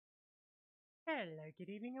Hello, good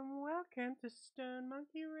evening, and welcome to Stone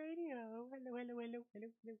Monkey Radio. Hello, hello, hello, hello,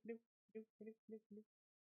 hello, hello, hello, hello, hello,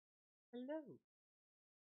 hello.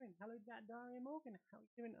 Hello. Hello, Daria Morgan. How are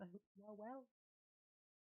you doing? I hope you are well.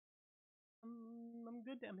 I'm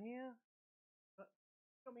good. I'm here. But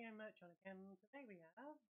got my own merch on again. Today we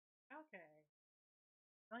have okay.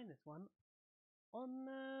 Sign this one on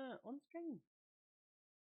stream.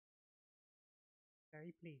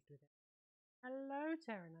 Very pleased with it. Hello,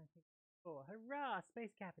 Terra94. Hurrah,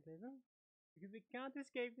 space capitalism. Because we can't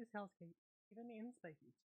escape this hellscape, even in space.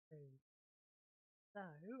 It's true. So,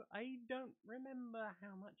 I don't remember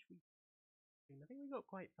how much we I think we got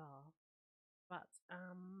quite far. But,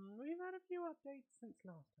 we've had a few updates since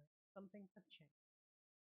last time. Some things have changed.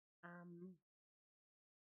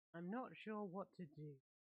 I'm not sure what to do.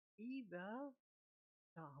 Either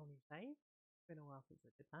start a whole new save. It's been a while since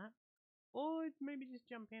I did that. Or maybe just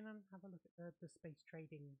jump in and have a look at the space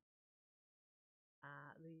trading,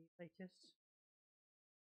 the latest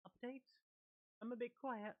update. I'm a bit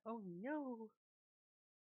quiet. Oh no!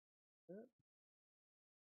 Test.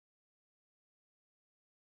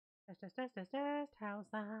 How's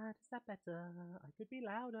that? Is that better? I could be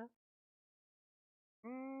louder.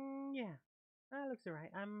 Yeah. That looks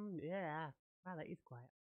alright. Yeah. Wow, that is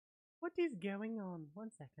quiet. What is going on?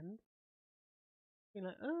 1 second. You're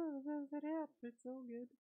like, oh, that's it up. It's all good.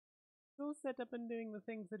 It's all set up and doing the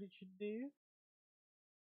things that it should do.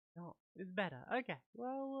 Oh, it's better. Okay.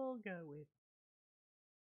 Well, we'll go with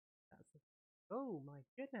that's it. Oh my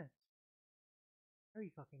goodness.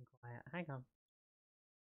 Very fucking quiet. Hang on.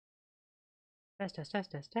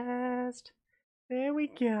 Test. There we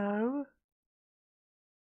go.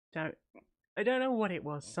 I don't know what it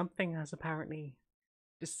was. Something has apparently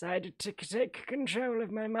decided to take control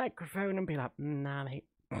of my microphone and be like, nah, mate.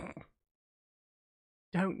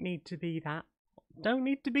 Don't need to be that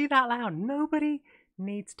loud. Nobody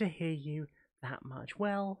needs to hear you that much.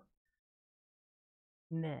 Well,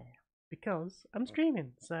 nah. Because I'm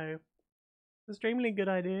streaming, so it's an extremely good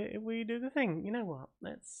idea if we do the thing. You know what?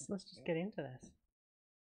 Let's just get into this.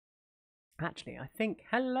 Actually, I think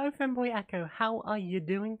hello Femboy Echo, how are you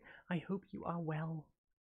doing? I hope you are well.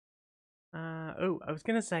 I was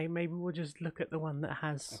gonna say maybe we'll just look at the one that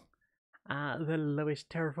has the lowest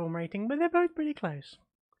terraform rating, but they're both pretty close.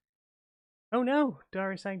 Oh no,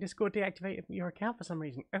 Darius saying Discord deactivated your account for some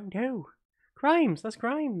reason. Oh no, crimes, that's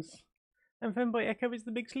crimes. And Femboy Echo is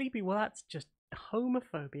the big sleepy. Well, that's just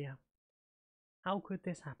homophobia. How could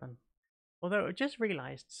this happen? Although I just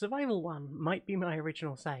realised Survival 1 might be my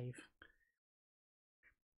original save.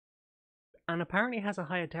 And apparently has a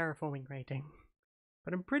higher terraforming rating.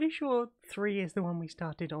 But I'm pretty sure 3 is the one we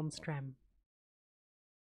started on Strem.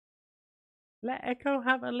 Let Echo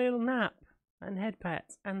have a little nap, and head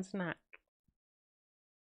pets, and snack.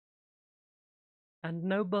 And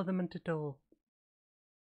no botherment at all.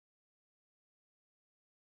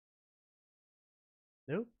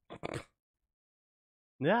 Nope.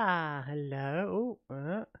 Hello.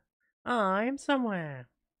 I'm somewhere.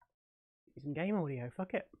 Using game audio,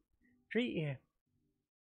 fuck it. Treat you.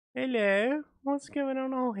 Hello, what's going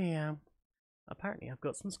on all here? Apparently I've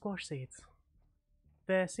got some squash seeds.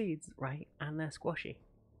 They're seeds, right, and they're squashy.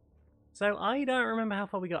 So I don't remember how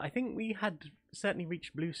far we got. I think we had certainly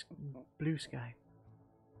reached blue sky.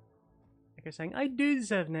 Like I was saying, I do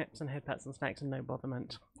deserve nips and head pats and snacks and no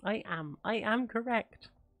botherment. I am correct.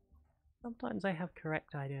 Sometimes I have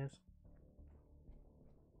correct ideas.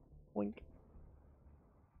 Wink.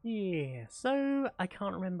 Yeah, so I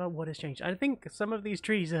can't remember what has changed. I think some of these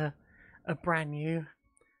trees are brand new.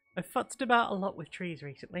 I've futzed about a lot with trees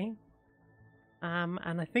recently. And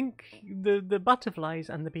I think the butterflies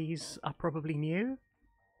and the bees are probably new.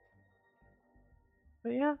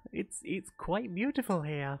 But yeah, it's quite beautiful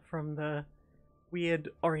here from the weird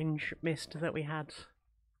orange mist that we had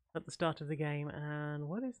at the start of the game. And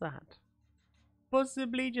what is that?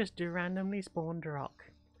 Possibly just a randomly spawned rock.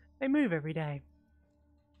 They move every day.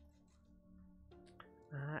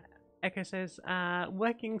 Echo says,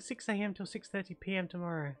 working 6 AM till 6:30 PM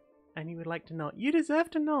tomorrow, and you would like to not. You deserve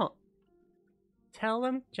to not. Tell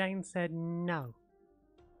them Jane said no.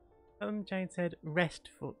 Tell them Jane said rest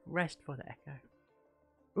for the Echo.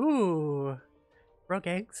 Ooh, frog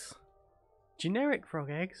eggs, generic frog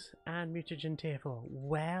eggs, and mutagen tier 4.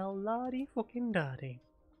 Well, lardy fucking dirty.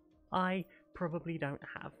 I probably don't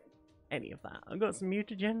have any of that. I've got some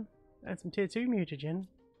mutagen and some tier 2 mutagen.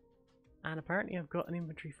 And apparently I've got an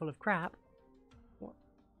inventory full of crap.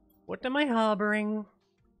 What am I harboring?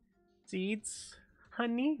 Seeds?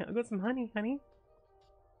 Honey? I've got some honey.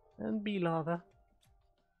 And bee larva.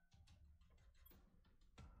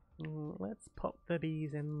 Let's pop the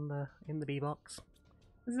bees in the bee box.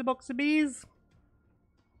 This is a box of bees.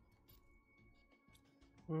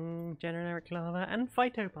 Generic larva and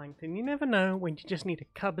phytoplankton. You never know when you just need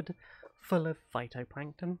a cupboard full of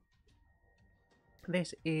phytoplankton.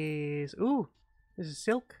 This is... Ooh! This is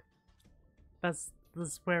silk. That's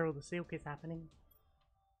where all the silk is happening.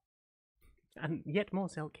 And yet more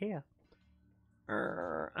silk here.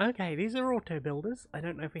 Okay, these are auto builders. I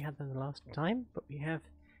don't know if we had them the last time, but we have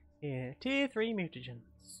here tier 3 mutagen.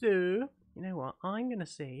 So, you know what? I'm going to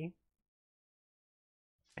see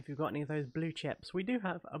if we've got any of those blue chips. We do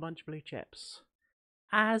have a bunch of blue chips.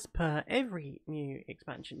 As per every new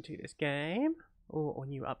expansion to this game, or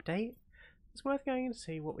new update, it's worth going to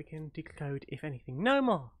see what we can decode, if anything. No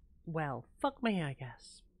more! Well, fuck me, I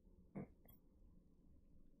guess.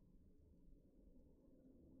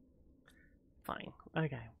 Fine.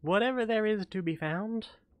 Okay. Whatever there is to be found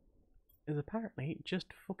is apparently just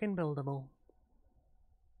fucking buildable.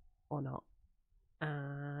 Or not.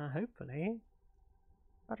 Hopefully.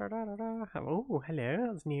 Oh, hello.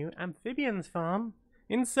 That's new. Amphibians farm.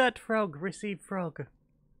 Insert frog. Receive frog.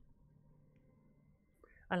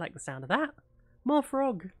 I like the sound of that. More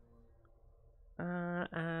frog.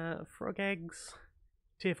 Frog eggs.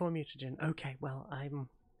 Tier 4 mutagen. Okay, well,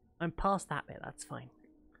 I'm past that bit. That's fine.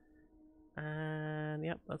 And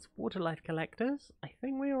yep, that's water life collectors. I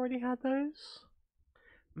think we already had those.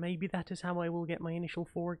 Maybe that is how I will get my initial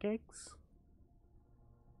 4 eggs.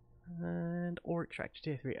 And ore extractor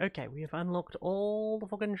tier 3. Okay, we have unlocked all the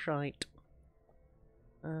fucking shite.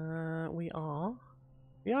 We are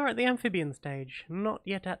at the amphibian stage, not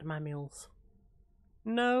yet at mammals.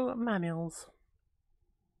 No mammals.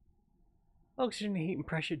 Oxygen, heat and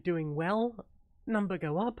pressure doing well. Number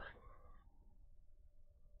go up.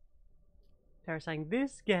 They're saying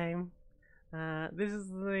this game, this is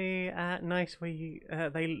the nice way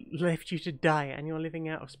they left you to die and you're living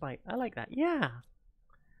out of spite. I like that. Yeah.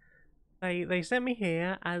 They sent me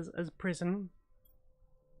here as prison.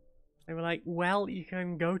 They were like, well, you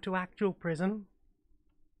can go to actual prison.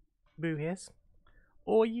 Boo hiss.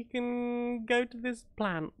 Or you can go to this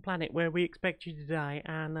planet where we expect you to die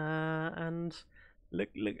and look,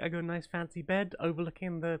 I got a nice fancy bed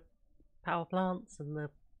overlooking the power plants and the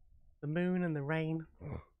moon and the rain.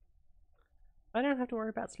 I don't have to worry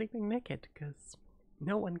about sleeping naked because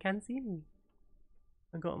no one can see me.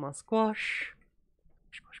 I got my squash.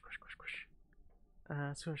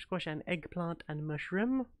 Squash and eggplant and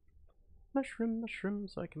mushroom. Mushroom,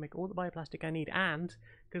 so I can make all the bioplastic I need. And,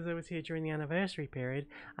 because I was here during the anniversary period,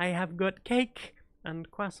 I have got cake and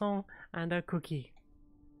croissant and a cookie.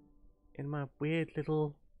 In my weird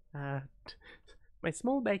little, my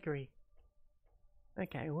small bakery.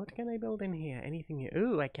 Okay, what can I build in here? Anything here?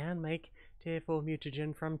 Ooh, I can make tier 4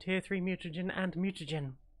 mutagen from tier 3 mutagen and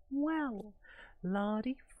mutagen. Well,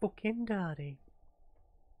 lardy fucking dardy.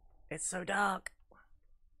 It's so dark.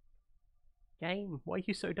 Game, why are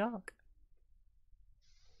you so dark?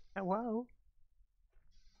 Hello?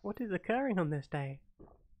 What is occurring on this day?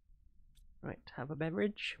 Right, have a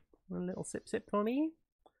beverage. A little sip for me.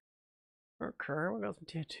 Okay, I got some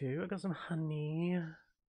tier 2. I got some honey.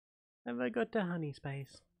 Have I got the honey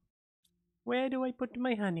space? Where do I put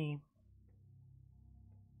my honey?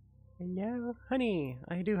 Hello? Honey!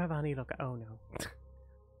 I do have honey, look. Oh no.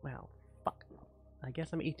 Well, fuck. I guess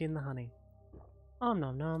I'm eating the honey. Om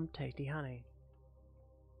nom nom, tasty honey.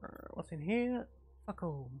 What's in here? Fuck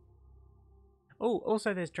all. Oh,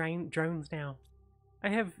 also there's drones now. I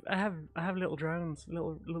have little drones,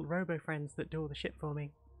 little robo friends that do all the shit for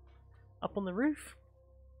me. Up on the roof.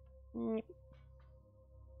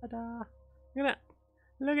 Ta-da!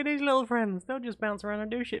 Look at these little friends. They'll just bounce around and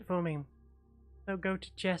do shit for me. They'll go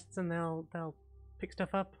to chests and they'll pick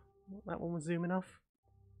stuff up. That one was zooming off.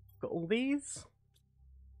 Got all these.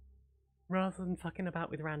 Rather than fucking about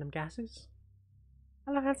with random gases.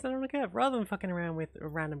 I love handstand on a curve. Rather than fucking around with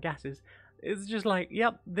random gases, it's just like,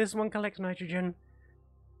 yep, this one collects nitrogen.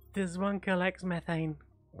 This one collects methane.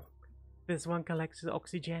 This one collects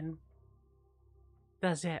oxygen.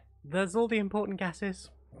 That's it. That's all the important gases.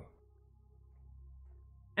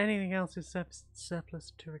 Anything else is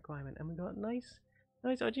surplus to requirement. And we got nice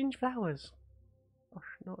orange flowers. Gosh,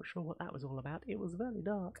 not sure what that was all about. It was very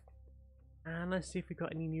dark. And let's see if we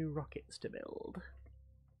got any new rockets to build.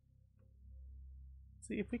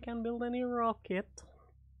 See if we can build any rocket.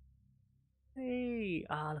 Hey!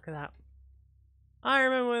 Ah, look at that. I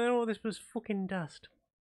remember when all this was fucking dust.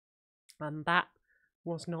 And that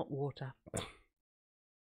was not water.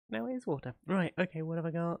 Now it is water. Right, okay, what have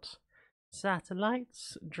I got?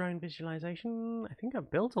 Satellites, drone visualization. I think I've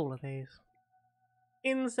built all of these.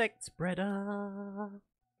 Insect spreader.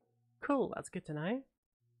 Cool, that's good to know.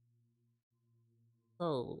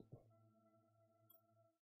 So,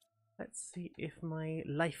 let's see if my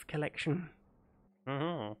life collection.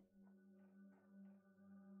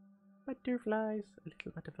 Butterflies, a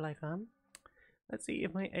little butterfly farm. Let's see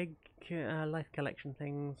if my egg life collection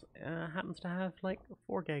things happens to have like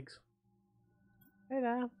 4 gigs. Hey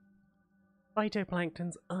there.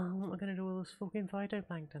 Phytoplanktons. Oh, what am I going to do with all this fucking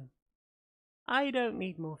phytoplankton? I don't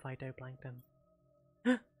need more phytoplankton.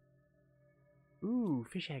 Ooh,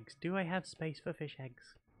 fish eggs. Do I have space for fish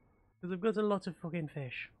eggs? Because I've got a lot of fucking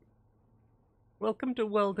fish. Welcome to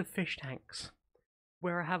World of Fish Tanks,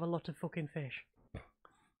 where I have a lot of fucking fish.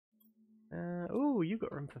 Ooh, you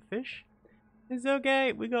got room for fish. It's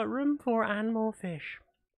okay, we got room for and more fish.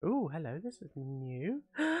 Ooh, hello, this is new.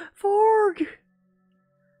 Forg!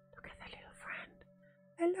 Look at the little friend.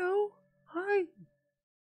 Hello, hi.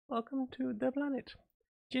 Welcome to the planet.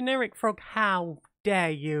 Generic frog, how dare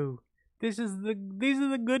you? These are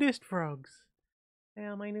the goodest frogs. They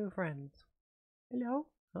are my new friends. Hello,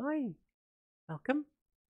 hi. Welcome.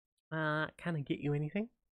 Can I get you anything?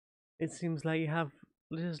 It seems like you have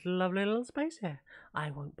this lovely little space here.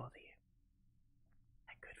 I won't bother you.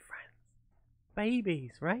 They're good friends.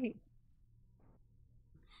 Babies, right?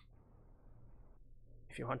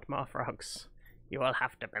 If you want more frogs, you will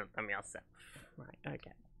have to build them yourself. Right,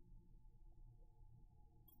 okay.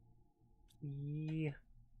 Yeah.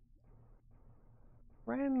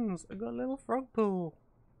 Friends, I've got a little frog pool.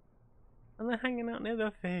 And they're hanging out near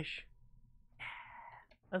the fish. Yeah,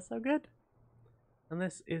 that's so good. And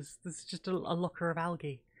this is just a locker of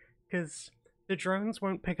algae. Because the drones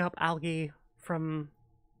won't pick up algae from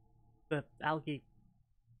the algae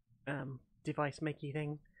device makey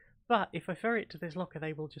thing. But if I ferry it to this locker,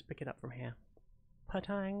 they will just pick it up from here.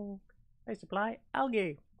 Patang! I supply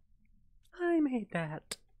algae. I made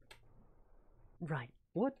that. Right,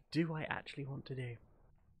 what do I actually want to do?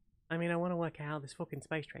 I mean, I want to work out how this fucking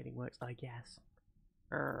space trading works, I guess.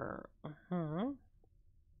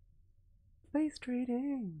 Space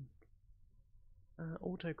trading!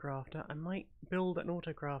 Autocrafter. I might build an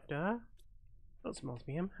autocrafter. Got some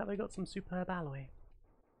osmium. Have I got some superb alloy?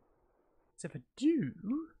 So if I do,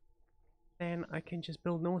 then I can just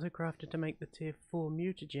build an autocrafter to make the tier 4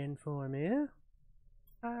 mutagen for me.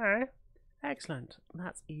 Alright. Excellent.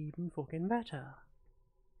 That's even fucking better.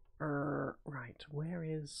 Right, where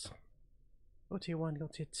is... Your tier 1, your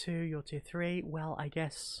tier 2, your tier 3. Well, I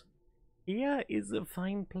guess here is a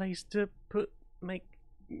fine place to make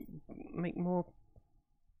more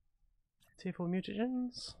tier 4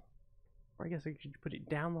 mutagens. Or I guess I could put it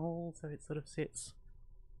down the hole so it sort of sits.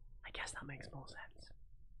 I guess that makes more sense.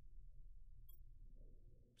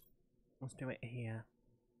 Let's do it here.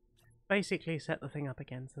 Basically set the thing up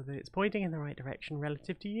again so that it's pointing in the right direction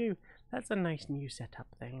relative to you. That's a nice new setup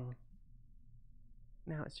thing.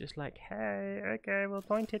 Now it's just like, hey, okay, we'll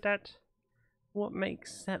point it at what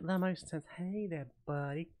makes the most sense. Hey there,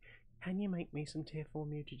 buddy. Can you make me some tier 4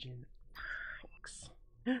 mutagen? Thanks.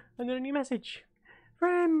 I got a new message.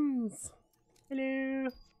 Friends! Hello!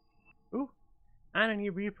 Ooh. And a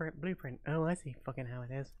new blueprint. Oh, I see fucking how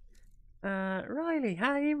it is. Riley.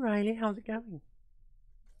 Hi, Riley. How's it going?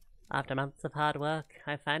 After months of hard work,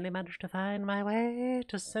 I finally managed to find my way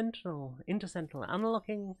to Sentinel. Into Sentinel.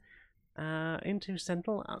 Unlocking... into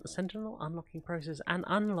Sentinel unlocking process and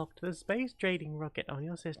unlocked the space trading rocket on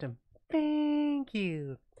your system. Thank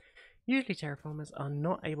you! Usually terraformers are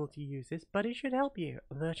not able to use this, but it should help you.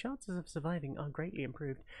 The chances of surviving are greatly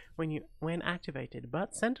improved when activated,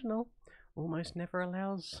 but Sentinel almost never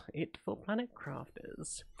allows it for planet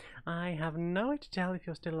crafters. I have no way to tell if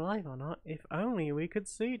you're still alive or not. If only we could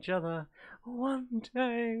see each other. One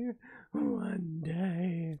day. One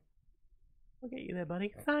day. I'll get you there,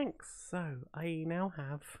 buddy. Thanks. So, I now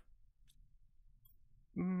have...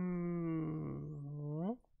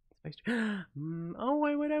 Oh,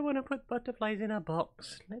 why would I want to put butterflies in a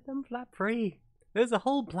box? Let them flap free. There's a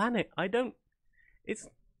whole planet. I don't... It's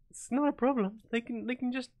not a problem. They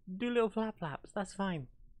can just do little flaps. That's fine.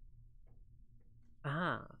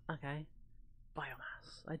 Ah, okay.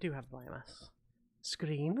 Biomass. I do have biomass.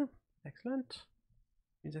 Screen. Excellent.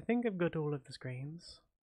 Means I think I've got all of the screens.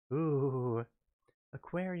 Ooh.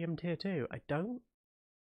 Aquarium tier 2. I don't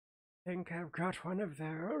think I've got one of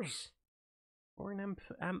those. Or an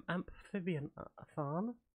amphibian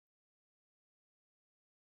farm.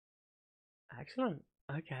 Excellent.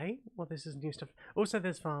 Okay. Well, this is new stuff. Also,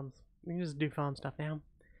 there's farms. We can just do farm stuff now.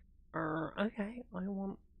 Okay. I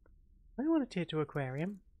want a tier 2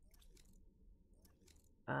 aquarium.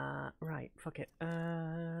 Right. Fuck it.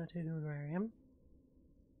 Tier 2 aquarium.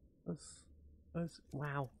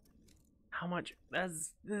 Wow. How much?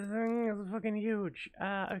 That's the thing is fucking huge.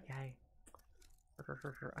 Okay.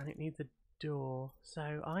 And it needs a door,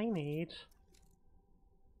 so I need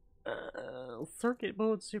circuit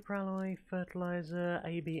board, superalloy, fertilizer,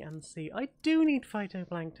 A, B, and C. I do need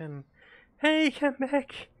phytoplankton. Hey, come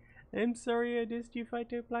back. I'm sorry I dissed you,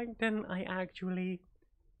 phytoplankton. I actually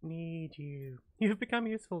need you. You've become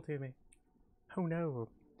useful to me. Oh no,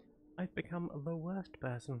 I've become the worst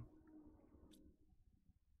person.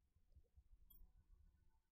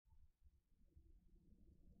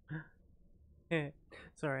 Yeah.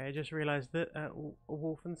 Sorry, I just realised that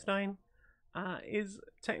Wolfenstein is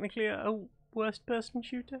technically a worst person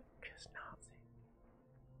shooter. 'Cause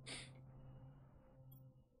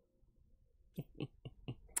Nazi.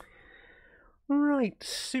 Right,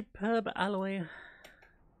 superb alloy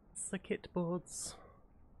circuit boards.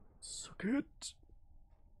 Circuit.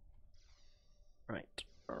 Right.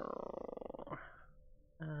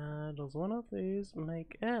 Does one of these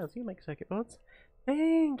make? Yes, you make circuit boards.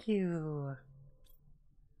 Thank you.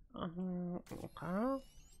 Okay.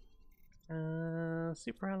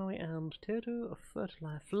 Superalloy and total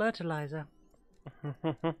fertilizer.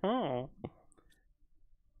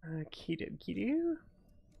 Okie dokie doo.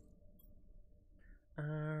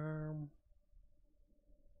 Right.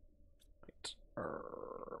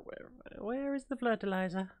 Where is the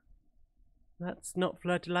fertilizer? That's not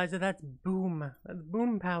fertilizer, that's boom. That's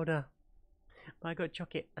boom powder. But I got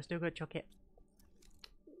chocolate. I still got chocolate.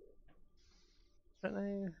 Don't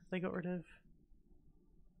know if they got rid of...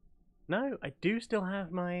 No, I do still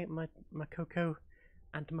have my cocoa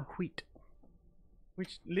and my wheat.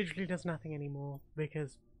 Which literally does nothing anymore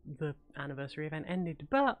because the anniversary event ended.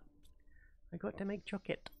 But I got to make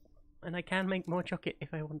chocolate. And I can make more chocolate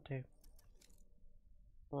if I want to.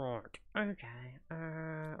 Right, okay.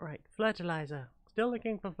 Right, fertilizer. Still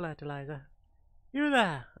looking for fertilizer. You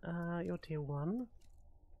there! You're tier 1.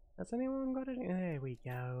 Has anyone got it? There we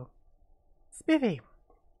go. Spiffy!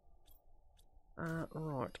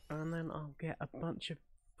 Right, and then I'll get a bunch of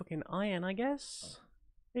fucking iron, I guess.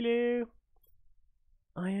 Hello!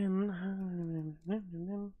 Iron. I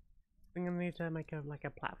think I need to make like a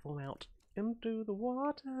platform out into the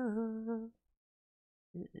water.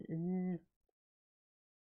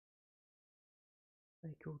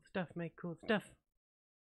 Make cool stuff, make cool stuff.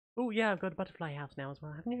 Oh yeah, I've got a butterfly house now as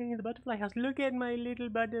well. Haven't you seen the butterfly house? Look at my little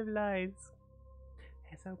butterflies.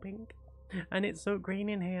 They're so pink. And it's so green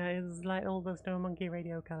in here. It's like all the Stone Monkey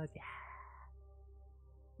radio colours. Yeah.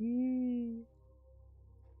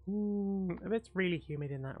 It's really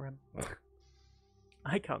humid in that room.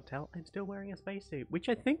 I can't tell. I'm still wearing a spacesuit, which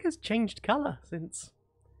I think has changed colour since...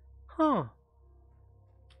 Huh.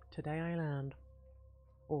 Today I learned.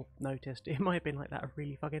 Or noticed. It might have been like that a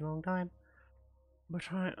really fucking long time. But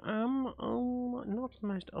I am not the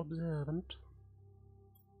most observant.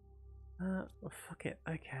 Fuck it.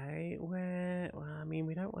 Okay, where... Well, I mean,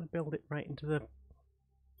 we don't want to build it right into the...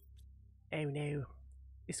 Oh no.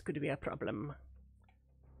 This could be a problem.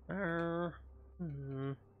 Let's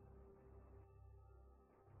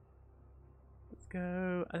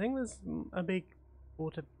go... I think there's a big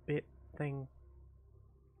water bit thing.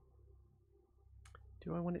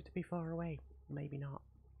 Do I want it to be far away? Maybe not.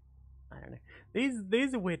 I don't know.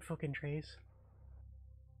 These are weird fucking trees.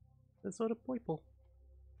 They're sort of purple.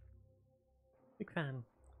 Big fan.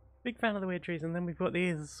 Big fan of the weird trees, and then we've got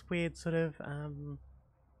these weird sort of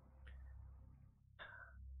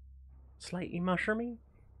slightly mushroomy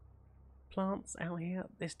plants out here.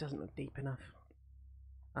 This doesn't look deep enough.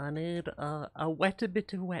 I need a wetter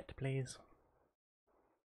bit of wet, please.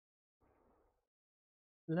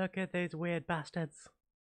 Look at these weird bastards.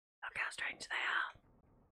 Look how strange they are.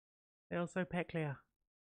 They're also peculiar.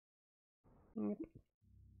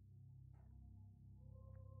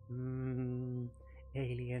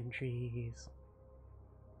 Alien trees.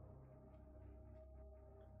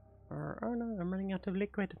 Oh no, I'm running out of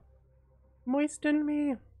liquid. Moisten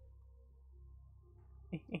me!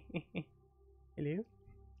 Hello?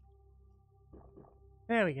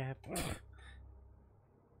 There we go.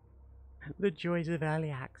 The joys of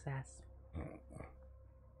early access.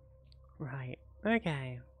 Right,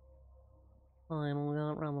 okay. Fine, we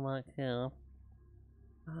can't run back here.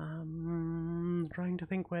 Trying to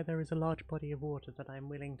think where there is a large body of water that I'm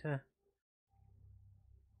willing to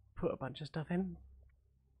put a bunch of stuff in.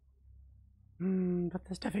 Put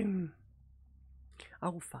the stuff in.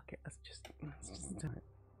 Oh fuck it, let's just do it.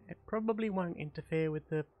 It probably won't interfere with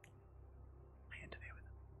the... I interfere with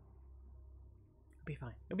it. It'll be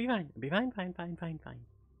fine. It'll be fine. It'll be fine.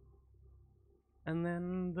 And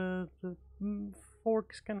then the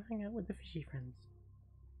forks can hang out with the fishy friends.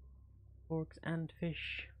 Forks and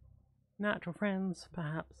fish. Natural friends,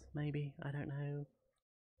 perhaps, maybe, I don't know.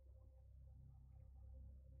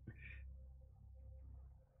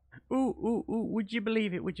 Ooh, would you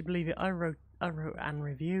believe it, would you believe it? I wrote an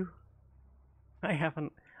review. I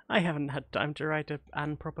haven't had time to write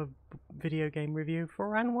an proper video game review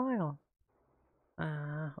for a while.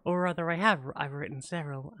 Or rather I've written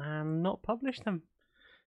several and not published them.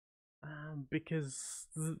 Because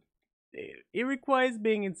it requires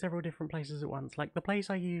being in several different places at once. Like, the place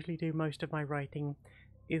I usually do most of my writing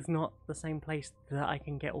is not the same place that I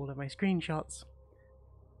can get all of my screenshots.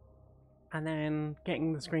 And then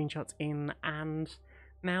getting the screenshots in, and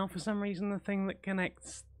now for some reason the thing that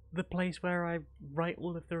connects the place where I write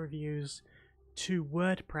all of the reviews to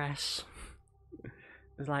WordPress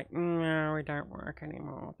is like, no, it don't work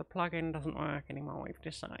anymore. The plugin doesn't work anymore, we've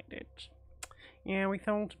decided. Yeah, we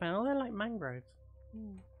thought about, they're like mangroves.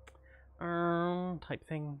 Type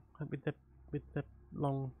thing with the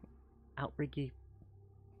long outriggy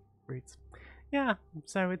roots. Yeah,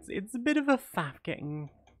 so it's a bit of a faff getting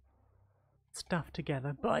stuff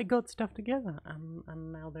together, but I got stuff together,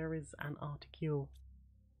 and now there is an articule.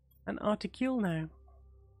 An articule now.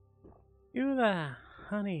 You there,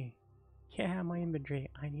 honey. Yeah, my inventory.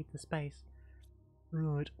 I need the space.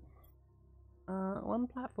 Right. One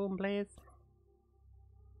platform, please.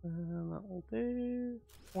 That will do.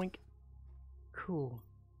 Wink. Cool.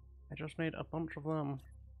 I just need a bunch of them.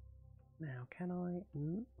 Now, can I?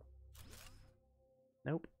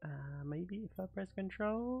 Nope. Maybe if I press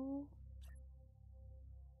control.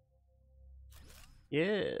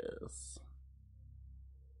 Yes.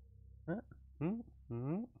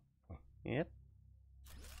 Yep.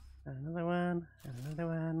 Another one. Another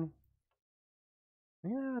one.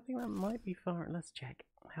 Yeah, I think that might be far. Let's check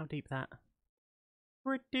how deep that.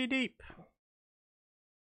 Pretty deep.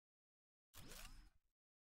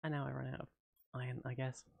 And now I run out of iron, I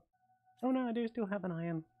guess. Oh no, I do still have an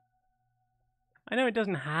iron. I know it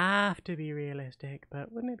doesn't have to be realistic,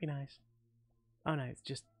 but wouldn't it be nice? Oh no, it's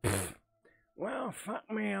just... Well, fuck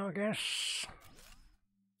me, I guess.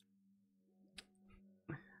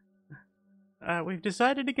 We've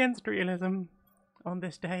decided against realism on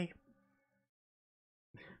this day.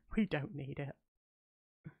 We don't need it.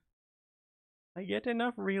 I get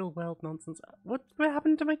enough real world nonsense. What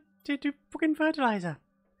happened to my fucking fertilizer?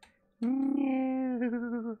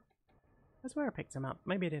 No. I swear I picked some up.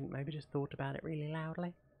 Maybe I didn't. Maybe I just thought about it really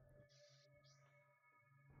loudly.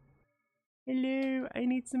 Hello, I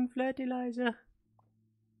need some fertilizer.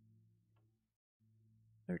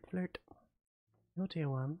 Flirt, flirt. You're tier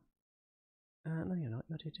 1. No, you're not.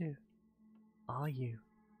 You're tier 2. Are you?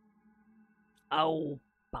 Oh,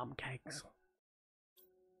 bum cakes.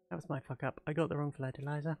 That was my fuck up. I got the wrong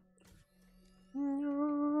fertilizer.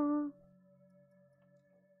 No.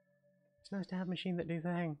 It's nice to have a machine that do the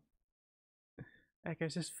thing. Echo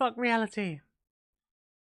says, fuck reality.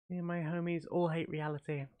 Me and my homies all hate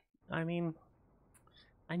reality. I mean,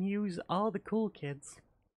 and yous are the cool kids.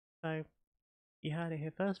 So, you heard it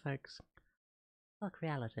here first, folks. Fuck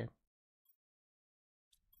reality.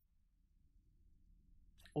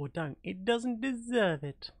 Or don't. It doesn't deserve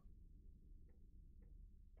it.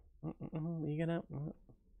 Are you gonna...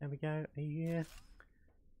 There we go. Are you here?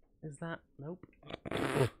 Is that... Nope.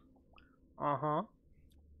 Uh-huh.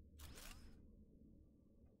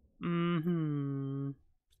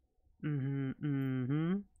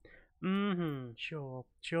 Sure.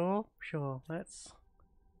 Let's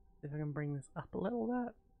see if I can bring this up a little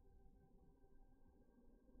bit.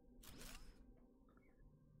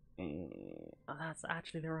 Oh, that's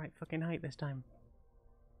actually the right fucking height this time.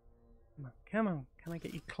 Come on. Can I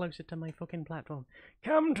get you closer to my fucking platform?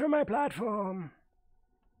 Come to my platform!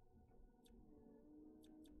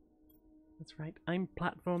 That's right, I'm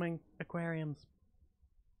platforming aquariums.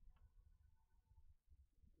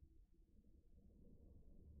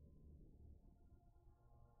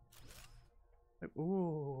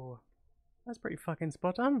 Ooh, that's pretty fucking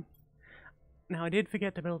spot on. Now I did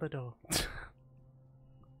forget to build a door.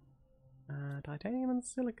 Titanium and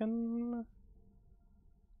silicon.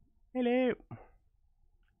 Hello.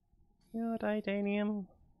 You're titanium.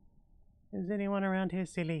 Is anyone around here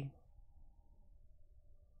silly?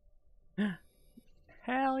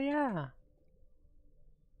 Hell yeah.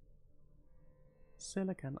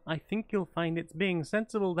 Silicon. I think you'll find it's being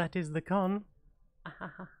sensible that is the con.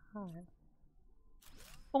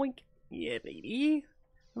 Oink. Yeah, baby.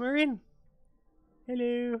 We're in.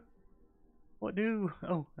 Hello. What do?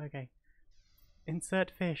 Oh, okay.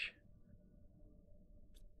 Insert fish.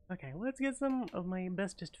 Okay, let's get some of my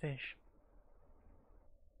bestest fish.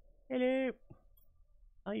 Hello.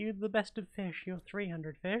 Are you the best of fish? You're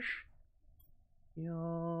 300 fish.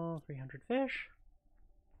 You're 300 fish.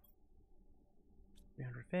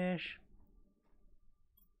 300 fish.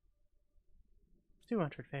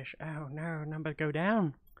 200 fish. Oh no, number go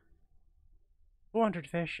down. 400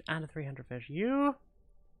 fish and a 300 fish. You?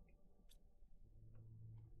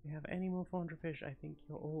 Do you have any more 400 fish? I think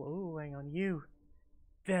you're all... Oh, hang on. You.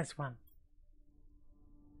 There's one.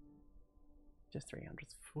 Just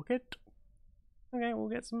 300s. Fuck it. Okay, we'll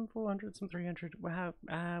get some 400, some 300. Wow.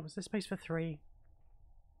 Was there space for 3?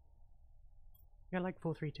 Yeah, like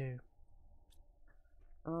 432.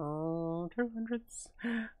 Oh, 200s.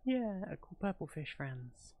 Yeah, a cool purple fish,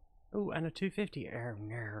 friends. Oh, and a 250. Oh,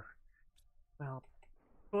 no. Well,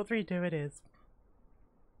 432 it is.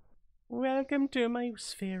 Welcome to my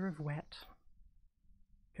sphere of wet.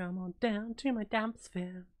 Come on down to my damp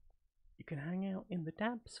sphere. You can hang out in the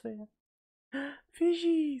damp sphere.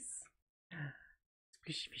 Fishies!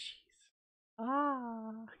 Squishy fishies.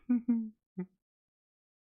 Ah!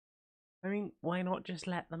 I mean, why not just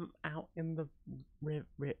let them out in the river?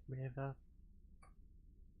 There's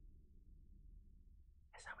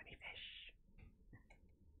so many fish.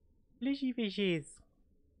 Fishy fishies.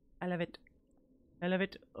 I love it. I love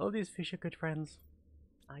it. All these fish are good friends.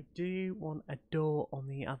 I do want a door on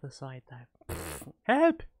the other side though.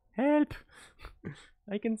 Help! Help!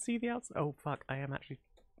 I can see the outside. Oh fuck, I am actually...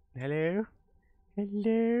 Hello?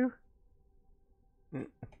 Hello?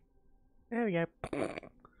 There we go.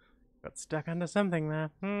 Got stuck under something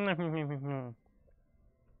there.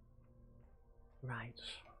 Right.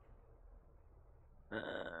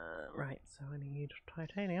 Right, so I need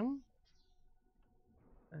titanium.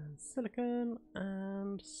 And silicon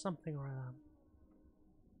and something or other.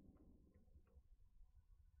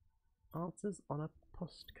 Answers on a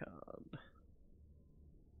postcard.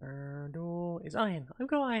 Door is iron. I've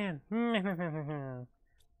got iron.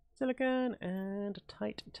 Silicon and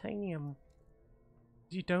titanium.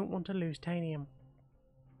 You don't want to lose titanium.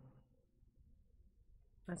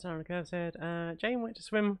 That's not what Curve said. Jane went to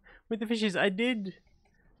swim with the fishes. I did.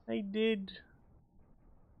 It's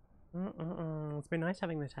been nice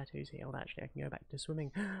having the tattoos healed. Actually, I can go back to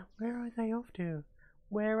swimming. Where are they off to?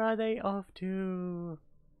 Where are they off to?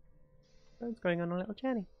 It's going on a little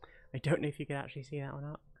journey. I don't know if you can actually see that or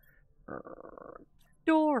not.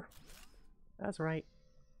 Door. That's right.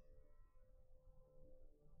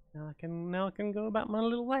 Now I can go about my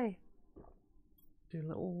little way. Do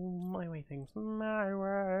little my way things. My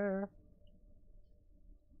way.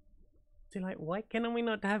 See, like, why can we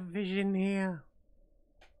not have vision here?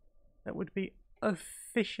 That would be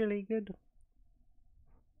officially good.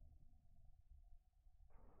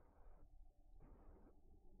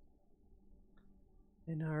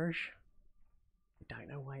 Energe. I don't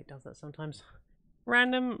know why it does that sometimes.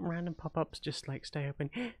 Random pop-ups just like stay open.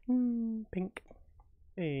 Pink.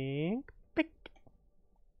 Pink. Pink.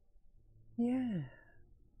 Yeah.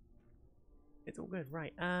 It's all good,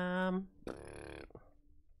 right?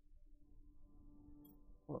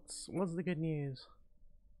 What's the good news?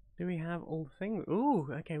 Do we have all the things?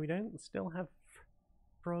 Ooh, okay, we don't still have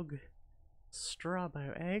frog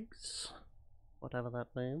strabo eggs. Whatever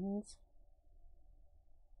that means.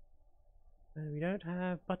 We don't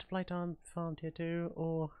have butterfly farm tier 2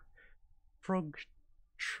 or frog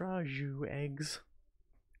traju eggs.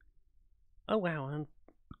 Oh wow, and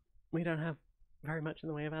we don't have very much in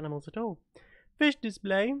the way of animals at all. Fish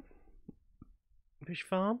display. Fish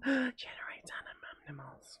farm. Generates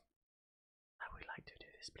animals. I would like to do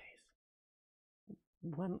this, please.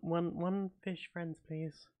 One fish friends,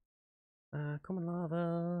 please. Common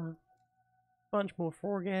lava. Bunch more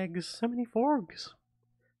frog eggs. So many frogs.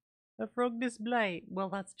 A frog display. Well,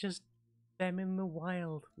 that's just them in the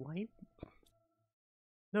wild. Right?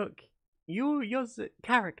 Look, your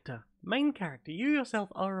character, main character, you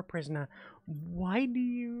yourself are a prisoner. Why do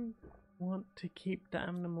you want to keep the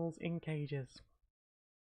animals in cages?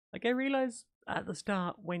 Like, I realize at the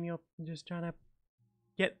start when you're just trying to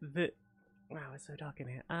get the... Wow, it's so dark in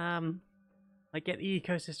here. Like, get the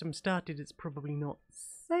ecosystem started, it's probably not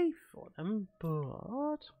safe for them,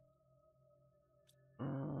 but...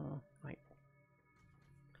 Right.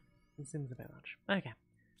 It seems a bit much. Okay.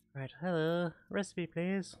 Right, hello. Recipe,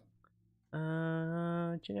 please.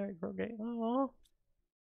 Generic frog egg. Oh.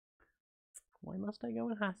 Why must I go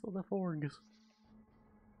and hassle the frogs?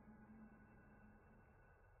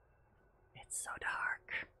 It's so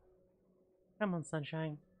dark. Come on,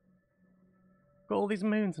 sunshine. Got all these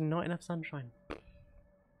moons and not enough sunshine.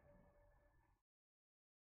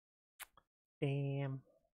 Damn.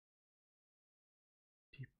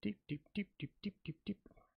 Deep, deep, deep, deep, deep, deep, deep, deep.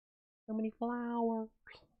 So many flowers.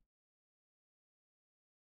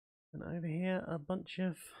 And over here, a bunch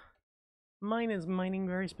of Miners mining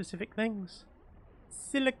very specific things.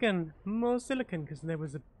 Silicon! More silicon, because there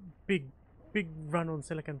was a big run on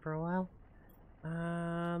silicon for a while.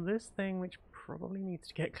 This thing, which probably needs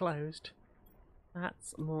to get closed.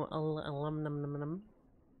 That's more aluminum.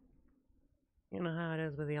 You know how it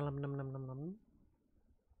is with the aluminum.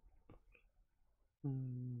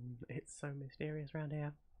 It's so mysterious around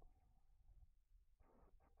here.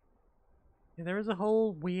 Yeah, there is a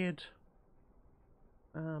whole weird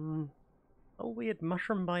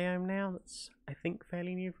mushroom biome now that's, I think,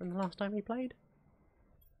 fairly new from the last time we played.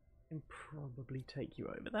 I can probably take you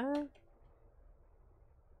over there.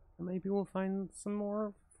 And maybe we'll find some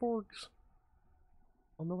more forks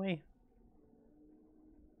on the way.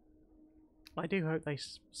 I do hope they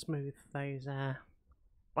smooth those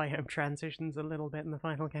biome transitions a little bit in the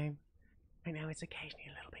final game. I know it's occasionally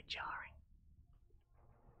a little bit jarring.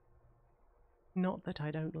 Not that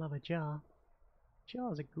I don't love a jar.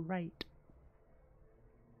 Jars are great.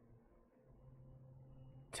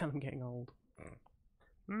 Tell I'm getting old.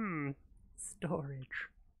 Storage.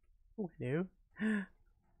 Oh, hello.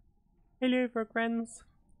 Hello, frog friends.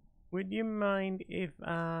 Would you mind if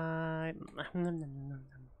I...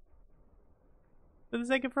 For the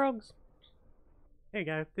sake of frogs. There you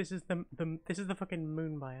go. This is the fucking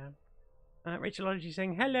moon biome. Rachelology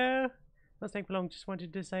saying hello. Not staying for long. Just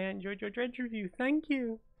wanted to say I enjoyed your Dredge review. Thank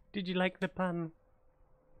you. Did you like the pun?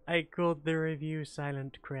 I called the review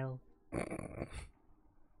Silent Krill.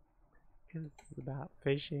 Because it's about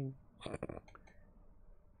fishing.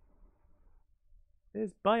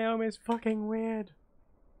 This biome is fucking weird.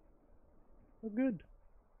 Oh, good.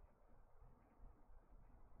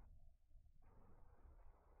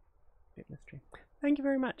 Livestream. Thank you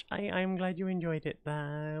very much. I'm glad you enjoyed it.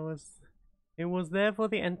 It was there for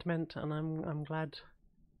the entment, and I'm glad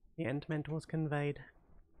the entment was conveyed.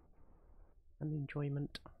 And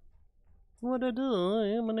enjoyment. What I do, I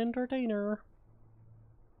am an entertainer.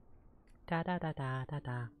 Da da da da da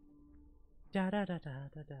da. Da da da da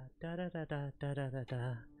da da da da da da da da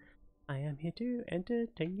da. I am here to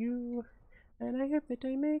entertain you, and I hope that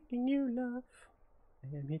I'm making you laugh.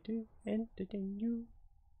 I am here to entertain you.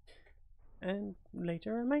 And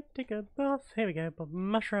later I might take a bath. Here we go, but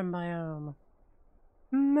mushroom biome.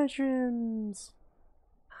 Mushrooms!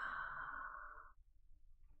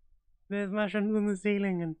 There's mushrooms on the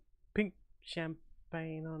ceiling and pink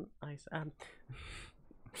champagne on ice.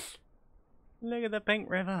 Look at the pink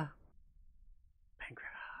river. Pink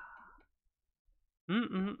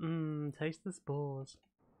river. Taste the spores.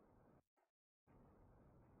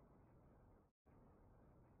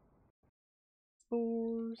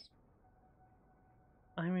 Spores.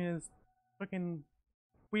 I mean, as fucking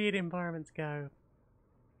weird environments go,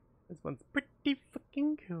 this one's pretty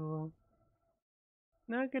fucking cool.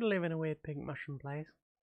 Now I could live in a weird pink mushroom place.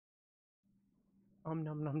 Nom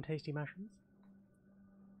nom tasty mushrooms.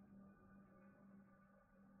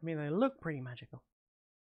 I mean, they look pretty magical.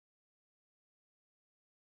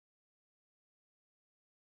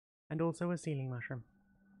 And also a ceiling mushroom.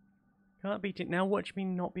 Can't beat it. Now watch me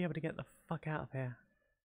not be able to get the fuck out of here.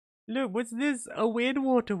 Look, what's this? A weird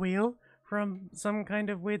water wheel from some kind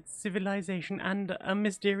of weird civilization and a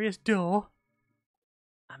mysterious door.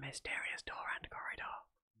 A mysterious door and corridor.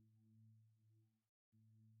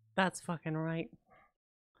 That's fucking right.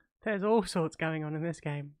 There's all sorts going on in this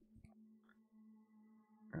game.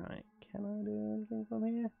 Right, can I do anything from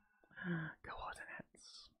here?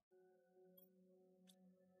 Coordinates.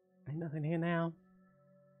 Ain't nothing here now.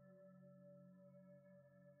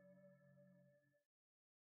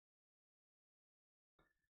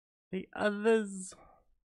 The others.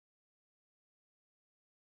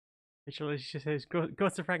 She says,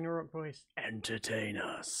 Gods of Ragnarok voice. Entertain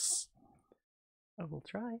us. I will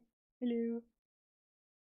try. Hello.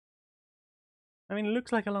 I mean, it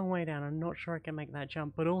looks like a long way down. I'm not sure I can make that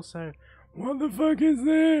jump, but also, what the fuck is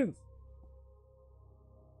this?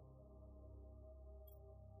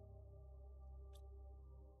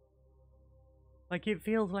 Like, it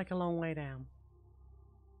feels like a long way down.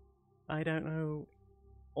 I don't know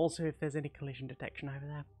also if there's any collision detection over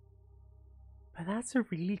there. But that's a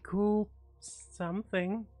really cool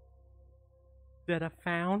something that I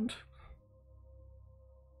found.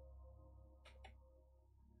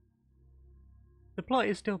 The plot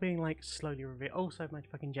is still being, like, slowly revealed. Also, my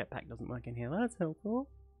fucking jetpack doesn't work in here. That's helpful.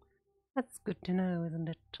 That's good to know, isn't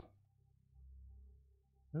it?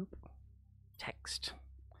 Oop. Text.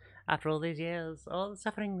 After all these years, all the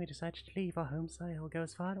suffering, we decided to leave our home soil, go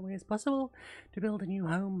as far away as possible, to build a new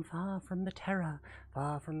home far from the terror,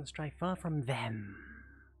 far from the strife, far from them.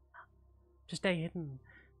 To stay hidden,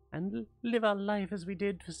 and live our life as we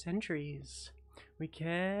did for centuries. We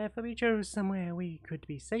carefully chose somewhere we could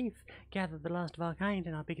be safe, gathered the last of our kind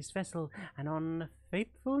in our biggest vessel, and on a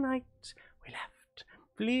fateful night we left,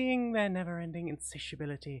 fleeing their never-ending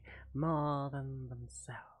insatiability more than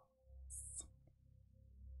themselves.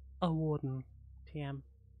 A warden, TM.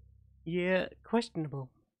 Yeah,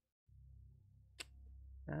 questionable.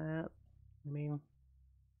 I mean,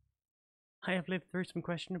 I have lived through some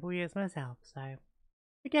questionable years myself, so I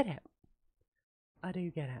get it. I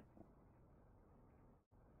do get it.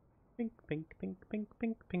 Pink, pink, pink, pink,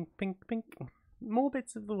 pink, pink, pink, pink. More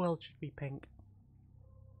bits of the world should be pink.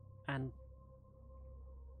 And,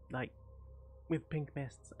 like, with pink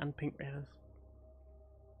mists and pink rivers.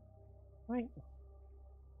 Right.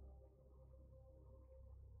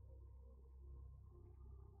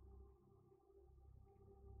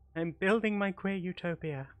 I'm building my queer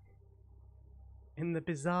utopia in the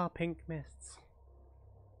bizarre pink mists,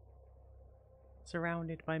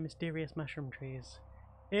 surrounded by mysterious mushroom trees.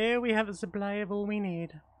 Here we have a supply of all we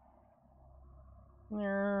need.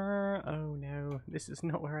 Oh no, this is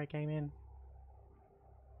not where I came in.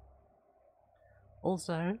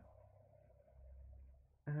 Also,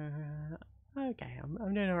 okay,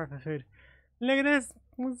 I'm doing alright for food. Look at this!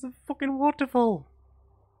 It's a fucking waterfall!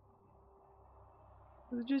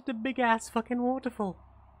 It's just a big ass fucking waterfall.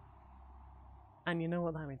 And you know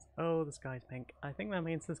what that means? Oh, the sky's pink. I think that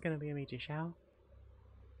means there's going to be a meteor shower.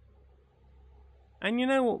 And you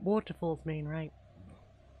know what waterfalls mean, right?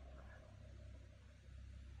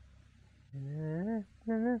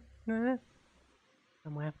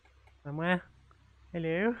 Somewhere. Somewhere.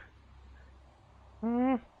 Hello?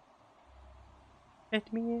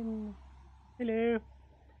 Let me in. Hello?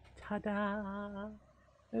 Ta-da!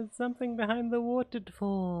 There's something behind the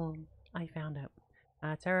waterfall. I found it.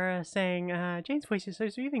 Tara saying, Jane's voice is so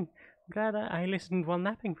soothing. I'm glad I listened while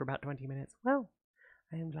napping for about 20 minutes. Well,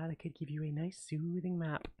 I am glad I could give you a nice soothing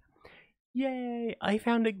nap. Yay! I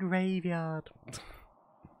found a graveyard.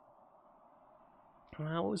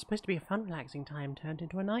 Well, what was supposed to be a fun, relaxing time turned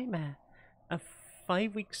into a nightmare. A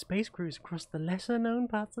 5-week space cruise across the lesser-known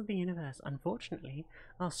parts of the universe. Unfortunately,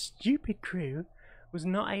 our stupid crew was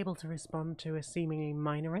not able to respond to a seemingly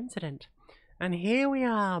minor incident. And here we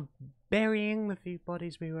are, burying the few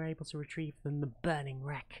bodies we were able to retrieve from the burning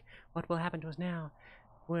wreck. What will happen to us now?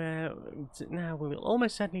 Now we will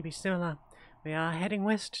almost certainly be similar. We are heading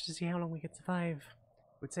west to see how long we can survive.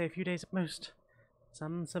 I would say a few days at most.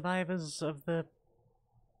 Some survivors of the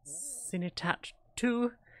Cinitat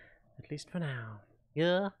 2, at least for now.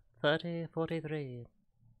 Year 3043.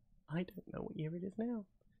 I don't know what year it is now.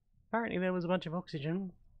 Apparently there was a bunch of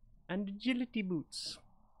oxygen and agility boots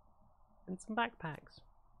and some backpacks.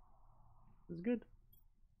 It was good.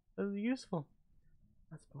 It was useful.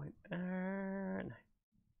 That's the point. No.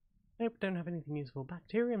 Nope, don't have anything useful.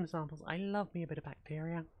 Bacterium samples. I love me a bit of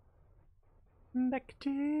bacteria.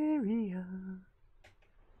 Bacteria.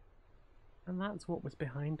 And that's what was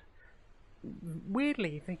behind.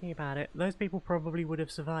 Weirdly, thinking about it, those people probably would have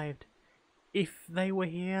survived if they were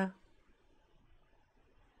here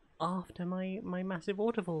after my massive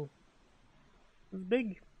waterfall. It was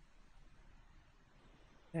big.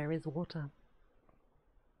 There is water.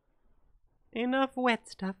 Enough wet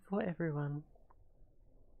stuff for everyone.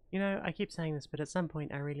 You know, I keep saying this, but at some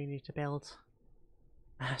point I really need to build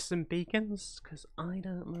some beacons, because I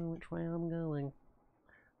don't know which way I'm going.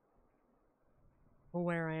 Or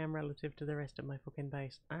where I am relative to the rest of my fucking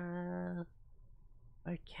base.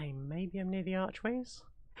 Okay, maybe I'm near the archways?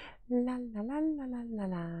 La la la la la la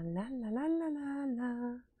la la la la la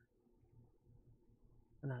la.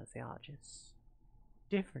 And that's the arches.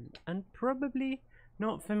 Different, and probably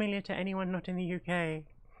not familiar to anyone not in the UK.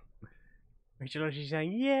 Rachel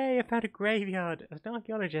saying, yay, I found a graveyard. As an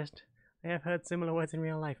archaeologist, I have heard similar words in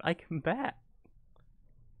real life. I can bet.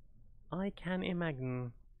 I can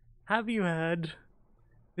imagine. Have you heard?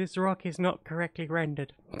 This rock is not correctly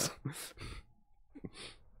rendered.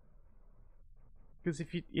 Because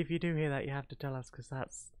if you do hear that, you have to tell us, because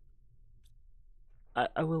that's...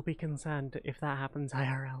 I will be concerned if that happens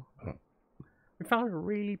IRL. We found a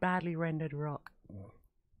really badly rendered rock.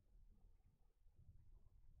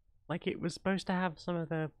 Like, it was supposed to have some of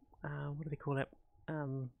the, what do they call it?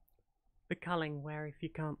 The culling, where if you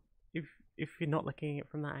can't, if you're not looking at it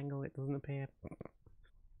from that angle, it doesn't appear.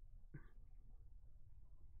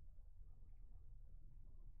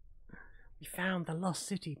 We found the lost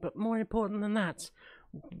city, but more important than that,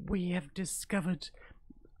 we have discovered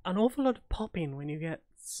an awful lot of popping when you get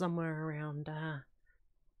somewhere around,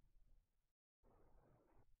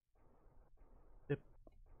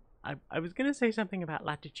 I was going to say something about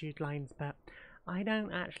latitude lines, but I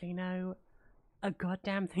don't actually know a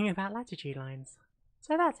goddamn thing about latitude lines.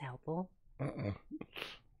 So that's helpful.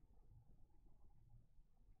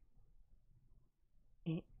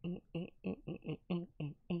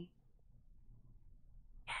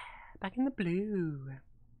 Back in the blue.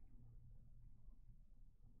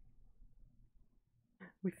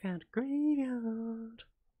 We found a graveyard.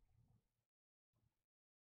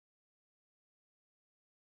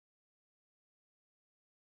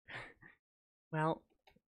 Well,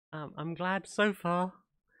 I'm glad so far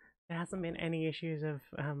there hasn't been any issues of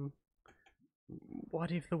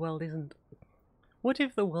what if the world isn't? What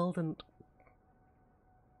if the world isn't?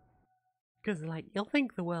 Because like you'll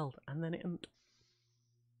think the world and then it isn't,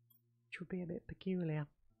 which would be a bit peculiar.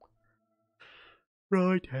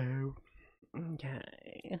 Righto. Okay,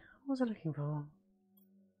 what was I looking for?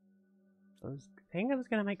 I think I was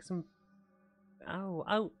gonna make some. Oh!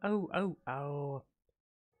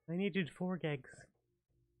 I needed 4 eggs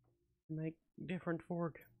to make different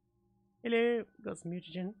fork. Hello, got some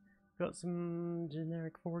mutagen, got some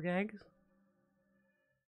generic 4 eggs.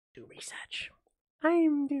 Do research.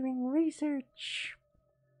 I'm doing research.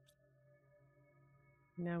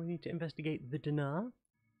 Now we need to investigate the dinar,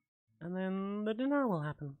 and then the dinar will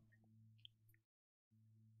happen.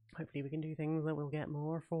 Hopefully we can do things that will get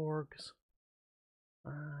more forks.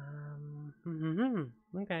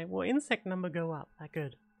 Okay, well, insect number go up. That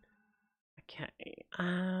good. Okay,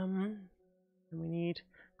 and we need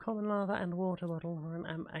common lava and water bottle for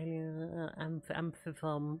an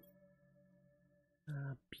amphiform.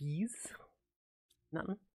 Bees?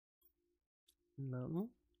 Nothing. Nothing.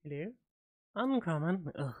 Hello?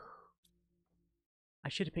 Uncommon. Ugh. I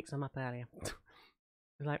should have picked some up earlier. I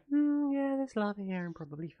was like, yeah, there's lava here. I'm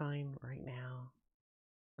probably fine right now.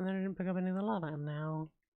 And then I didn't pick up any of the lava, and now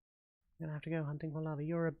I'm gonna have to go hunting for lava.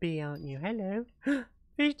 You're a bee, aren't you? Hello.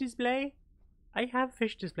 Fish display. I have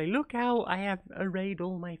fish display. Look how I have arrayed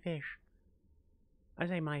all my fish. I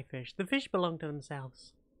say my fish. The fish belong to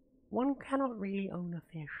themselves. One cannot really own a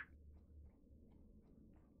fish.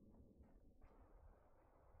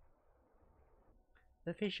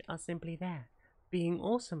 The fish are simply there, being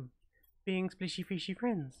awesome, being splishy fishy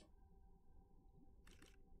friends.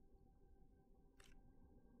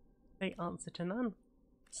 They answer to none.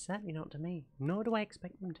 Certainly not to me, nor do I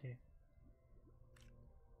expect them to.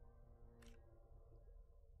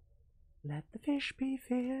 Let the fish be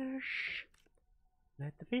fish.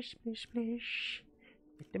 Let the fish splish splish.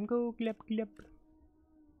 Let them go glub glub.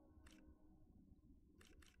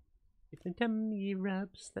 If the tummy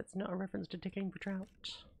rubs, that's not a reference to tickling for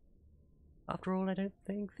trout. After all, I don't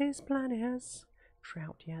think this planet has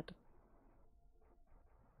trout yet.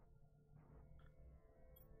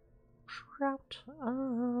 Trout,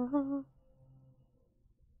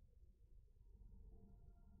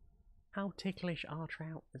 How ticklish are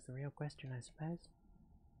trout is the real question, I suppose.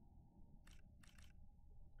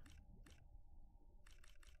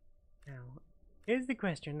 Now, here's the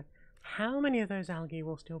question. How many of those algae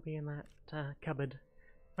will still be in that cupboard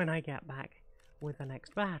when I get back with the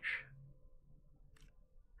next batch?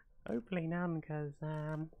 Hopefully none, because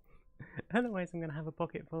otherwise I'm going to have a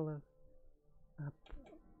pocket full of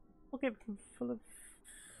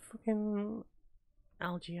fucking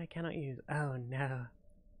algae I cannot use. Oh no.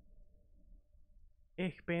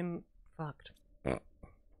 Ich bin fucked.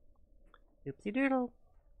 Oopsie doodle.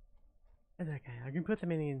 It's okay, I can put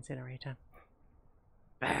them in the incinerator.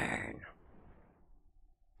 Burn!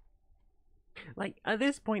 Like, at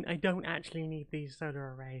this point I don't actually need these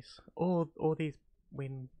solar arrays. Or these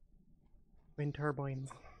wind turbines.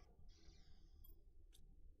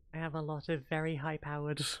 I have a lot of very high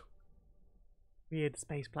powered weird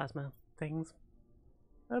space plasma things.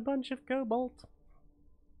 A bunch of cobalt.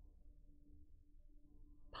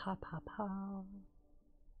 Pa pa pa.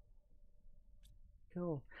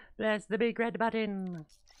 Cool. There's the big red button.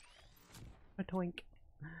 A toink.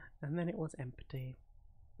 And then it was empty.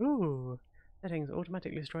 Ooh. Settings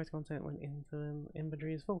automatically destroys content when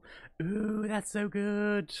inventory is full. Ooh, that's so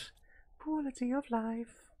good. Quality of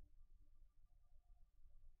life.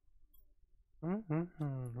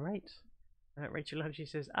 Right. Rachel Love, she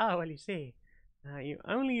says, oh, well, you see. You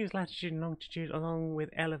only use latitude and longitude along with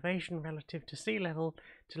elevation relative to sea level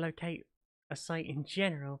to locate a site in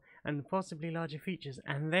general and possibly larger features,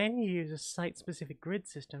 and then you use a site-specific grid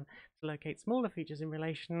system to locate smaller features in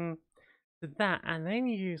relation to that, and then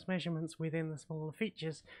you use measurements within the smaller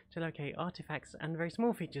features to locate artifacts and very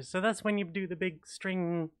small features. So that's when you do the big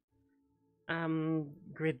string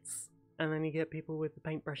grids, and then you get people with the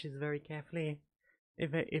paintbrushes very carefully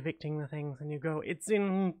evicting the things, and you go, it's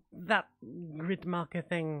in that grid marker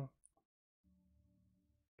thing.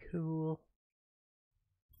 Cool.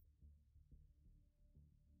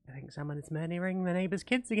 I think someone is murdering the neighbor's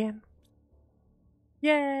kids again.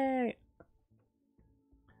 Yay!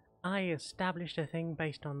 I established a thing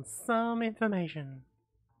based on some information.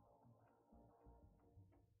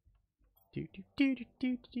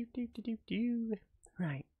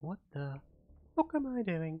 Right, what the fuck am I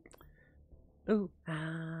doing? Ooh,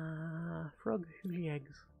 frog hooey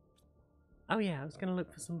eggs. Oh yeah, I was gonna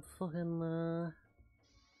look for some fucking,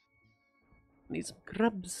 need some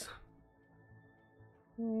grubs.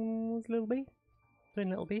 What's little bee? Doing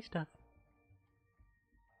little bee stuff.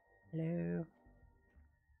 Hello.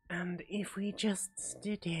 And if we just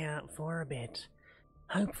stood here for a bit,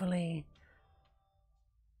 hopefully...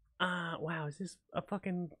 wow, is this a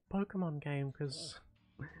fucking Pokemon game? Because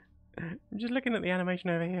I'm just looking at the animation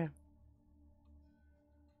over here.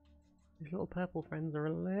 These little purple friends are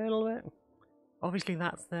a little bit... Obviously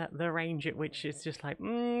that's the range at which it's just like,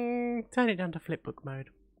 turn it down to flipbook mode.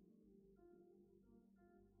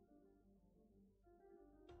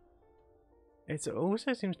 It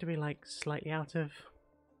also seems to be like slightly out of...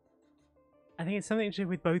 I think it's something to do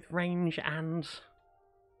with both range and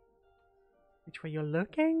which way you're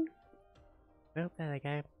looking? Oh, there they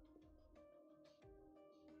go.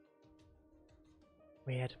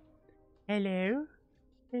 Weird. Hello?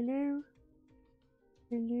 Hello?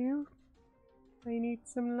 Hello? I need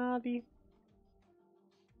some larvae.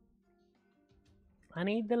 I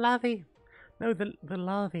need the larvae. No, the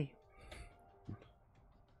larvae.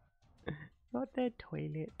 Not their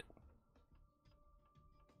toilet.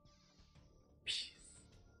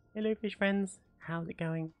 Hello, fish friends. How's it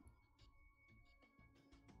going?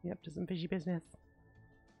 You up to some fishy business?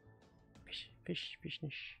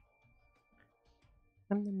 Fishness.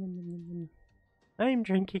 I'm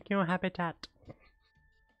drinking your habitat.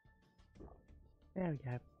 There we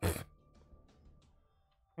go.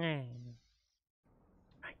 Right,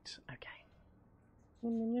 okay.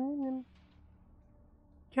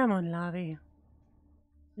 Come on, larvae.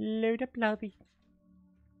 Load up larvae.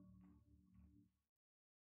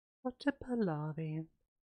 What up a larvae?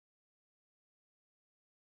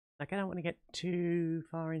 Like, I don't want to get too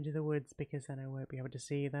far into the woods because then I won't be able to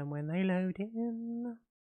see them when they load in.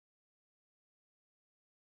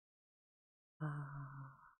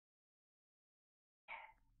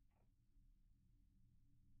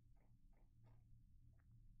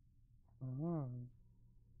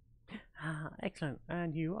 Excellent.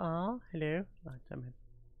 And you are? Hello?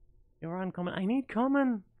 You're uncommon. I need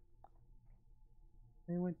common!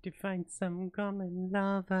 I want to find some common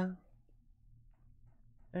lava.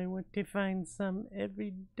 I want to find some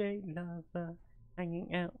everyday lava.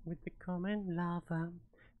 Hanging out with the common lava.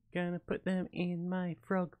 Gonna put them in my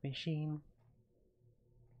frog machine.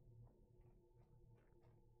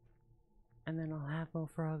 And then I'll have more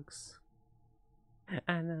frogs.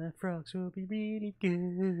 And then the frogs will be really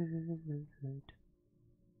good.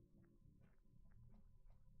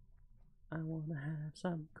 I wanna have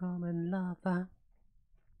some common lava.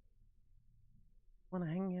 Wanna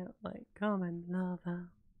hang out like common lava.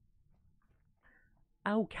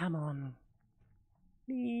 Oh, come on.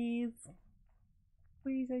 Please.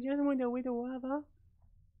 Please, I just want a little lava.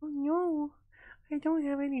 Oh no, I don't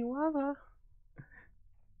have any lava.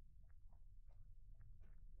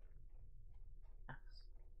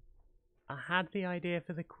 I had the idea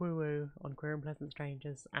for the Quoo on Queer and Pleasant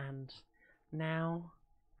Strangers, and now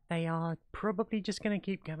they are probably just going to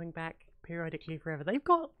keep coming back periodically forever. They've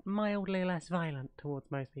got mildly less violent towards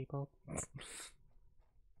most people.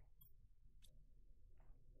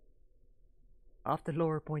 After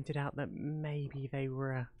Laura pointed out that maybe they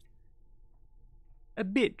were a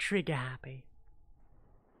bit trigger happy.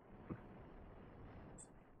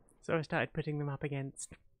 So I started putting them up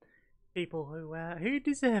against people who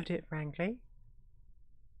deserved it, frankly.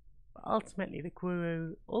 But ultimately, the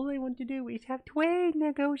Quoo, all they want to do is have trade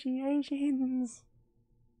negotiations.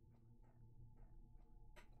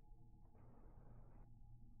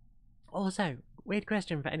 Also, weird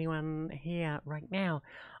question for anyone here right now.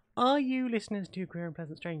 Are you listeners to Queer and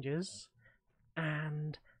Pleasant Strangers?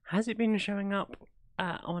 And has it been showing up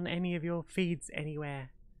on any of your feeds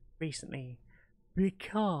anywhere recently?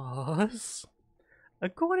 Because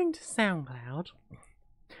according to SoundCloud,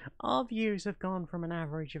 our views have gone from an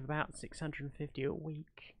average of about 650 a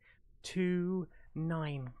week to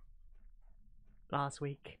 9 last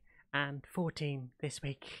week and 14 this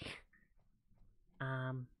week.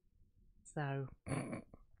 So,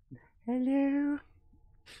 hello,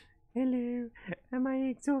 am I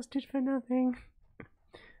exhausted for nothing?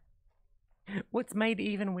 What's made it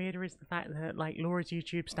even weirder is the fact that, like, Laura's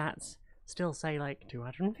YouTube stats still say, like,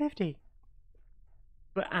 250.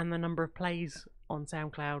 And the number of plays on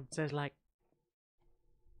SoundCloud says, like,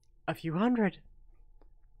 a few hundred.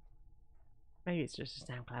 Maybe it's just a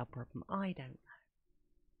SoundCloud problem. I don't know.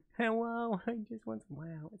 Hello, I just want some.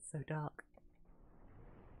 Wow, it's so dark.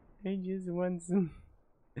 I just want some.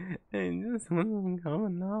 I just want some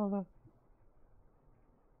common lava.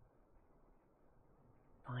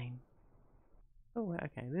 Fine. Oh,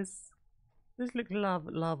 okay. This looks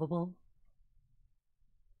lovable.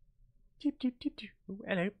 Chip chip chip chip. Oh,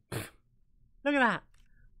 hello. Look at that.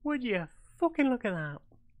 Would you fucking look at that?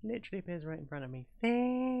 Literally appears right in front of me.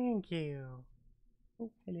 Thank you.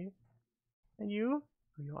 Oh, hello. And you?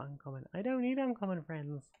 Oh, you're uncommon. I don't need uncommon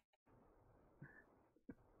friends.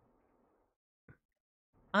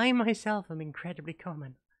 I myself am incredibly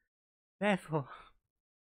common. Therefore,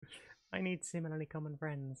 I need similarly common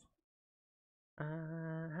friends.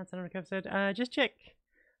 Hanson Recover said, just check.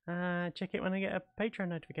 Check it when I get a Patreon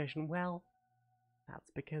notification. Well, that's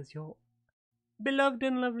because you're beloved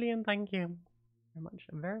and lovely, and thank you.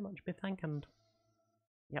 Very much be thanked.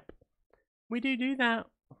 Yep. We do that.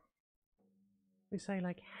 We say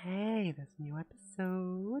like, hey, there's a new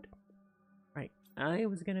episode. Right, I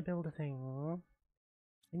was gonna build a thing.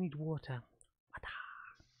 I need water.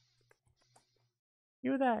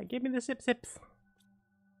 You there, give me the sip sips.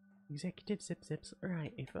 Executive sip sips.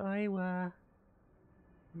 Right, if I were...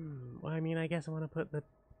 well, I mean, I guess I want to put the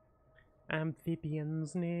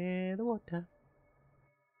amphibians near the water.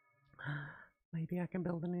 Maybe I can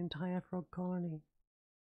build an entire frog colony.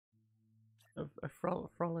 A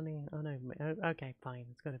frolony. Oh no, okay, fine,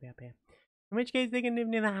 it's got to be up here. In which case they can live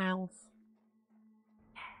near the house.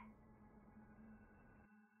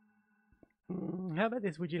 How about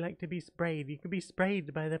this? Would you like to be sprayed? You could be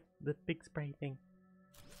sprayed by the big spray thing.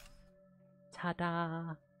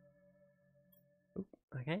 Ta-da!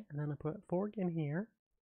 Okay, and then I put fork in here.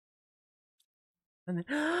 And then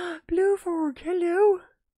blue fork, hello!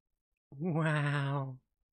 Wow.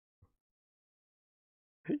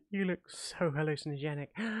 You look so hallucinogenic.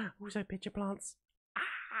 Also pitcher plants.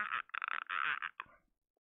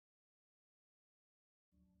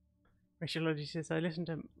 Rachel says, I listen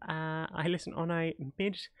on a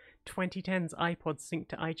mid 2010s iPod sync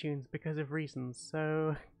to iTunes because of reasons,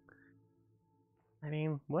 so I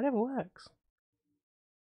mean, whatever works.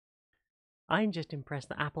 I'm just impressed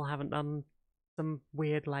that Apple haven't done some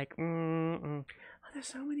weird like Oh, there's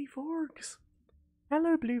so many forks.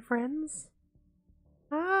 Hello, blue friends.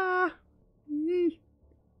 Ah! Yee.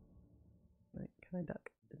 Wait, can I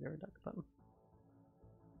duck? Is there a duck button?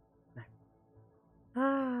 No.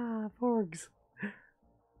 Ah, forks.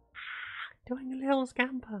 Doing a little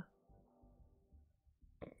scamper.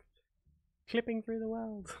 Clipping through the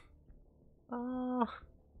world. Ah.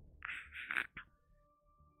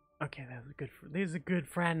 Okay, these are good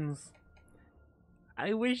friends.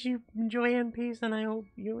 I wish you enjoy in peace, and I hope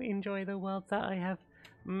you enjoy the world that I have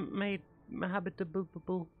made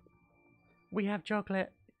habitable. We have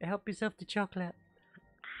chocolate. Help yourself to chocolate.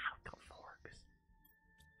 Ah, we got forks.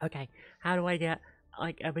 Okay, how do I get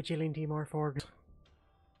like a bajillion more forks?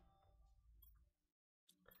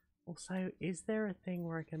 Also, is there a thing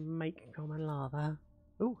where I can make common lava?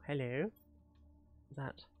 Oh, hello.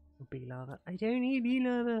 That bee lava. I don't need bee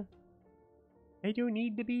lava. I don't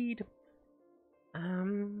need the bead.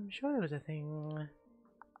 Sure there was a thing. Was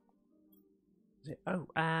it? Oh,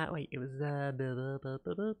 wait, it was in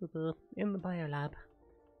the biolab.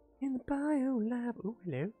 In the biolab. Oh,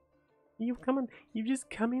 hello. You've just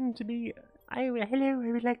come in to be. Hello, I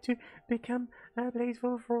would like to become a place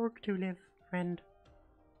for a frog to live, friend.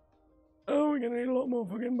 Oh, we're gonna need a lot more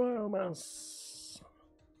fucking biomass.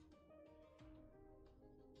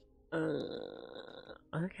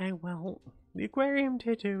 Okay, well, the aquarium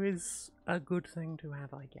tattoo is a good thing to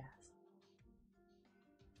have, I guess.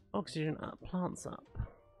 Oxygen up, plants up.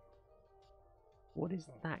 What is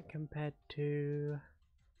that compared to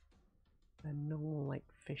a normal, like,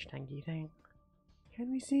 fish tanky thing?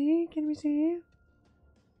 Can we see? Can we see?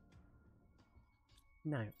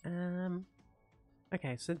 No.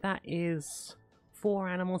 Okay, so that is 4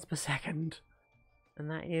 animals per second. And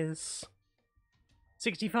that is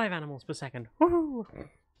 65 animals per second. Woohoo!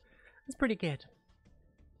 That's pretty good.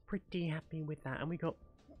 Pretty happy with that. And we got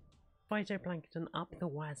phytoplankton up the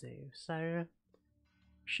wazoo. So,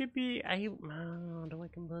 should be able... do I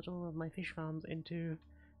convert all of my fish farms into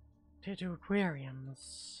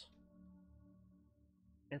aquariums?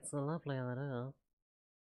 It's a lovely idea.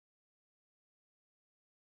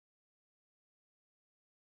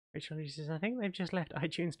 Rachel says, I think they've just left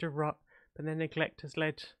iTunes to rot, but their neglect has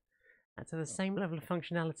led to the same level of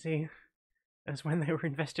functionality as when they were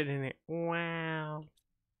invested in it. Wow.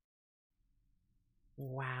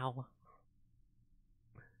 Wow.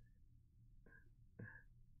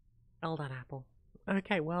 Elden apple.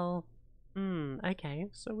 Okay, well, okay,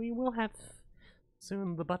 so we will have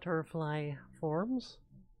soon the butterfly forms.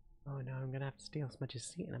 Oh no, I'm gonna have to steal Smudge's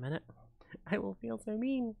seat in a minute. I will feel so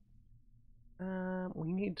mean.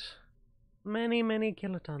 We need many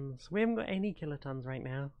kilotons. We haven't got any kilotons right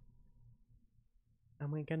now.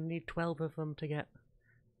 And we're gonna need 12 of them to get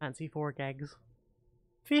fancy 4 eggs.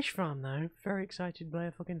 Fish farm though, very excited by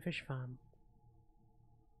a fucking fish farm.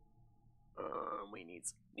 We need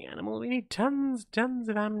the animal. We need tons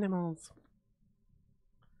of animals.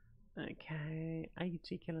 Okay,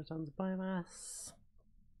 80 kilotons of biomass.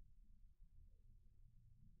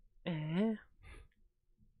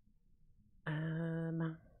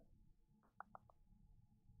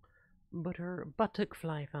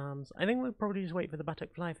 Butterfly farms. I think we'll probably just wait for the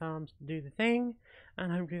butterfly farms to do the thing,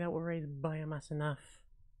 and hopefully that will raise biomass enough.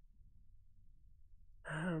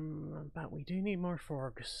 But we do need more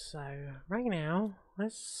forgs, so right now,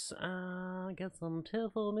 let's get some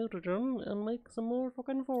tearful nitrogen and make some more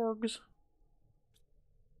fucking forgs.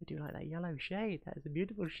 I do like that yellow shade. That is a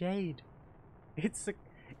beautiful shade. It's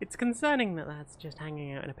concerning that that's just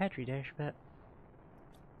hanging out in a petri dish, but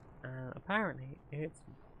apparently it's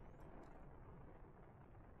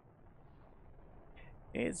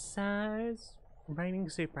raining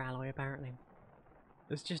super alloy. Apparently,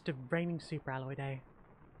 it's just a raining super alloy day.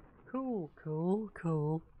 Cool.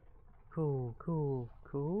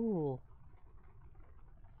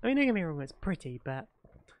 I mean, don't get me wrong, it's pretty, but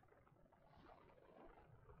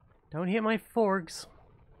don't hit my forks.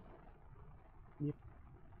 Yep.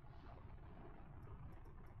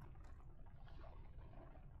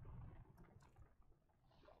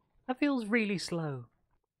 That feels really slow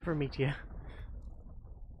for a meteor.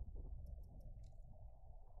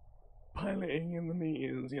 Piloting in the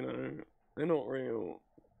meteors, you know, they're not real.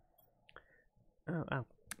 Oh,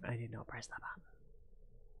 I did not press that button.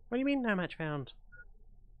 What do you mean no match found?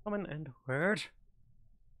 Comment and word.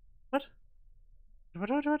 What?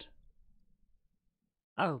 What?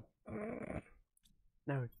 Oh.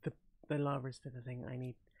 No, the lava's to the thing. I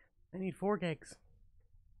need 4 eggs.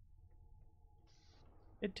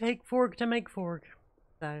 It take fork to make fork.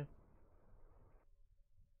 So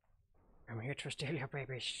I'm here to steal your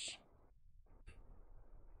babies.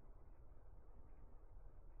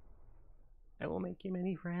 I will make you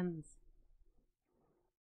many friends.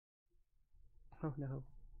 Oh no.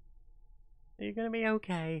 Are you gonna be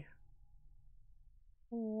okay?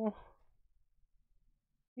 Oh.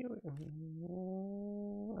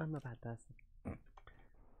 I'm a bad person.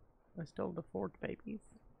 I stole the fork babies.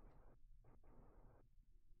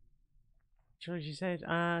 She said,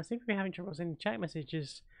 seem to be having trouble sending chat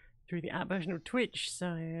messages through the app version of Twitch, so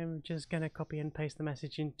I'm just gonna copy and paste the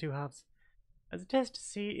message in 2 halves as a test to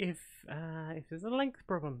see if there's a length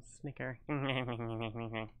problem. Snicker.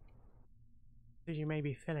 Did you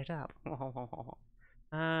maybe fill it up?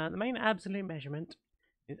 The main absolute measurement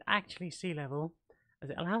is actually sea level, as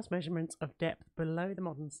it allows measurements of depth below the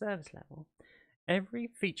modern surface level. Every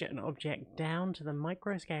feature and object down to the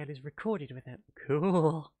micro scale is recorded with it.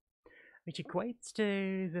 Cool. Which equates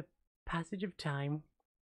to the passage of time.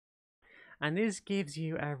 And this gives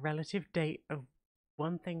you a relative date of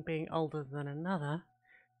one thing being older than another,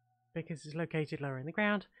 because it's located lower in the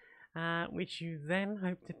ground, which you then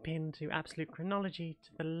hope to pin to absolute chronology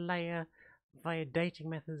to the layer via dating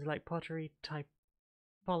methods like pottery,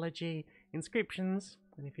 typology, inscriptions,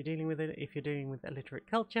 and if you're dealing with illiterate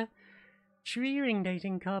culture, shearing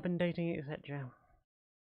dating, carbon dating, etc.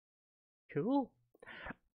 Cool.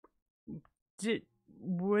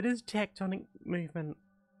 What does tectonic movement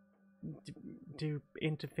do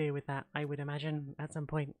interfere with that? I would imagine at some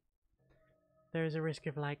point there is a risk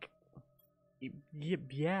of like,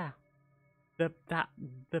 yeah, the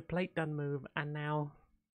plate done move, and now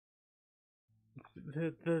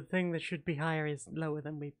the thing that should be higher is lower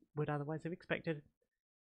than we would otherwise have expected.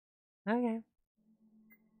 Okay.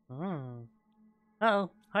 Oh.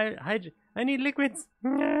 Uh-oh. I need liquids.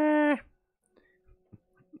 I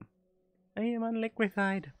am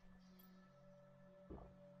unliquefied.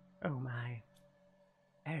 Oh my.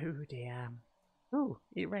 Oh dear. Ooh,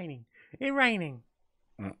 it's raining. It's raining.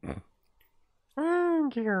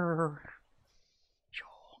 Thank you. Sure.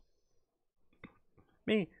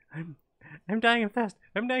 Me, I'm dying of thirst.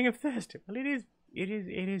 I'm dying of thirst. Well, it is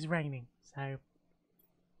raining, so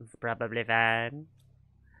it's probably fine.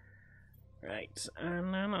 Right,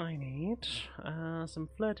 and then I need some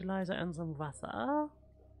fertilizer and some Wasser.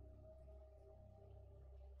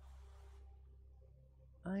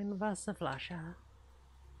 Ein Wasserflasche.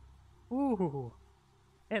 Ooh,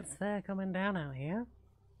 it's fair coming down out here.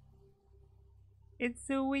 It's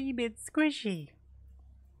a wee bit squishy.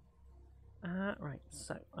 Right,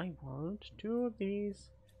 so I want 2 of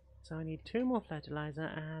these. So I need 2 more fertilizer,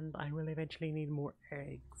 and I will eventually need more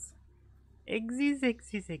eggs. Eggsies,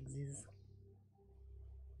 eggsies, eggsies.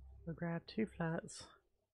 We'll grab 2 flats.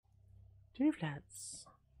 2 flats.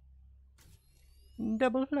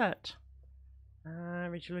 Double flat.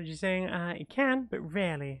 Ritualogy saying it can, but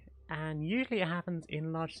rarely. And usually it happens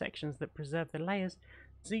in large sections that preserve the layers,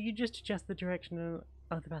 so you just adjust the direction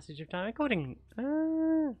of the passage of time accordingly.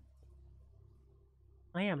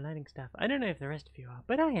 I am learning stuff. I don't know if the rest of you are,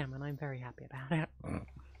 but I am, and I'm very happy about it.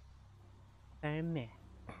 So meh.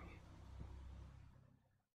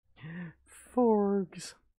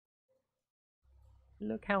 Forgs.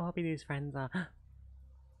 Look how happy these friends are. I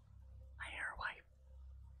hear a wife.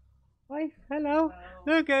 Wife, hello.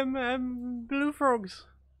 Look, blue frogs.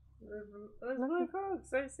 Blue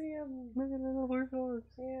frogs. I see them. Little blue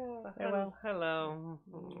frogs. Yeah. Hey, well. Hello.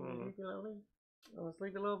 Sleepy Lily. Oh,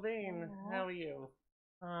 Sleepy Little Bean. How are you?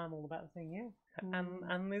 I'm all about seeing you.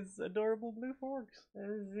 And these adorable blue frogs.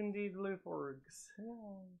 There is indeed blue frogs.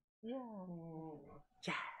 Yeah.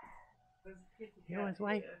 Yeah. Here was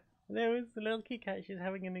wife. There was the little kitty cat. She's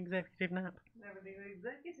having an executive nap. Having an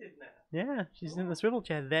executive nap. Yeah, she's in the swivel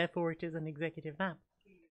chair. Therefore, it is an executive nap.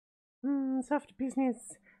 Soft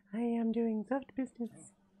business. I am doing soft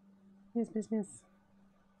business. Business.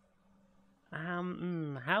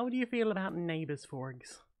 How do you feel about neighbours'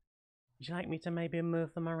 forgs? Would you like me to maybe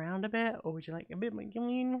move them around a bit, or would you like a bit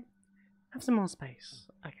more? Have some more space.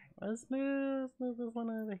 Okay, let's move this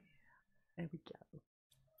one over here. There we go.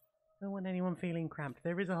 Don't want anyone feeling cramped.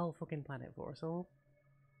 There is a whole fucking planet for us all.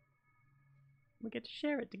 We get to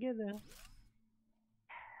share it together.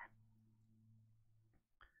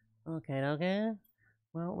 Okay.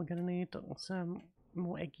 Well, we're gonna need some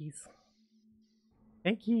more eggies.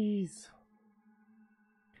 Eggies!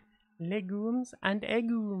 Legumes and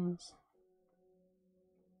eggooms.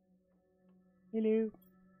 Hello.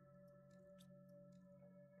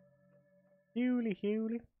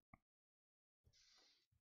 Hewly.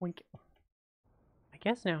 Wink. I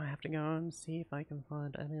guess now I have to go and see if I can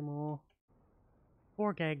find any more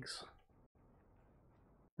fork eggs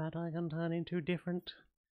that I can turn into different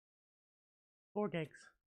fork eggs.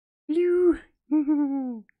 Blue! I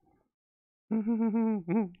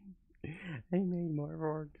made more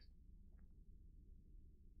forks.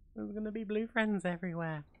 There's gonna be blue friends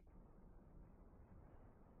everywhere.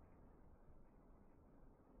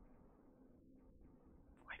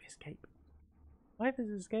 Wife has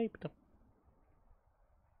escaped.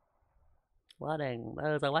 Warning,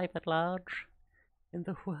 there's a wife at large in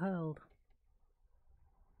the world.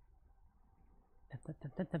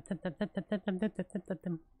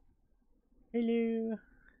 Hello.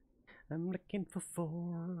 I'm looking for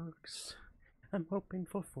forks. I'm hoping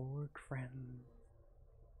for fork friends.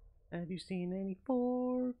 Have you seen any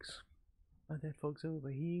forks? Are there folks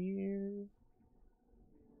over here?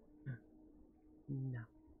 No.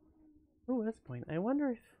 Oh, that's the point. I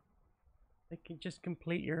wonder if they could just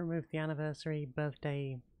completely remove the anniversary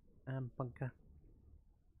birthday bunker.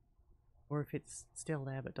 Or if it's still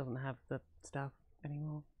there but doesn't have the stuff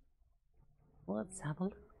anymore. Let's have a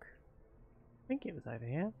look. I think it was over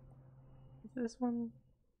here. Is this one?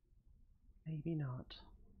 Maybe not.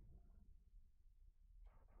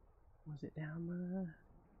 Was it down there?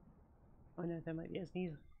 Oh no, there might be a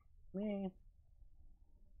sneeze. Meh.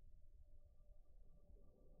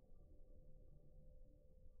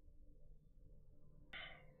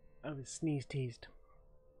 I was sneeze teased.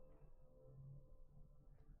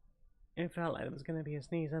 It felt like there was going to be a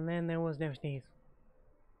sneeze, and then there was no sneeze.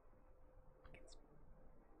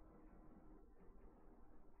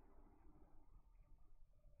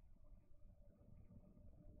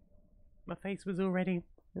 My face was all ready.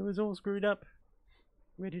 It was all screwed up.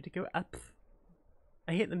 Ready to go up.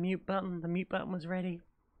 I hit the mute button. The mute button was ready.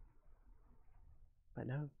 But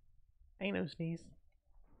no. Ain't no sneeze.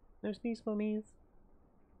 No sneeze for me's.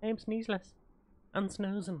 I am sneezeless.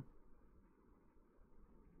 Unsnoozing.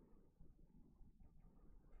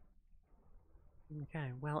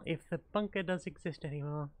 Okay, well, if the bunker does exist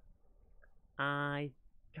anymore, I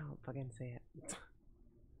can't fucking see it.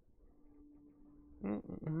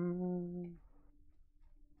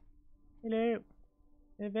 Hello.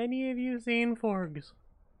 Have any of you seen forgs?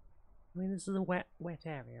 I mean, this is a wet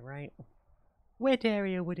area, right? Wet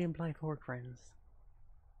area would imply fork friends.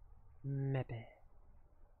 Maybe.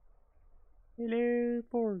 Hello,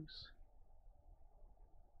 forgs.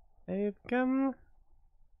 I have come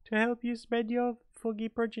to help you spread your foggy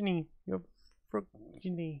progeny. Your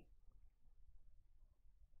progeny.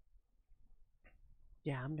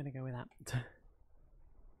 Yeah, I'm gonna go with that.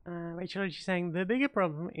 Rachel is saying the bigger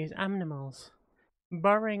problem is animals.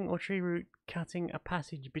 Burrowing or tree root cutting a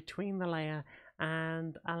passage between the layer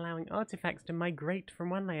and allowing artifacts to migrate from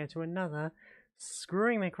one layer to another,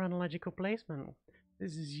 screwing their chronological placement.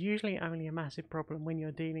 This is usually only a massive problem when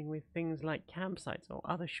you're dealing with things like campsites or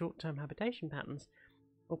other short-term habitation patterns,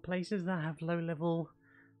 or places that have low level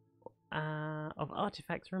of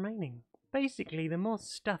artifacts remaining. Basically, the more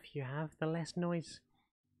stuff you have, the less noise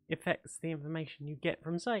affects the information you get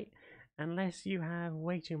from sight, unless you have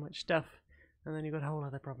way too much stuff, and then you've got a whole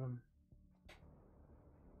other problem.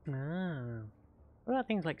 Ah. What about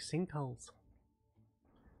things like sinkholes?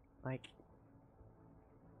 Like,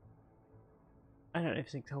 I don't know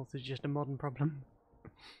if sinkholes is just a modern problem.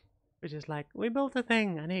 It's just like, we built a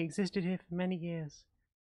thing and it existed here for many years.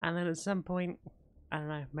 And then at some point, I don't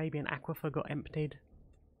know, maybe an aquifer got emptied.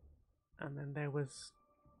 And then there was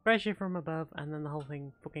pressure from above and then the whole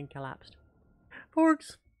thing fucking collapsed.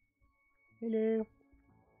 Forks! Hello.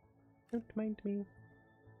 Don't mind me.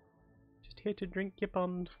 Just here to drink your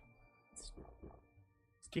pond.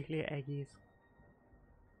 Steal your eggies.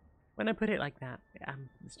 When I put it like that,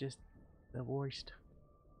 it's just the worst.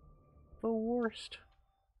 The worst.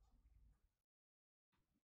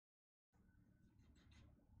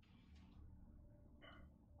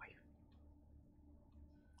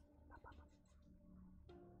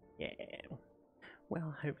 Yeah.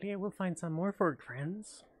 Well, hopefully I will find some more fork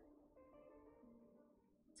friends.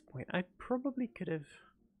 At this point, I probably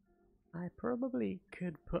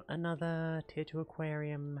could put another tier 2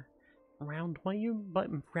 aquarium round by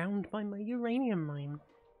my uranium mine.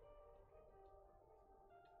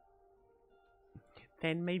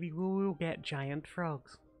 Then maybe we'll get giant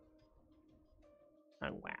frogs.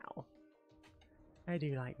 Oh wow. I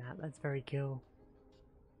do like that, that's very cool.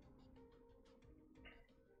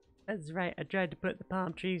 That's right, I tried to put the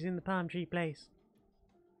palm trees in the palm tree place.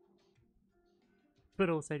 But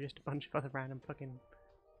also just a bunch of other random fucking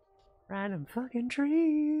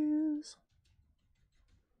trees.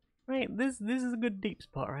 Right, this is a good deep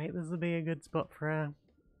spot, right? This will be a good spot for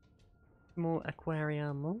more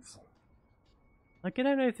aquariums. Like, I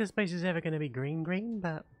don't know if this place is ever going to be green,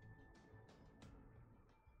 but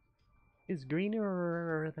it's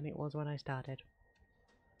greener than it was when I started.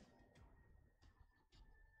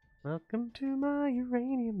 Welcome to my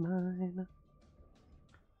uranium mine.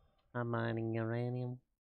 I'm mining uranium.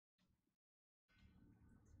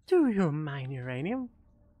 Do you mine uranium?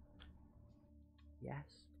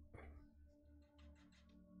 Yes.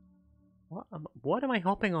 What am I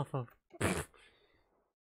hopping off of?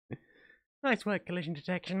 Nice work, collision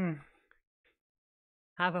detection.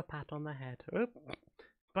 Have a pat on the head. Oop.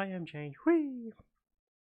 Biome change. Whee!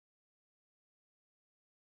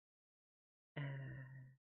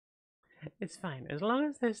 It's fine, as long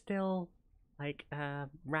as there's still, like,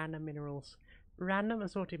 random minerals, random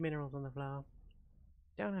assorted minerals on the floor.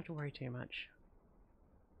 Don't have to worry too much.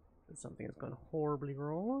 There's something that's gone horribly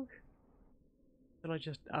wrong. Will I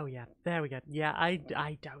just... oh yeah, there we go. Yeah, I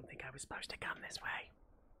don't think I was supposed to come this way.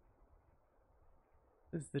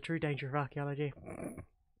 This is the true danger of archaeology.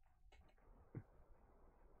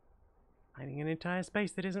 Finding an entire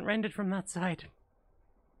space that isn't rendered from that side.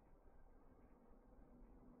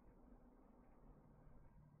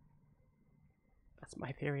 That's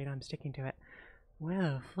my theory and I'm sticking to it. Where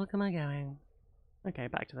the fuck am I going? Okay,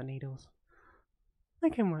 back to the needles. I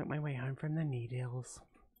can work my way home from the needles.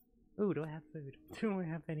 Ooh, do I have food? Do I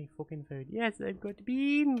have any fucking food? Yes, I've got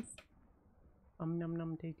beans! Nom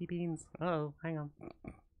nom tasty beans. Uh oh, hang on.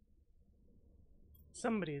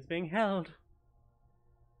 Somebody is being held.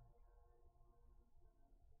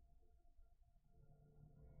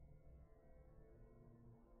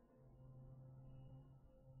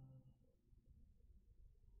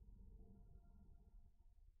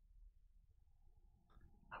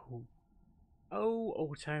 Oh,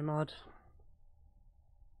 auto mod.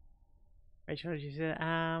 Rachel, she said,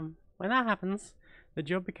 when that happens, the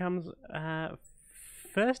job becomes,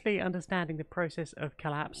 firstly, understanding the process of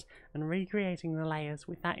collapse and recreating the layers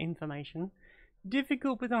with that information.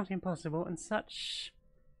 Difficult but not impossible, and such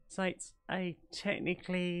sites are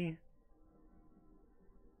technically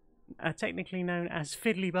known as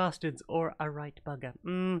fiddly bastards or a right bugger.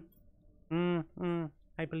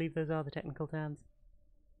 I believe those are the technical terms.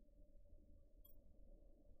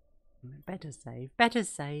 Better save. Better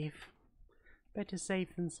save. Better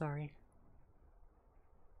safe than sorry.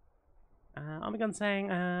 Omegon saying,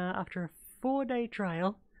 after a 4-day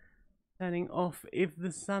trial, turning off if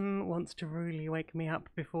the sun wants to really wake me up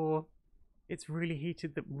before it's really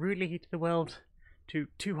heated the world to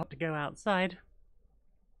too hot to go outside.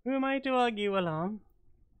 Who am I to argue, alarm?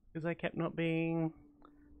 Because I kept not being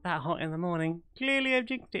that hot in the morning. Clearly I've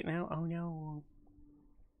jinxed it now. Oh no.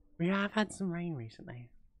 We have had some rain recently.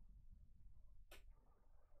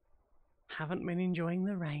 Haven't been enjoying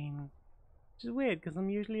the rain. Which is weird because I'm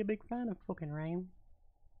usually a big fan of fucking rain.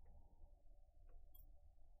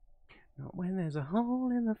 Not when there's a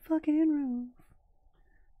hole in the fucking roof.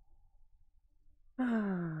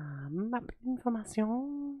 Ah, map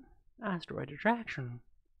information. Asteroid attraction.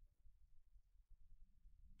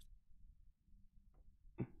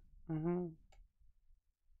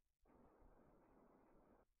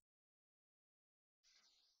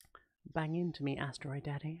 Bang into me, asteroid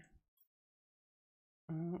daddy.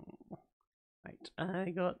 Right,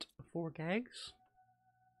 I got 4 gigs.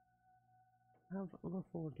 Have the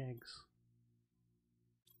 4 gigs.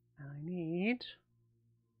 I need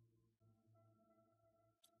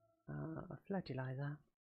a fertilizer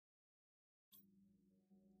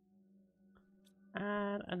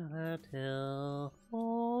and another till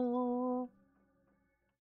 4.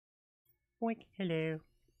 Wink, hello.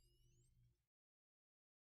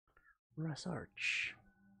 Research.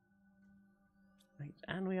 Right,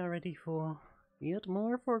 and we are ready for yet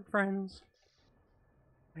more fork friends.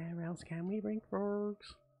 Where else can we bring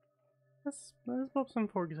forks? Let's pop some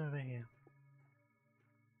forks over here.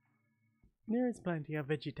 There is plenty of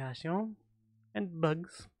vegetation and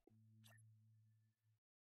bugs.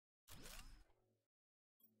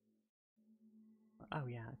 Oh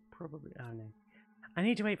yeah, probably. Oh no, I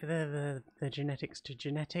need to wait for the genetics to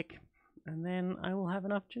genetic, and then I will have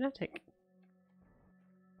enough genetic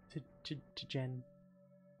to gen.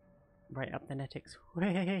 Right up the netics.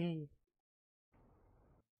 Way.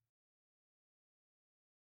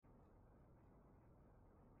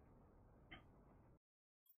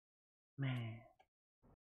 Man.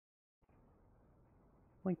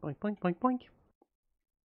 Boink, boink, boink, boink, boink.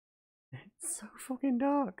 It's so fucking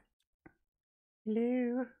dark.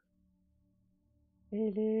 Hello.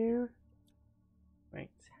 Hello. Right,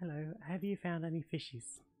 hello. Have you found any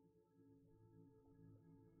fishies?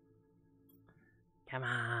 Come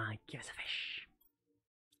on, give us a fish.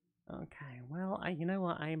 Okay, well, you know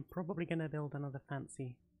what? I am probably going to build another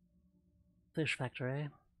fancy fish factory.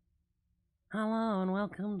 Hello and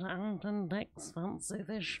welcome to Anton Dick's Fancy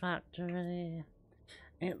Fish Factory.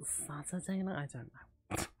 It's Saturday night. I don't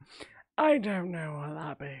know. I don't know what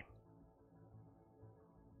that be.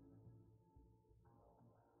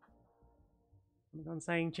 I'm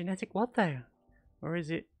saying genetic what though? Or is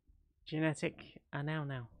it genetic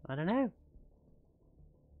now? I don't know.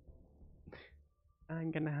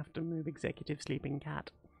 I'm gonna have to move executive sleeping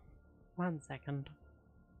cat. 1 second.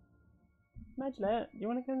 Majla, you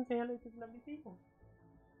wanna go and say hello to the lovely people?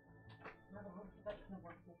 Have a whole section of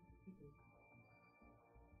wonderful people.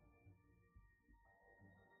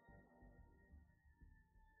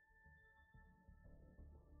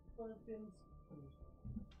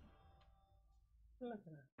 Look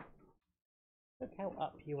at that. Look how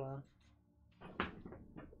up you are.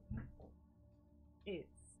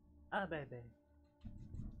 It's a baby.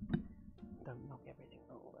 Don't knock everything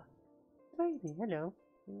over. Baby, hello.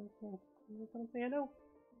 You want to say hello?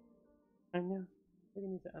 I know.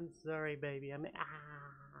 I'm sorry, baby.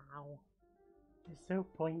 Ow. It's so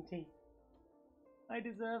pointy. I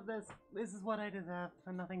deserve this. This is what I deserve,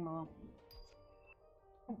 and nothing more.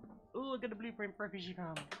 Oh, I got a blueprint for a fishy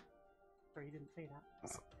farm. Sorry, you didn't say that.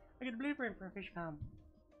 I got a blueprint for a fish farm.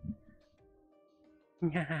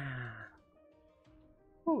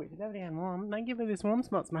 Oh, it's lovely and warm. Thank you for this warm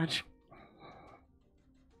spots match.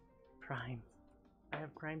 Crimes. I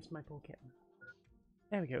have crimes to my poor kitten.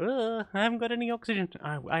 There we go. I haven't got any oxygen.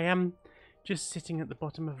 I am just sitting at the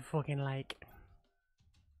bottom of a fucking lake.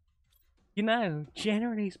 You know,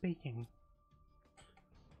 generally speaking,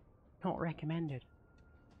 not recommended.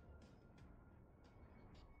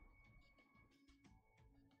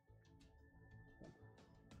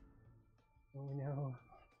 Oh no.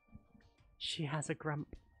 She has a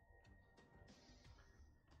grump.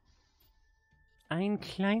 Ein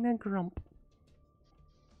kleiner Grump.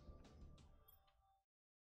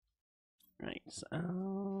 Right,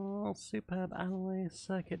 so superb alloy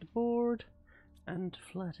circuit board and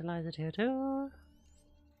fertilizer here too.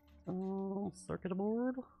 Circuit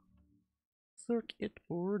board. Circuit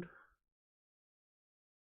board.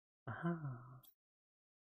 Aha.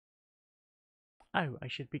 Oh, I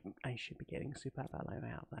should be getting superb alloy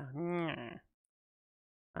out there.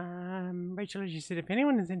 Rachel, as you said, if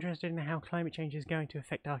anyone is interested in how climate change is going to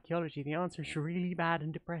affect archaeology, the answer is really bad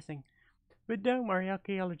and depressing. But don't worry,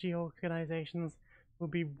 archaeology organisations will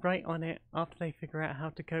be right on it after they figure out how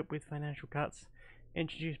to cope with financial cuts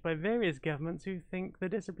introduced by various governments who think the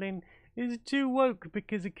discipline is too woke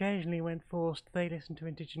because occasionally, when forced, they listen to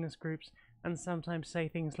indigenous groups and sometimes say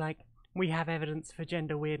things like, "We have evidence for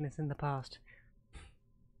gender weirdness in the past."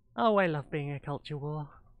 Oh, I love being a culture war,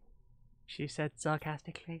 she said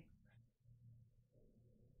sarcastically.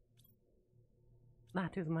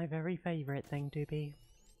 That is my very favourite thing to be.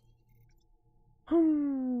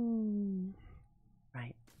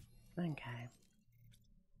 Right. Okay.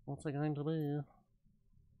 What's it going to be?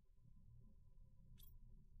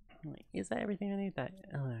 Wait, is that everything I need? That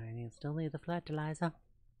oh no, I still need the fertilizer.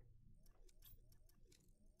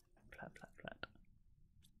 Flat.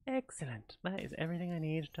 Excellent. That is everything I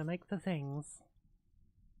need to make the things.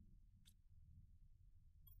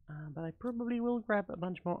 But I probably will grab a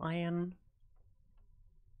bunch more iron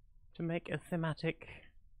to make a thematic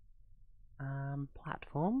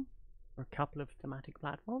platform, or a couple of thematic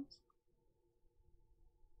platforms.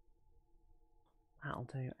 That'll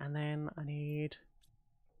do. And then I need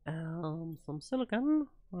some silicon.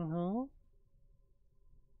 You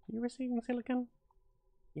receiving silicon?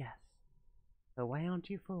 Yes. So why aren't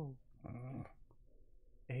you full?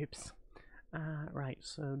 Oops. Right,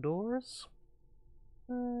 so doors.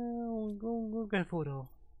 We'll go 4 door.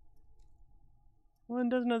 One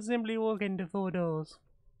does not simply walk into 4 doors.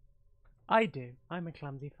 I do. I'm a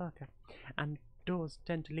clumsy fucker. And doors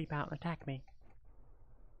tend to leap out and attack me.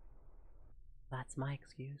 That's my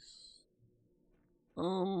excuse.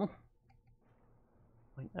 Have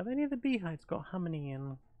any of the beehives got honey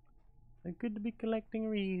in? They're good to be collecting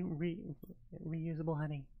reusable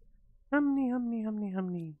honey.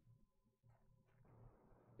 Humney.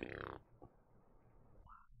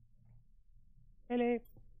 Hello.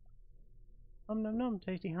 Nom,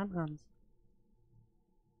 tasty hums.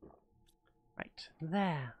 Right,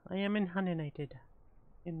 there. I am inundated.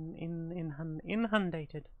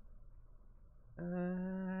 Inundated.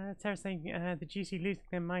 Sarah's saying the GC losing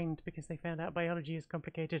their mind because they found out biology is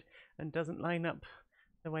complicated and doesn't line up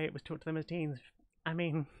the way it was taught to them as teens. I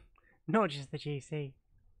mean, not just the GC.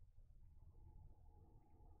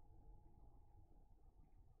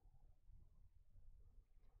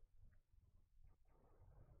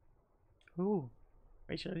 Ooh.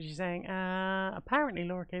 Rachel, she's saying, apparently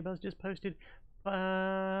Laura Cabell's just posted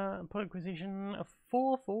pull acquisition of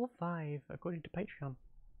 445 according to Patreon.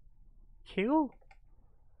 Cool.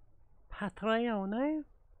 Patreon.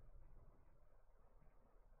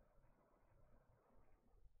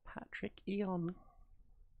 Patrick Eon.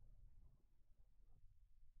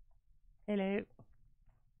 Hello.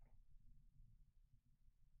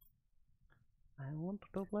 I want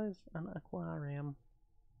to place an aquarium.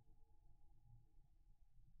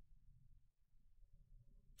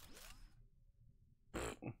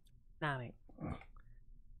 Nah, mate.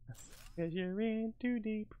 Because you're in too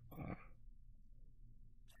deep.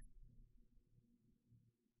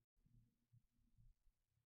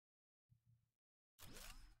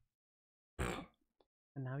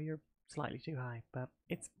 And now you're slightly too high, but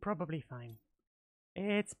it's probably fine.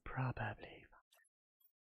 It's probably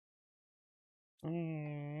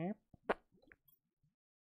fine.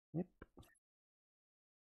 Yep. Yep.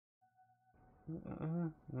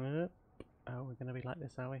 Oh, we're gonna be like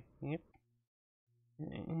this, are we? Yep.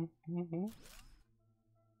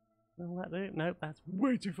 Will that do? Nope, that's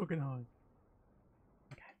way too fucking high.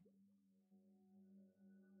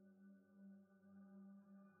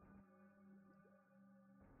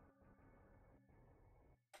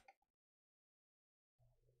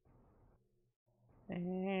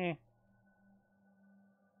 Okay.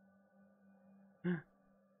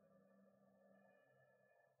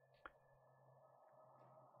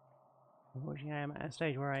 Unfortunately, I am at a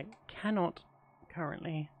stage where I cannot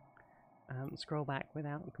currently scroll back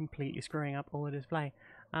without completely screwing up all the display.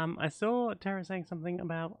 I saw Tara saying something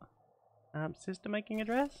about sister making a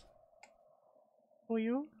dress for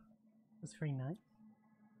you. That's very nice.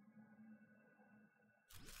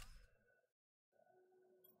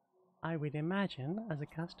 I would imagine, as a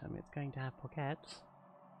custom, it's going to have pockets.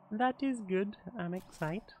 That is good. I'm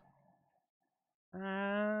excited.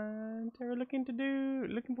 And Tara looking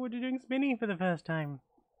forward to doing spinning for the first time.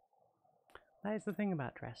 That is the thing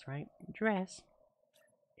about dress, right? Dress,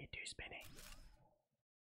 it do spinning.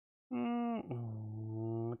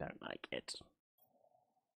 Don't like it.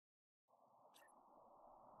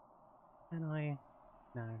 Can I?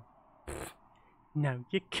 No. No,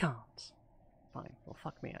 you can't. Fine. Well,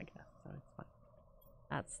 fuck me, I guess. So it's fine.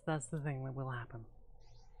 That's the thing that will happen.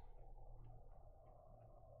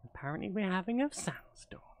 Apparently, we're having a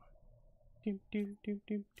sandstorm.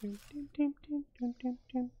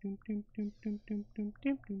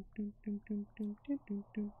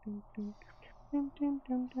 I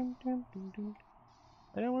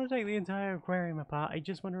don't want to take the entire aquarium apart, I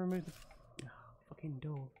just want to remove the fucking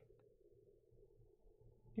door.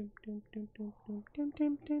 There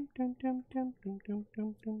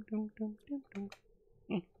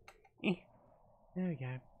we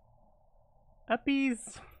go.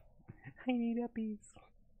 Uppies! I need uppies.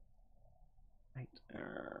 Right.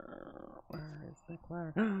 Where is the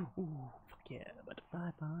cloud? Ooh, fuck yeah,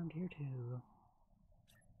 butterfly pond here too.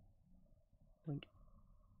 Blink.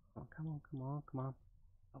 Oh, come on, come on, come on.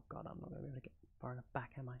 Oh god, I'm not gonna be able to get far enough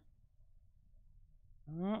back, am I?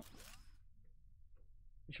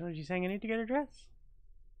 Astrology saying I need to get a dress.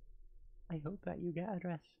 I hope that you get a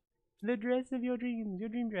dress. The dress of your dreams, your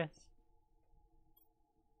dream dress.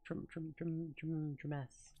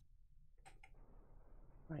 Dress.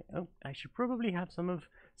 Right, oh, I should probably have some of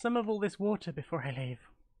all this water before I leave.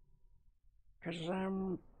 Because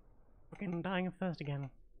I'm fucking dying of thirst again.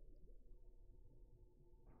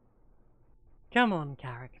 Come on,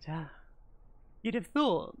 character. You'd have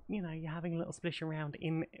thought, you know, you're having a little splish around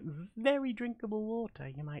in very drinkable water.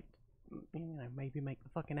 You might, you know, maybe make the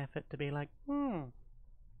fucking effort to be like, and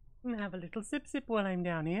have a little sip while I'm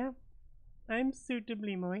down here. I'm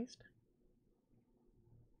suitably moist.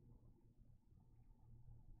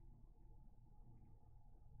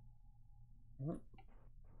 Oh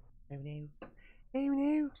no. Oh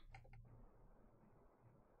no.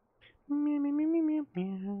 Meow meow meow meow meow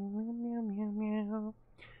meow meow meow.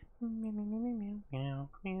 Meow meow meow meow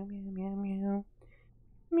meow meow meow meow.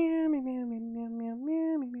 Meow meow meow meow meow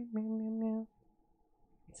meow meow meow meow.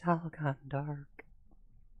 It's all gone dark.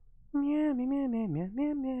 Meow meow meow meow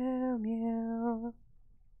meow meow meow.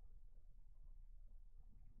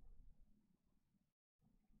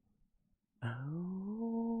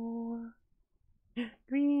 Oh,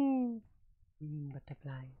 green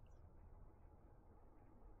butterflies.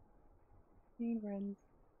 Green friends.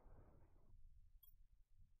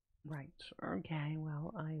 Right. Okay.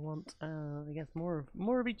 Well, I want, I guess more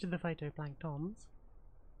of each of the phytoplanktons.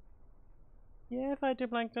 Yeah,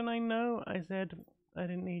 phytoplankton. I know. I said I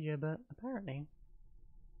didn't need you, but apparently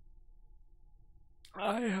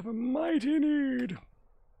I have a mighty need.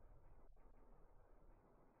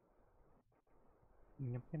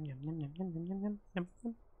 Yum, yum, yum, yum, yum, yum, yum, yum, yum,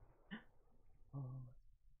 yum. Oh.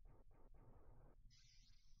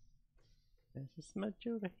 There's a smudge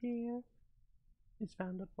over here. She's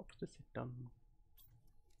found a box to sit on.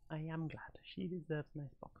 I am glad. She deserves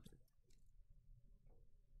nice boxes.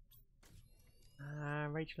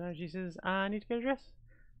 Rachel, she says, I need to get a dress.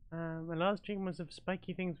 My last dream was of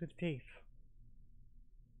spiky things with teeth.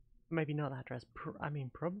 Maybe not that dress. I mean,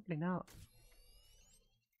 probably not.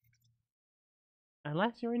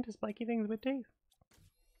 Unless you're into spiky things with teeth.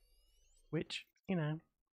 Which, you know.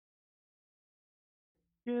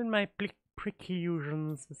 Given my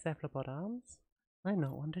preclusions for cephalopod arms, I'm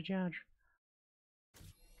not one to judge.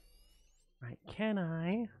 Right, can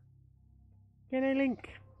I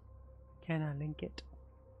link? Can I link it?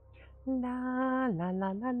 La la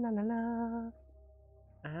la la la la la.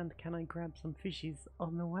 And can I grab some fishies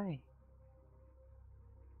on the way?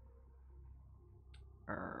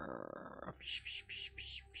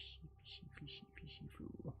 Fishy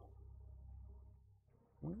fool.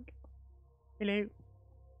 Hello.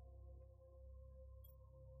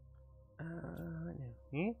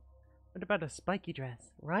 No. What about a spiky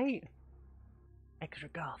dress, right? Extra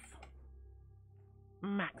goth.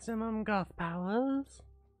 Maximum goth powers.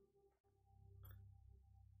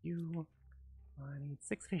 I need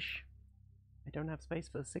 6 fish. I don't have space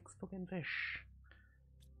for 6 fucking fish.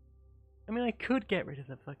 I mean, I could get rid of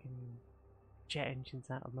the fucking jet engines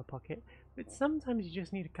out of my pocket, but sometimes you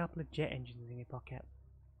just need a couple of jet engines in your pocket.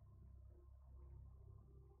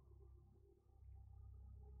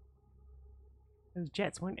 Those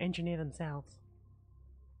jets won't engineer themselves.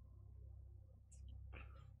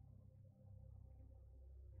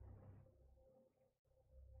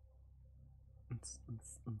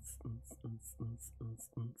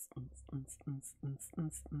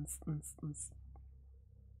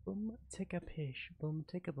 Boom, take a pish. Boom,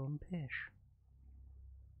 take a boom, pish.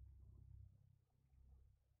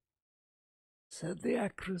 Said the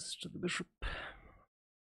actress to the bishop.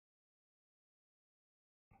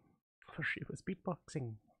 For she was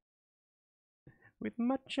beatboxing. With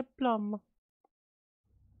much aplomb.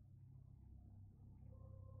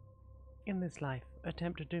 In this life,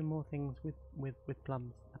 attempt to do more things with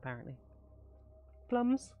plums, apparently.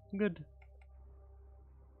 Plums? Good.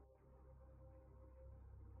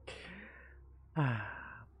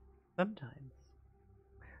 Sometimes.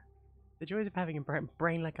 The joys of having a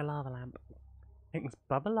brain like a lava lamp. Things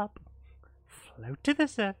bubble up, float to the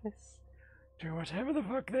surface, Do whatever the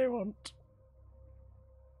fuck they want.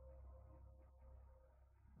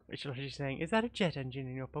 Rachel, she's saying, is that a jet engine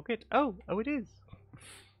in your pocket? Oh, it is.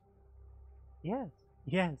 Yes,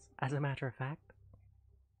 yes, as a matter of fact.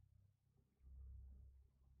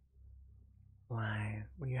 Why,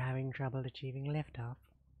 were you having trouble achieving liftoff?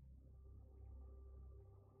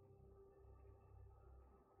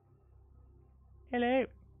 Hello.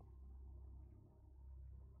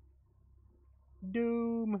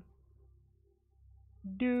 Doom.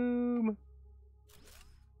 Doom.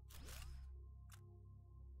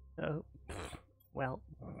 Oh, well,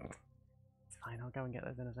 it's fine. I'll go and get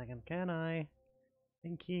those in a second. Can I?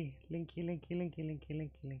 Linky, linky, linky, linky, linky,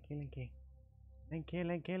 linky, linky, linky. Linky,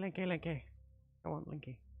 linky, linky, linky. I want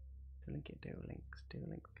linky. To link it, do links.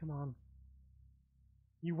 Come on.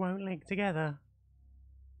 You won't link together.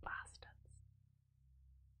 Bastards.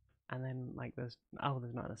 And then, like, there's not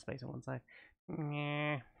enough space on one side.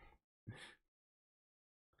 Yeah.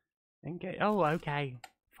 Okay. Oh, okay.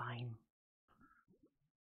 Fine.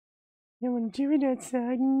 You want to do it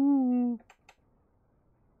outside?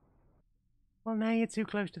 Well, now you're too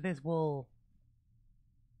close to this wall.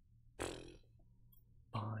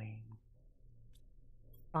 Fine.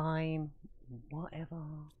 Fine. Whatever.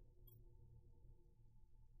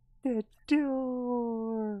 The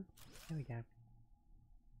door. There we go.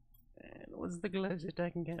 And what's the closest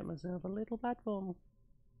I can get myself? A little platform.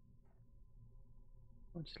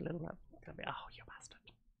 Or just a little platform. Oh, you bastard.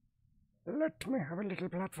 Let me have a little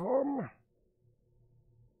platform.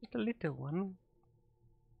 Just a little one.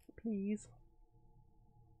 Please.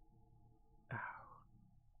 Oh.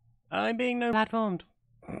 I'm being no platformed.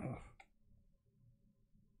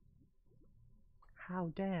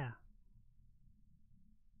 How dare.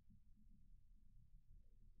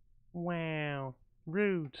 Wow.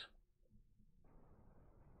 Rude.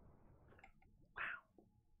 Wow.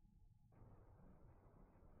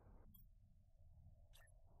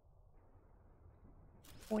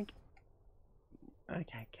 Oink.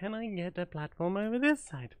 Okay, can I get a platform over this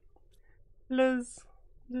side? Liz,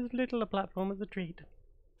 just little a platform as a treat.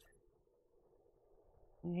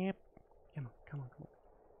 Yep. Come on.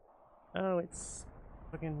 Oh, it's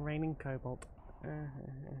fucking raining cobalt.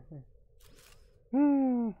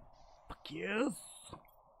 Fuck yes.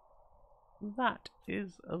 That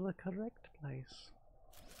is the correct place.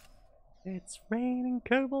 It's raining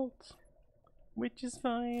cobalt. Which is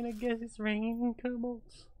fine, I guess it's raining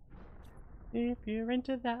cobalt. If you're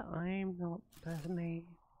into that, I'm not personally.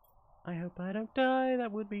 I hope I don't die,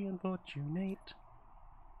 that would be unfortunate.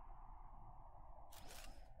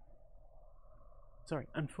 Sorry,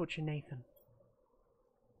 unfortunate Nathan.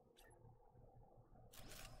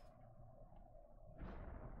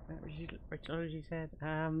 Rachel said,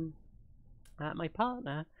 my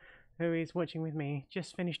partner, who is watching with me,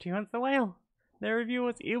 just finished Who Wants the Whale. Their review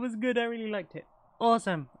was good, I really liked it.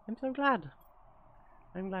 Awesome, I'm so glad.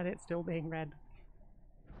 I'm glad it's still being read.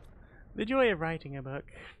 The joy of writing a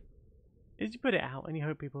book is you put it out and you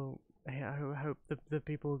hope people, hope the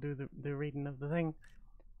people do the reading of the thing.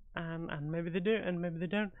 And maybe they do, and maybe they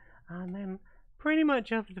don't. And then pretty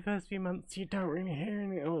much after the first few months you don't really hear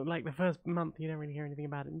anything, or like the first month you don't really hear anything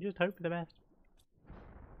about it, and you just hope for the best.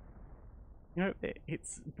 You hope that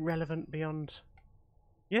it's relevant beyond,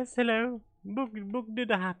 yes, hello, book did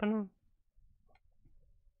happen.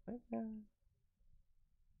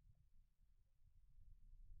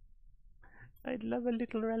 I'd love a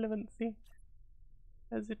little relevancy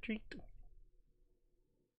as a treat.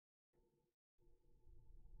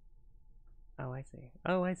 Oh, I see.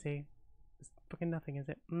 Oh, I see. It's fucking nothing, is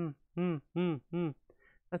it?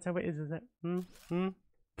 That's how it is it?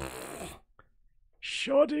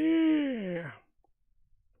 Shoddy!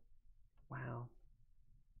 Wow.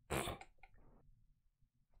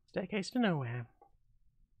 Staircase to nowhere.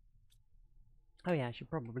 Oh yeah, I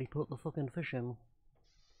should probably put the fucking fish in.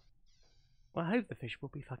 Well, I hope the fish will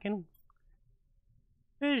be fucking.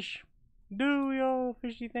 Fish! Do your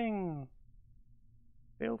fishy thing!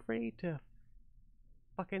 Feel free to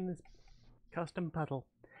fucking this custom puddle.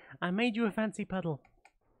 I made you a fancy puddle.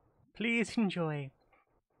 Please enjoy.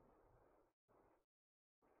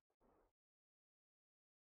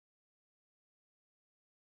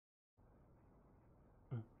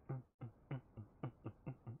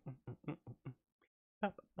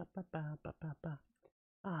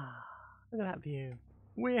 Ah, look at that view.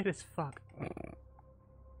 Weird as fuck.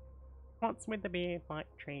 What's with the big white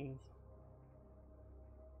trees?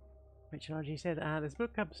 Richard RG said, there's a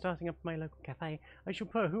book club starting up at my local cafe. I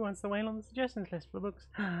should put Who Wants the Whale on the suggestions list for the books.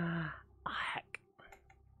 Heck.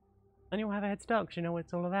 And you'll have a head start because you know what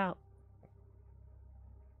it's all about.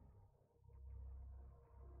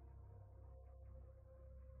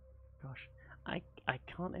 I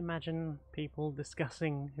can't imagine people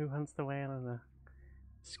discussing who hunts the whale in a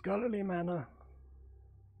scholarly manner.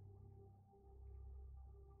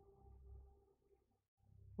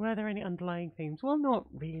 Were there any underlying themes? Well, not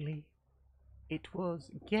really. It was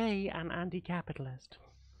gay and anti-capitalist.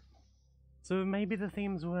 So maybe the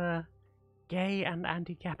themes were gay and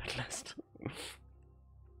anti-capitalist.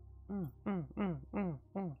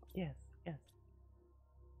 Yes, yes.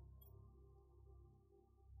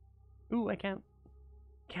 Ooh, I can't.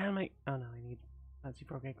 Can I? Oh no, I need fancy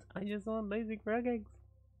frog eggs. I just want basic frog eggs.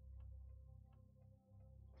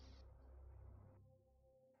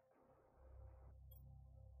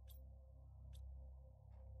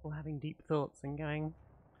 Or having deep thoughts and going,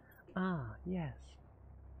 ah, yes.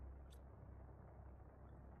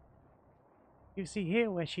 You see here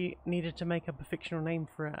where she needed to make up a fictional name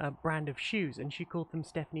for a brand of shoes, and she called them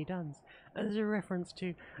Stephanie Duns, as a reference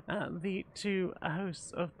to the two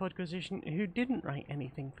hosts of Podquisition who didn't write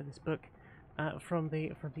anything for this book from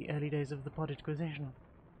the early days of the Podquisition.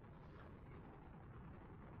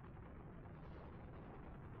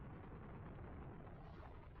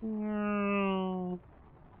 No.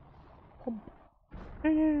 Oh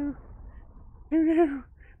no! Oh no!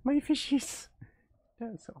 My fishies!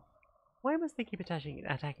 Don't so. Why must they keep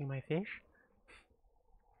attacking my fish?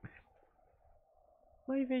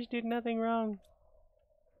 My fish did nothing wrong.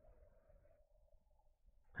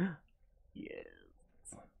 Yes.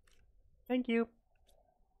 Thank you.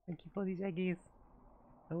 Thank you for these eggies.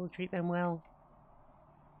 I will treat them well.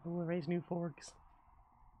 I will raise new forks.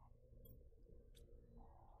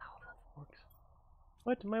 Oh, forks.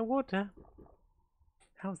 What? My water?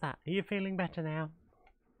 How's that? Are you feeling better now?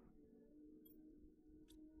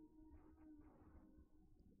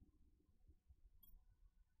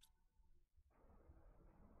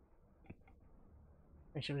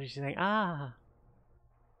 I should be saying, ah,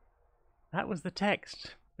 that was the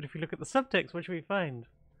text. But if you look at the subtext, what should we find?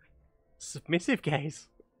 Submissive gaze.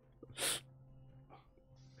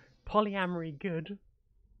 Polyamory good.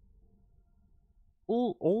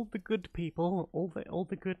 All the good people, all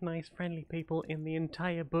the good, nice, friendly people in the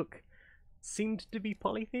entire book seemed to be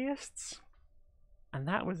polytheists. And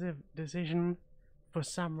that was a decision for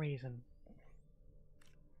some reason.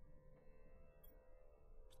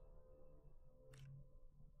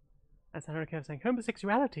 As Henry kept saying,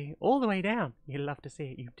 homosexuality all the way down. You love to see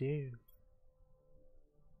it, you do.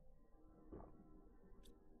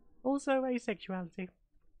 Also asexuality.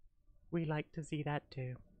 We like to see that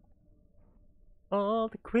too. All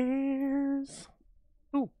the queers.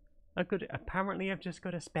 Ooh, apparently I've just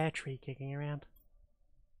got a spare tree kicking around.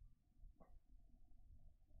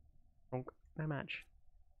 No match.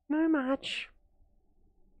 No match.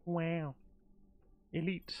 Wow.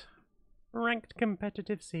 Elite. Ranked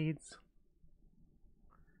competitive seeds.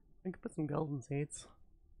 I could put some golden seeds.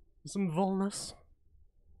 Some Volnus.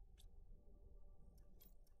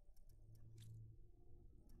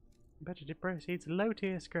 Competitive pro seeds, low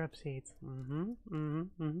tier scrub seeds.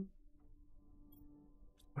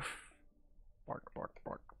 Bark, bark,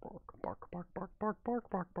 bark, bark, bark, bark, bark, bark, bark,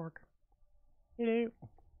 bark, bark. Hello.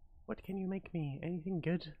 What can you make me? Anything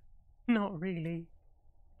good? Not really.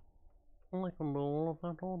 I can do all of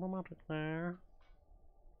that automatic there.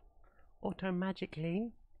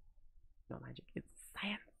 Automagically. Not magic, it's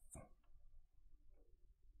science.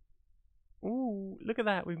 Ooh, look at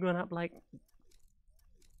that. We've gone up like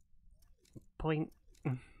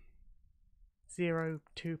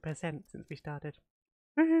 0.02% since we started.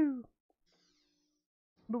 Woohoo!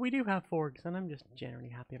 But we do have forks, and I'm just generally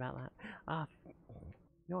happy about that.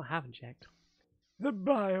 No, I haven't checked. The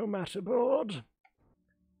biomatter board.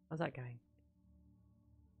 How's that going?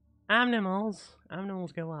 Animals.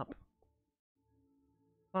 Animals go up.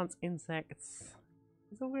 Plants, insects.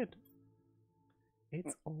 It's all good.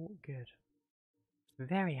 It's all good.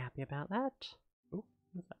 Very happy about that. Oh,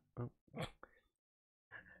 what's that? Oh.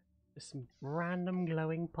 Just some random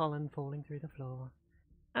glowing pollen falling through the floor.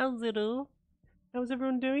 How's it all? How's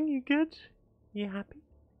everyone doing? You good? You happy?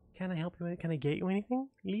 Can I help you? Can I get you anything?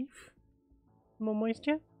 Leaf? More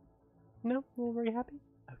moisture? No? All very happy?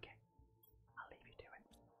 Okay. I'll leave you to it.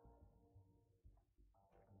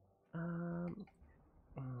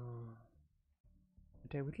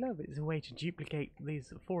 What I would love is a way to duplicate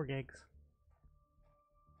these fork eggs.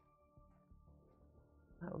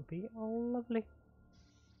 That would be lovely.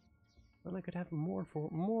 Then I could have more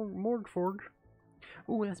fork.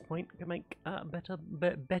 Ooh, that's the point. I can make better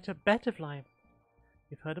butterfly.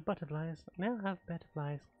 You've heard of butterflies. Now I have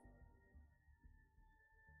butterflies.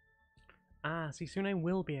 Ah, see, soon I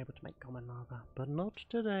will be able to make common lava, but not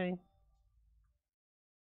today.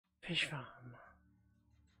 Fish farm.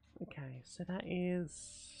 Okay, so that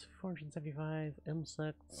is 475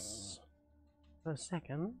 insects per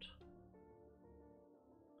second.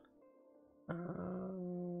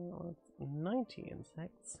 90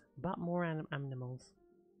 insects, but more animals.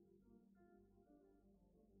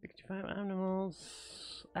 65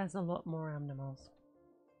 animals. That's a lot more animals.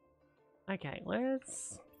 Okay,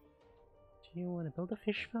 let's... Do you want to build a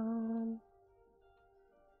fish farm?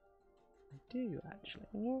 I do,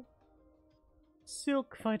 actually.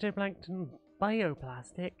 Silk phytoplankton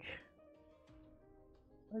bioplastic.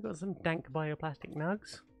 I've got some dank bioplastic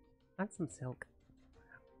nugs. And some silk.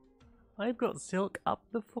 I've got silk up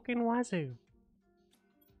the fucking wazoo.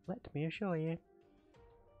 Let me assure you.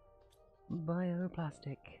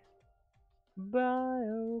 Bioplastic.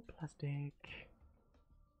 Bioplastic.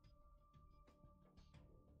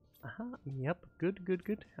 Aha, yep, good, good,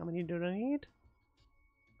 good. How many do I need?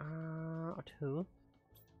 2.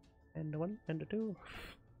 And 1, and 2.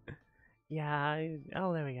 Yeah,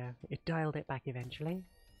 oh, there we go. It dialed it back eventually.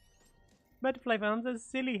 Butterfly farms are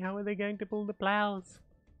silly. How are they going to pull the plows?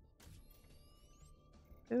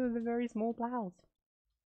 Those are the very small plows.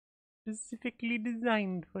 Specifically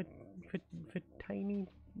designed for tiny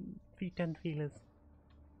feet and feelers.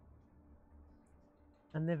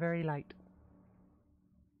 And they're very light.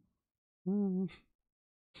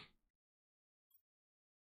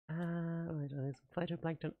 There's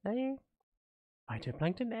phytoplankton A.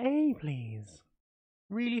 Phytoplankton A, please.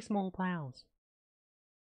 Really small plows.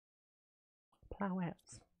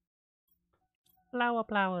 Plowettes. Flower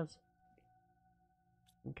plowers.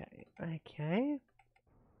 Okay, okay.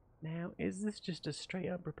 Now, is this just a straight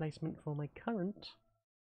up replacement for my current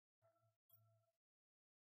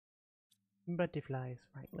butterflies?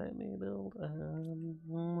 Right, let me build,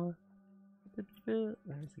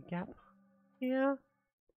 there's a gap here.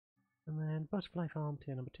 And then butterfly farm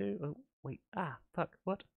tier number 2. Oh, wait, fuck,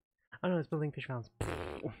 what? Oh no, it's building fish farms.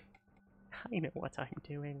 I know what I'm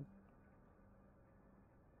doing.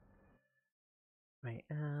 Right,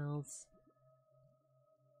 else.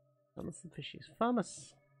 Farmers and fishies.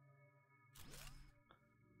 Farmers!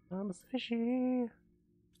 Farmers fishy! And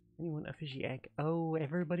you want a fishy egg. Oh,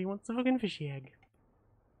 everybody wants a fucking fishy egg.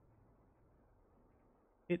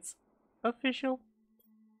 It's official.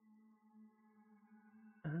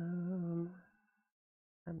 I'm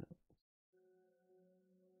not.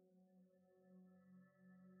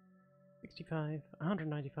 65,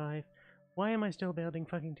 195. Why am I still building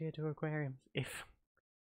fucking tier 2 aquariums? If...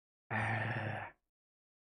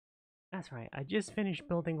 That's right, I just finished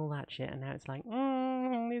building all that shit and now it's like,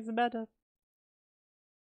 these are better.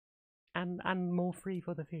 And more free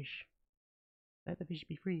for the fish. Let the fish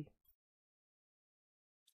be free.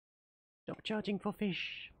 Stop charging for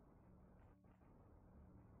fish.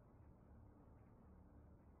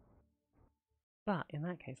 But in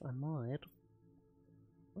that case, I might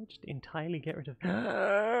just entirely get rid of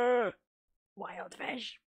wild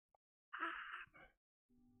fish.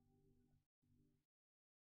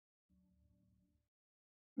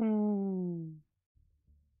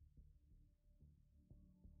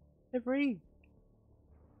 They're free.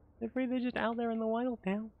 They're free. They're just out there in the wild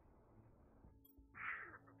now.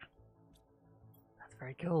 That's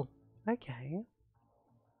very cool. Okay.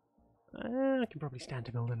 I can probably stand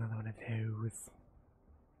to build another one of those.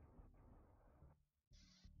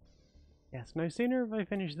 Yes, no sooner have I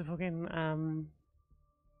finished the fucking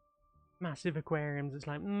massive aquariums, it's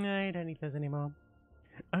like, no, I don't need those anymore.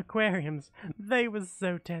 Aquariums, they was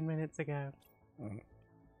so 10 minutes ago.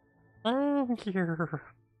 Thank you.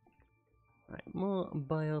 Right, more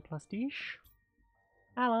bioplastiche.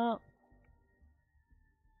 Hello.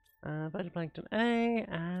 Phytoplankton A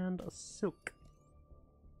and silk.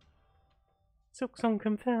 Silk song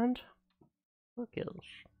confirmed.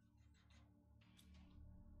 Lookers.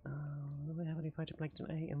 Do we have any phytoplankton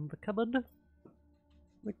A in the cupboard?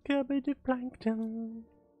 The cupboard of plankton.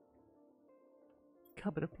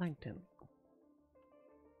 Cupboard of plankton.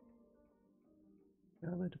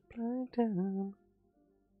 Cupboard of plankton.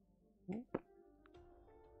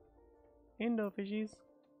 Indoor fishies.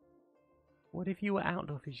 What if you were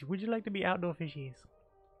outdoor fishies? Would you like to be outdoor fishies?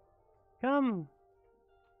 Come!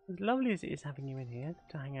 As lovely as it is having you in here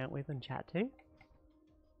to hang out with and chat to.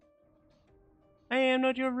 I am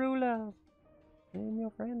not your ruler. I am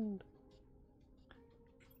your friend.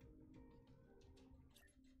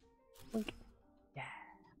 Oink. Yeah.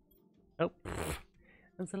 Oh,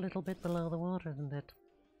 that's a little bit below the water, isn't it?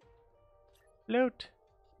 Float!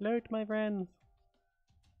 Float, my friends!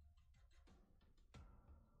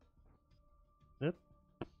 Oop.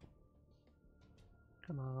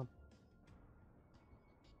 Come on.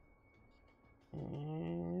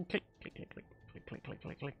 Click, click, click, click, click, click, click,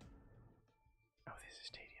 click, click.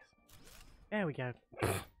 There we go.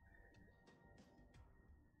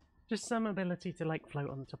 Just some ability to like float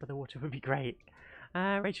on the top of the water would be great.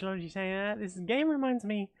 Rachelology saying, this game reminds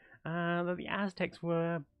me that the Aztecs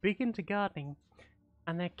were big into gardening,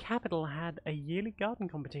 and their capital had a yearly garden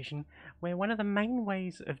competition where one of the main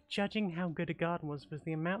ways of judging how good a garden was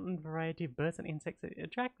the amount and variety of birds and insects it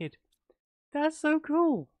attracted. That's so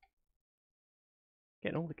cool!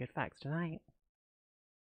 Getting all the good facts tonight.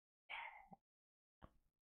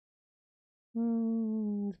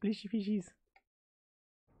 Splishy fishies.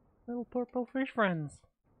 Little purple fish friends.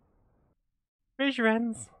 Fish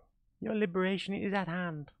friends, your liberation is at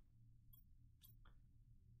hand.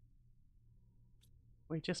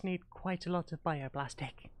 We just need quite a lot of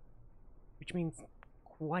bioplastic, which means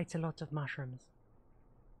quite a lot of mushrooms.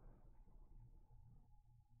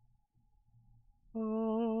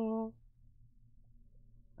 Oh.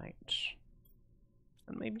 Right.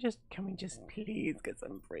 And maybe can we just please get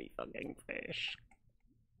some free fucking fish?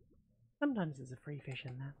 Sometimes there's a free fish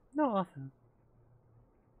in there. Not often.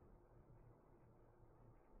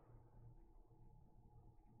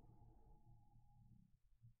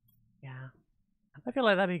 Yeah. I feel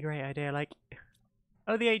like that'd be a great idea, like,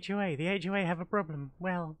 oh, the HOA. The HOA have a problem.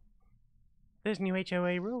 Well, there's new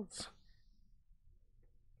HOA rules.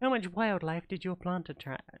 How much wildlife did your plant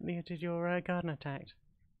attract? Did your garden attract?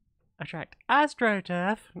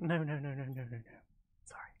 AstroTurf? No.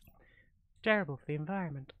 Sorry. It's terrible for the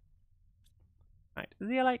environment. Right,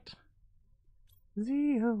 zeolite.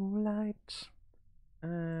 Zeolite.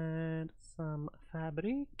 And some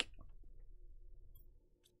fabric.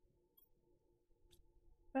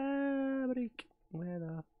 Fabric. Where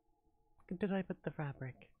the fuck did I put the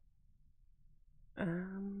fabric?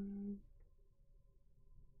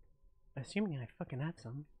 Assuming I fucking had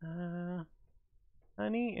some.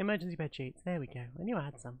 Honey, emergency bed sheets. There we go. I knew I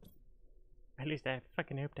had some. At least I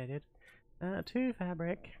fucking hoped I did. 2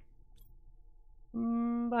 fabric.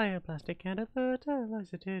 Bioplastic and a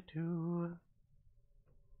fertilizer too.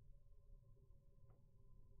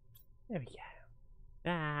 There we go.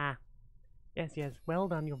 Ah. Yes. Well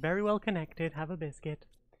done. You're very well connected. Have a biscuit.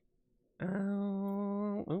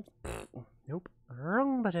 Oh, nope.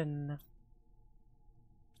 Wrong button.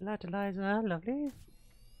 Fertilizer. Lovely.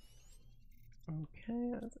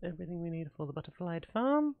 Okay, that's everything we need for the butterflied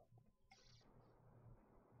farm.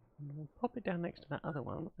 And we'll pop it down next to that other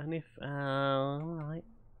one, and if, alright.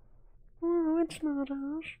 Alright,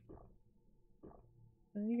 Smartash.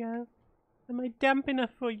 There you go. Am I damp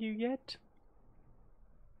enough for you yet?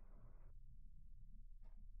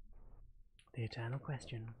 The eternal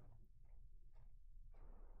question.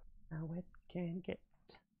 How wet can you get?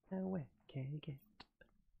 How wet can you get?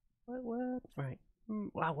 What? Right.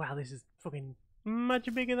 Wow, this is fucking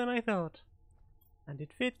much bigger than I thought. And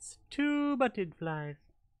it fits 2 butted flies.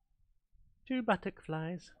 2 buttock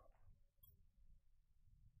flies.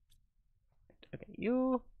 Okay,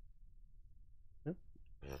 you. Oh.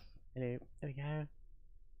 Hello. There we go.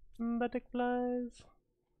 Buttock flies.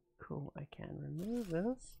 Cool, I can remove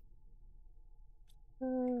this.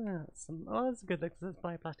 That's good, because that's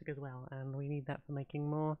bioplastic as well, and we need that for making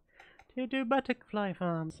more to do buttock fly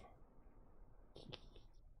farms.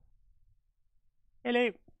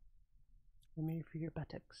 Hello. Remove for your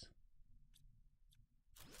buttocks.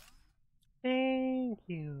 Thank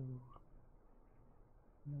you.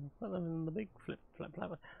 And put them in the big flip.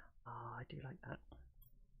 Oh, I do like that.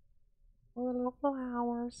 Little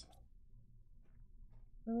flowers.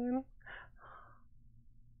 And then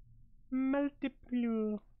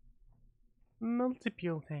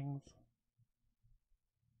multiple things.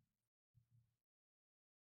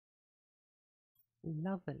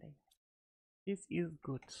 Lovely. This is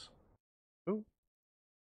good. Oh,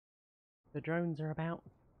 the drones are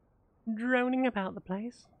droning about the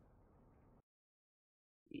place.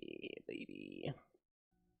 Yeah, baby.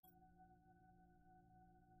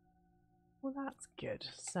 Well, that's good.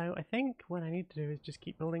 So I think what I need to do is just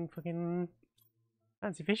keep building fucking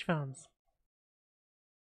fancy fish farms.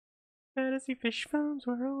 Fantasy fish farms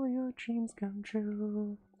where all your dreams come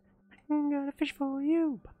true. Got a fish for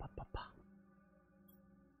you.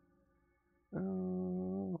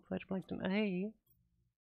 Oh, fledge plankton. Hey,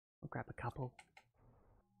 I'll grab a couple.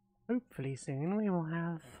 Hopefully soon we will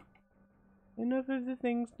have enough of the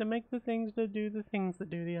things to make the things to do the things that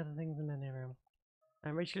do the other things, and then everyone.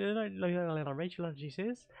 And Rachelology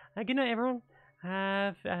says, good night everyone.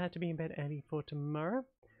 Have to be in bed early for tomorrow.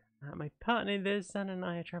 My partner, their son, and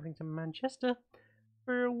I are travelling to Manchester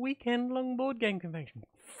for a weekend-long board game convention.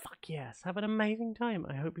 Fuck yes, have an amazing time.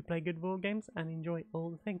 I hope you play good board games and enjoy all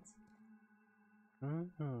the things. Have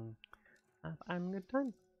a good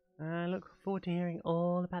time. I look forward to hearing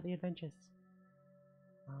all about the adventures.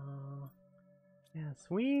 Yes,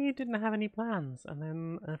 we didn't have any plans, and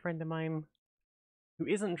then a friend of mine who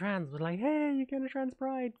isn't trans was like, "Hey, you get a trans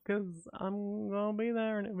pride, cause I'm gonna be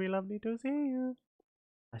there, and it'd be lovely to see you."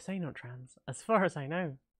 I say not trans, as far as I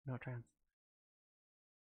know, not trans.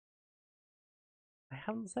 I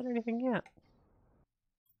haven't said anything yet.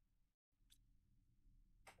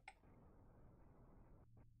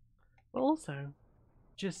 But also,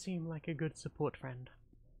 just seemed like a good support friend.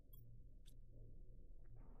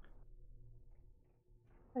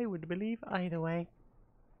 I would believe either way.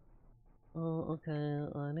 Oh, okay,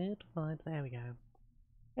 I need to find. There we go.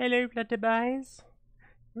 Hello, flutterbies.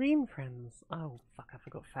 Green friends. Oh, fuck, I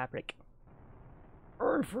forgot fabric.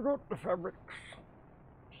 I forgot the fabric.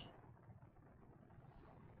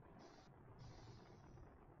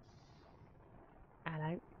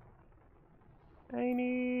 Hello. I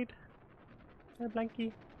need a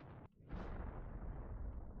blankie.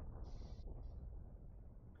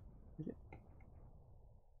 Is it?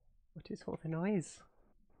 What is all the noise?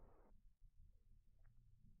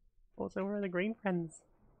 Also, where are the green friends?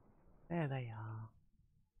 There they are.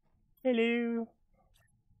 Hello.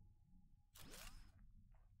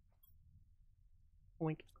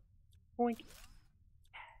 Oink. Oink.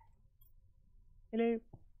 Hello.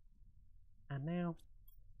 And now.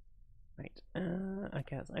 Right.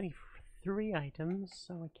 Okay, that's only 3 items,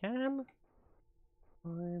 so I can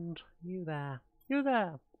find you there. You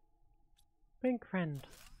there. Pink friend.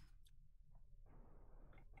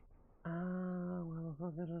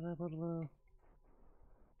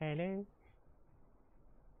 Hello.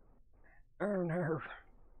 Oh no.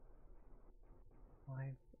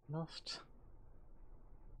 I've lost.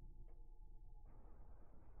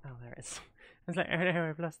 Oh, there it is. I was like, oh no,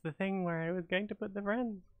 I've lost the thing where I was going to put the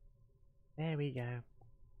friends. There we go.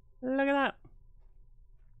 Look at that.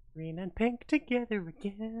 Green and pink together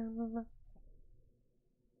again.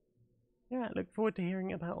 Yeah, I look forward to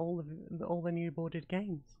hearing about all the new boarded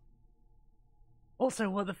games. Also,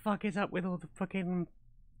 what the fuck is up with all the fucking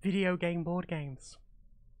video game board games?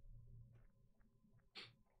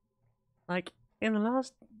 Like, in the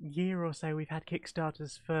last year or so, we've had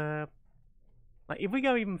Kickstarters for... Like, if we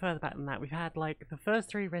go even further back than that, we've had, like, the first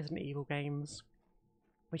 3 Resident Evil games,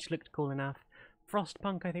 which looked cool enough.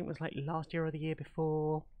 Frostpunk, I think, was, like, last year or the year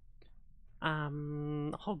before.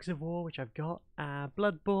 Hogs of War, which I've got.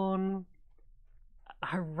 Bloodborne.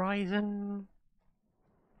 Horizon.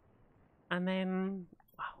 And then...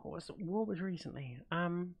 what was recently?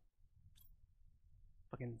 Fucking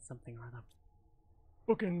something or other.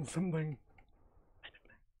 Fucking something. I don't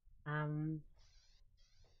know.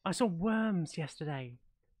 I saw Worms yesterday.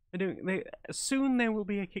 Soon there will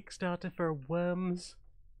be a Kickstarter for a Worms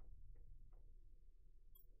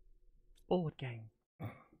board game.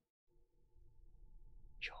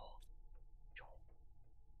 Sure.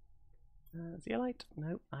 Zeolite?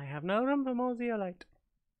 No, I have no room for more zeolite.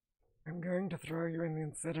 I'm going to throw you in the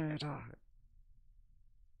incinerator.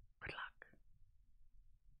 Good luck.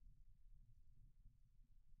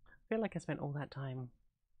 I feel like I spent all that time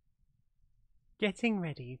getting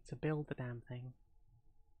ready to build the damn thing.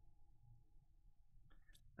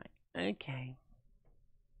 Right, okay.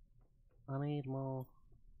 I need more.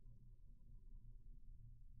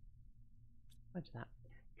 What's that?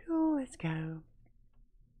 Cool, let's go.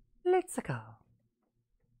 Let's go.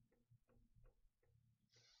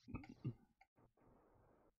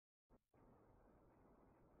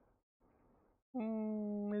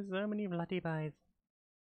 There's so many bloody buys.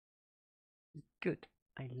 Good.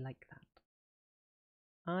 I like that.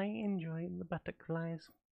 I enjoy the butterflies.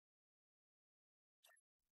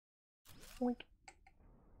 Oink.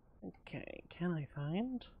 Okay, can I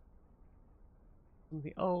find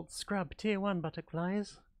the old scrub tier 1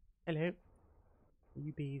 butterflies? Hello.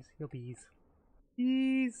 You bees, you're bees.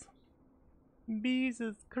 Bees!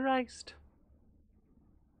 Jesus Christ!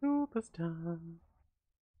 Superstar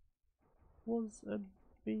was a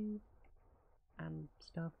bee and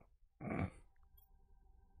stuff.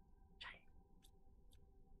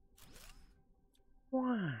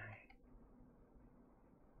 Why?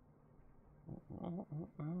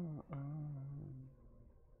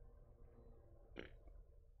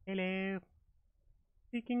 Hello.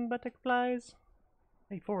 Seeking butterflies.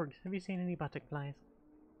 Hey Ford, have you seen any butterflies?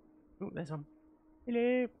 Oh, there's one.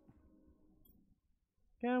 Hello.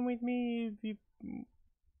 Come with me if you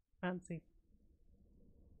fancy.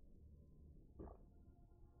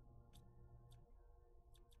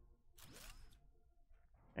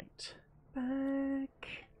 Right.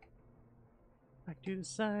 Back to the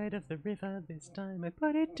side of the river. This time I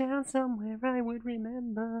put it down somewhere I would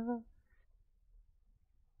remember.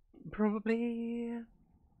 Probably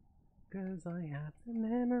because I have the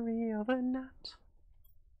memory of a nut.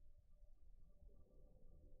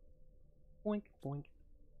 Boink, boink.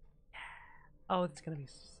 Oh, there's gonna be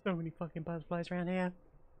so many fucking butterflies around here.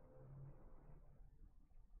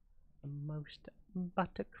 The most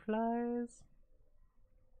butterflies.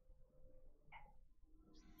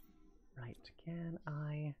 Right, can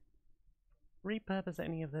I repurpose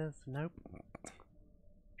any of this? Nope.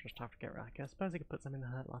 Just have to get right. I suppose I could put some in the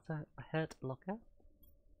hurt locker.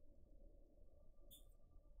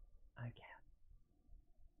 Okay.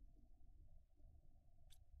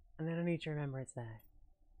 And then I need to remember it's there.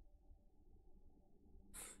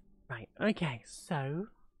 Right, okay, so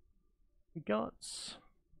we got...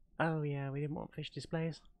 Oh yeah, we didn't want fish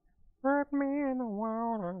displays. Put me in the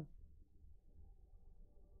water.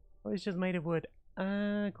 Oh, it's just made of wood.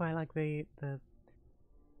 Quite like the...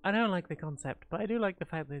 I don't like the concept, but I do like the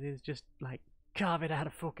fact that it's just, like, carve it out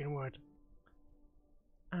of fucking wood.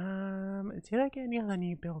 Did I get any other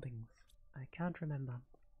new buildings? I can't remember.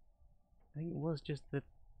 I think it was just the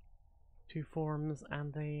 2 forums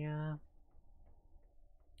and the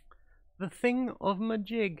thing of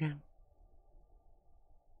majig.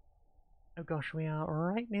 Oh gosh, we are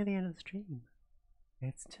right near the end of the stream.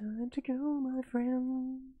 It's time to go, my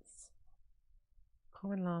friends.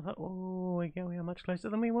 Common lava. Oh, we are much closer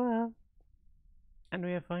than we were. And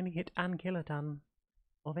we have finally hit an kiloton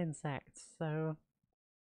of insects, so...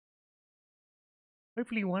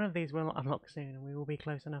 Hopefully one of these will unlock soon and we will be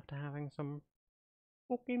close enough to having some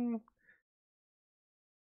fucking...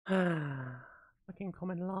 fucking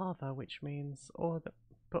common lava, which means...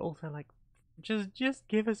 but also like... Just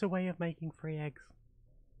give us a way of making free eggs.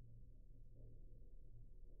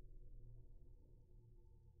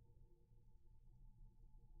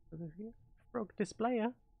 Frog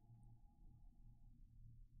displayer.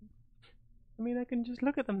 I mean, I can just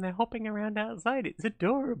look at them. They're hopping around outside. It's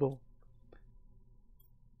adorable.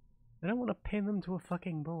 I don't want to pin them to a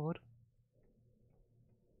fucking board.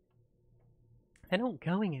 They're not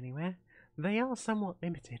going anywhere. They are somewhat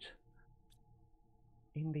limited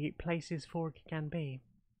in the places Fork can be.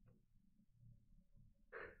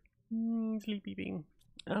 Sleepy bean.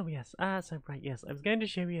 Oh yes. So right. Yes, I was going to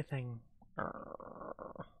show you a thing.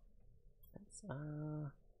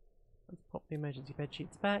 Let's pop the emergency bed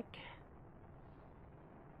sheets back.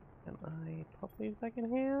 Can I pop these back in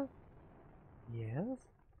here? Yes.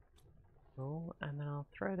 Cool, and then I'll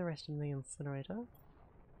throw the rest in the incinerator.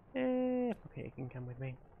 Okay, you can come with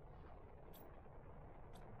me.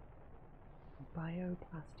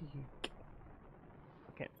 Bioplastic.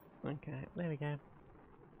 Okay, there we go.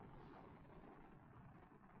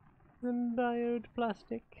 Some biode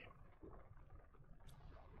plastic.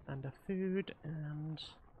 And a food, and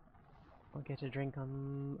I'll get a drink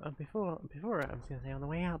on before I was gonna say on the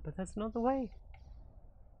way out, but that's not the way.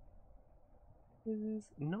 This is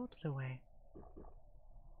not the way.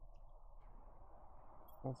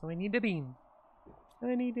 Also, I need a bean.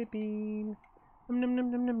 I need a bean. Num num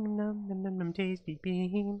num num num num num num num tasty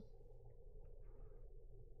bean.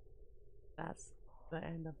 That's the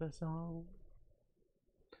end of the song.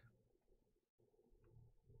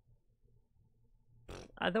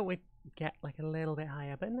 I thought we'd get like a little bit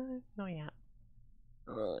higher, but no, not yet.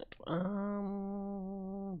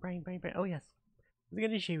 Brain. Oh yes, I was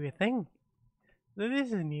going to show you a thing. So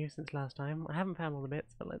this is new since last time. I haven't found all the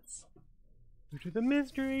bits, but let's go to the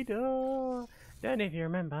mystery door. Don't know if you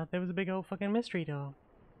remember, there was a big old fucking mystery door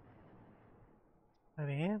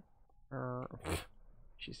over here.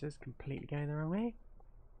 She says completely going the wrong way.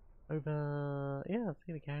 Over, yeah,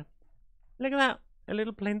 here we go. Look at that, a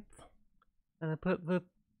little plinth. And I put the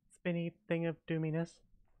spinny thing of doominess.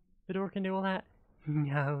 The door can do all that.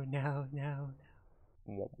 No.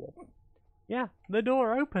 Yeah, the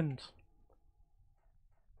door opened.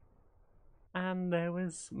 And there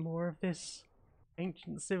was more of this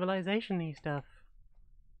ancient civilization-y stuff.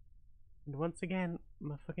 And once again,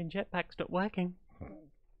 my fucking jetpack stopped working.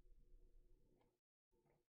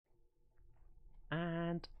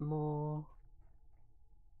 And more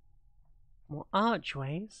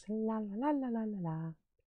archways. La la la la la la la.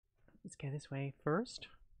 Let's go this way first.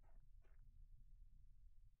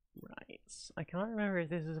 Right. I can't remember if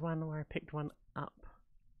this is one where I picked one up.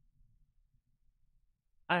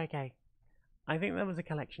 Okay. I think that was a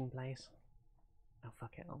collection place. Oh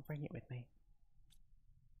fuck it, I'll bring it with me.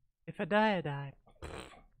 If I die, I die.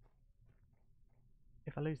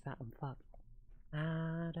 If I lose that, I'm fucked.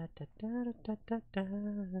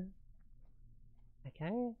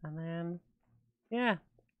 Okay, and then... yeah.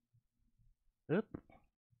 Oop.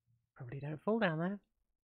 Probably don't fall down there.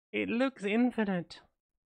 It looks infinite.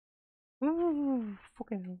 Ooh,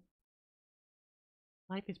 fucking hell.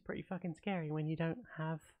 Life is pretty fucking scary when you don't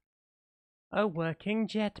have a working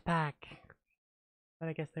jetpack. But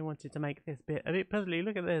I guess they wanted to make this bit a bit puzzly.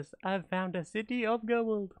 Look at this. I've found a city of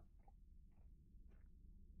gold.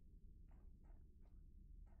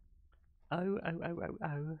 Oh, oh, oh, oh,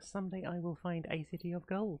 oh. Someday I will find a city of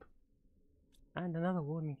gold. And another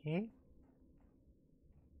warden key.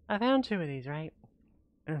 I found 2 of these, right?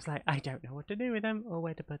 And I was like, I don't know what to do with them or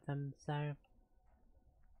where to put them, so I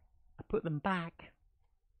put them back.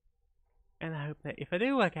 And I hope that if I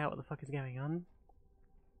do work out what the fuck is going on,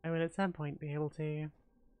 I will at some point be able to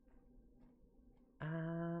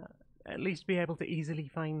at least be able to easily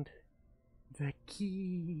find the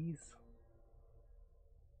keys.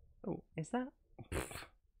 Oh, is that?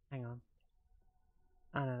 Hang on.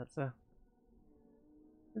 Oh no,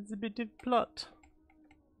 it's a bit of plot.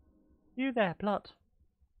 You there, plot.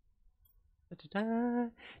 Da-da-da.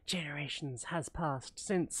 Generations has passed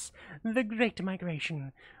since the Great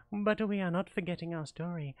Migration, but we are not forgetting our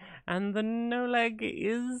story, and the no-leg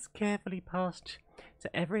is carefully passed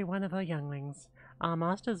to every one of our younglings. Our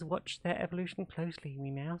masters watched their evolution closely.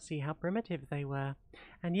 We now see how primitive they were,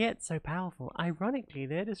 and yet so powerful. Ironically,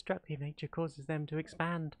 their destructive nature causes them to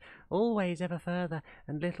expand, always ever further,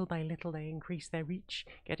 and little by little they increase their reach,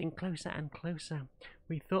 getting closer and closer.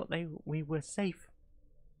 We thought we were safe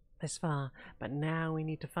this far, but now we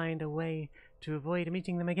need to find a way to avoid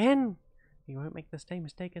meeting them again. We won't make the same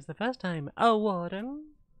mistake as the first time. Oh,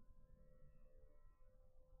 warden.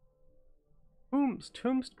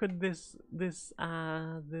 Whomst could this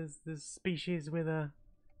species with a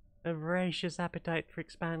voracious appetite for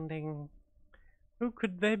expanding, who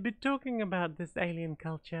could they be talking about, this alien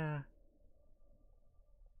culture?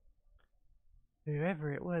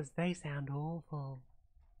 Whoever it was, they sound awful.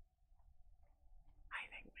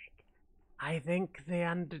 I think the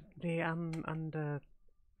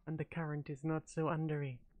undercurrent is not so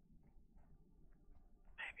undery.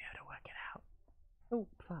 Maybe I ought to work it out. Oh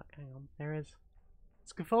fuck! Hang on. There is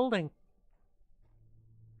scaffolding.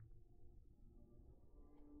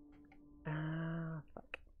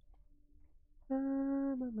 Fuck.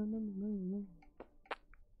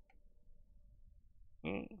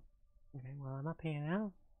 Okay, well I'm up here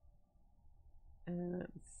now.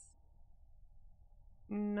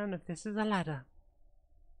 None of this is a ladder.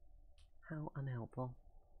 How unhelpful.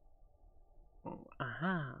 Oh,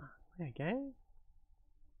 aha. There we go.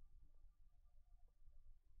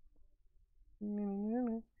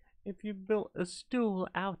 If you built a stool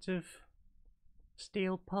out of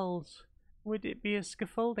steel poles, would it be a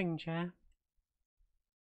scaffolding chair?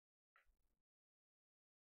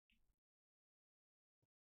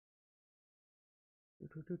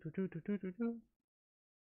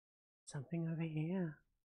 Something over here.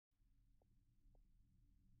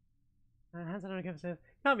 Hanson Undercover says,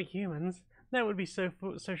 can't be humans. That would be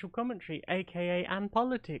social commentary, aka and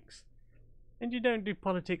politics. And you don't do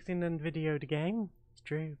politics in a videoed game. It's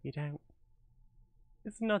true, you don't.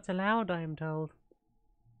 It's not allowed, I am told.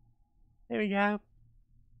 Here we go.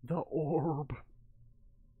 The orb.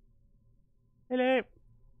 Hello.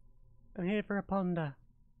 I'm here for a ponder.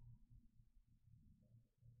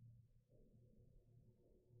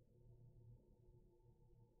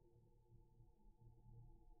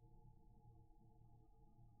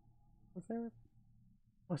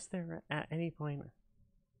 Was there at any point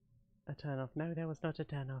a turn off? No, there was not a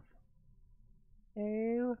turn off.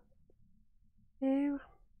 Ew. Ew.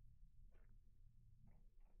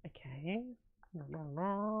 Okay.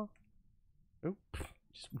 Oop.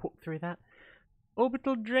 Just walk through that.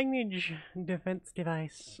 Orbital drainage defense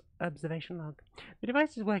device observation log. The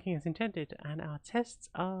device is working as intended, and our tests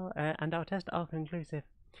are conclusive.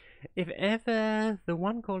 If ever the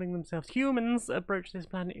one calling themselves humans approach this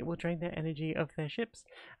planet, it will drain their energy of their ships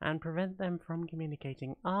and prevent them from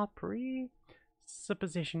communicating. Our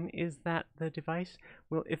presupposition is that the device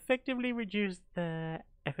will effectively reduce their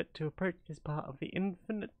effort to approach this part of the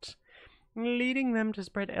infinite, leading them to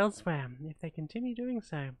spread elsewhere. If they continue doing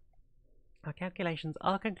so, our calculations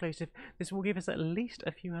are conclusive. This will give us at least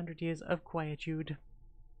a few hundred years of quietude.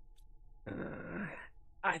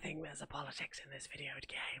 I think there's a politics in this videoed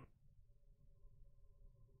game.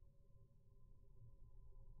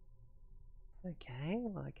 Okay,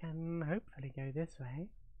 well I can hopefully go this way.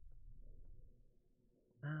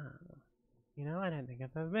 You know, I don't think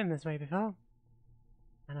I've ever been this way before.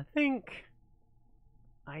 And I think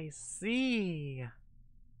I see.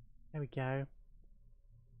 There we go.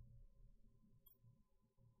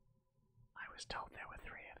 I was told there were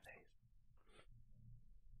 3 of these.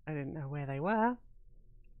 I didn't know where they were.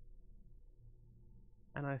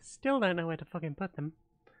 And I still don't know where to fucking put them.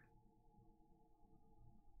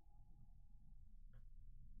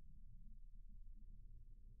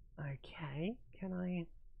 Okay, can I...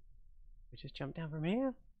 just jump down from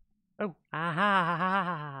here. Oh,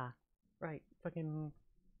 aha! Right, fucking.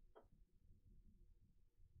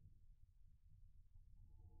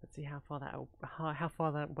 Let's see how far that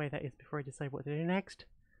away that is before I decide what to do next.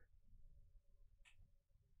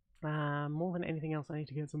 More than anything else, I need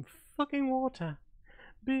to get some fucking water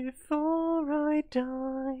before I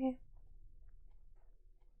die.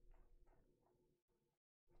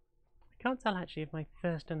 I can't tell actually if my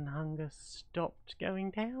thirst and hunger stopped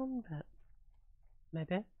going down, but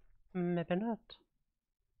maybe not.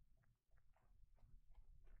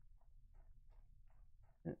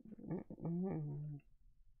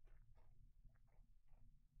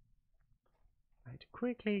 Right,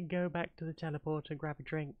 quickly go back to the teleporter, grab a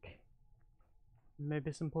drink.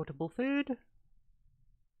 Maybe some portable food.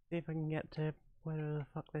 See if I can get to whatever the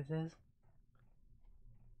fuck this is.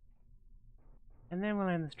 And then we'll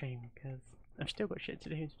end the stream, because I've still got shit to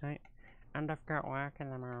do tonight. And I've got work in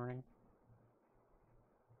the morning.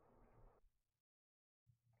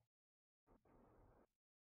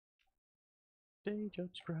 Day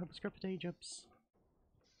jobs, scrub day jobs.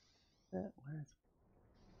 Where's...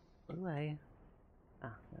 Away.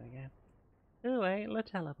 Ah, there we go. Away, la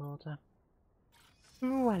teleporter.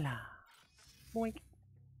 Voila! Boink.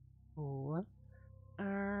 Oh.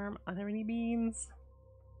 Are there any beans?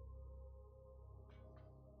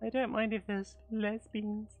 I don't mind if there's less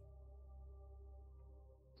beans.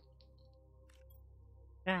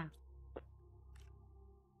 Ah.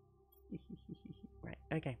 Right,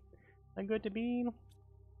 okay. I'm good to bean.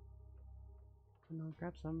 And I'll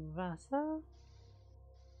grab some Vasa.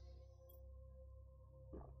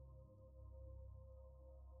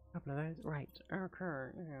 Couple of those. Right,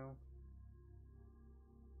 okay, now.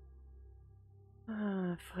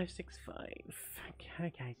 565.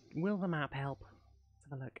 Okay, will the map help? Let's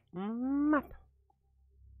have a look. Map!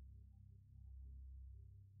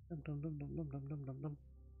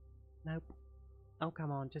 Nope. Oh,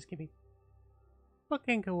 come on, just give me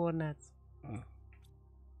fucking coordinates. Right,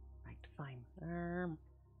 fine.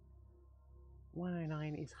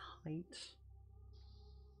 109 is height.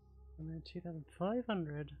 And then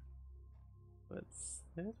 2,500. What's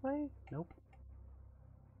this way? Nope.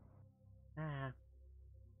 Ah.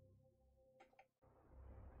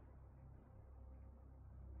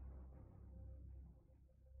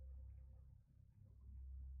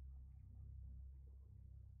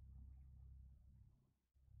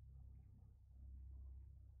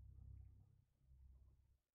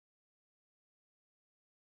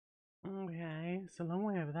 Okay, it's a long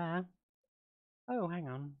way over there. Oh, hang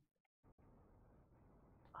on.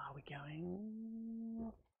 Are we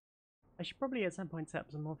going? I should probably at some point set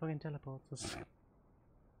up some more fucking teleporters.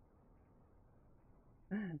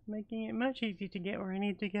 Making it much easier to get where I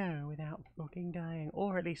need to go without fucking dying.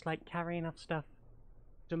 Or at least like carry enough stuff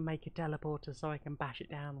to make a teleporter so I can bash it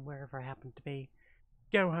down wherever I happen to be.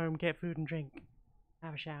 Go home, get food and drink,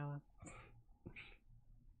 have a shower.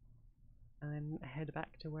 And then head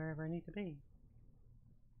back to wherever I need to be.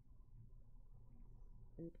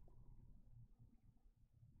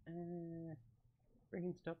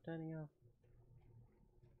 Freaking stop turning off.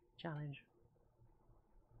 Challenge.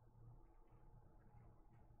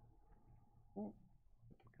 Oh,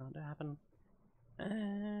 can't happen.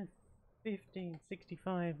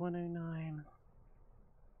 1565 109.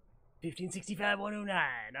 1565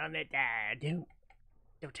 109 on that dial. Don't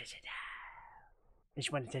touch the dial. If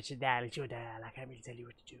you want to touch the dial, it's your dial. I can't really tell you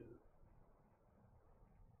what to do.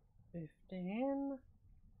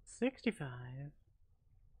 1565.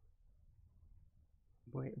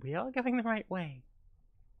 We are going the right way.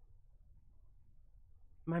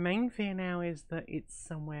 My main fear now is that it's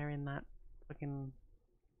somewhere in that fucking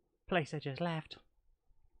place I just left.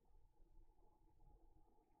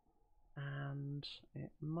 And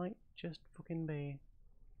it might just fucking be.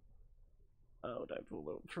 Oh, don't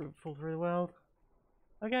fall through the world.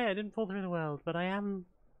 Okay, I didn't fall through the world, but I am.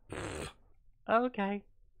 Okay.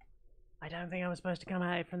 I don't think I was supposed to come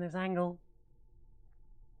at it from this angle.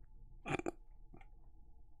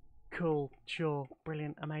 Cool, sure,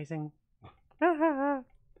 brilliant, amazing. Hello.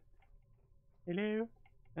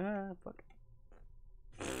 Fuck.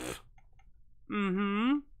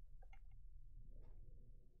 Mm-hmm.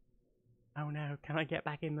 Oh no, can I get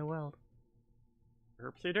back in the world?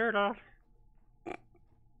 Oopsie doodle.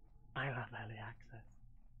 I love early access.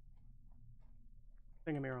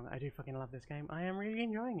 Don't get me wrong, I do fucking love this game. I am really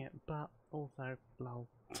enjoying it, but also, lol.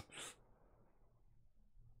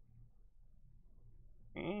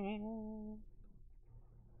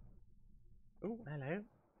 Oh, hello.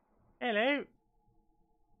 Hello!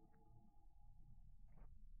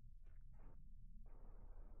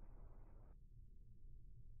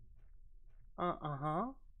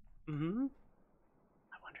 Uh-huh. Mm-hmm.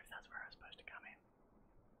 I wonder if that's where I was supposed to come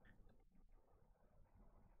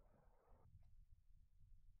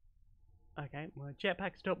in. Okay, my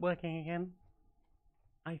jetpack stopped working again.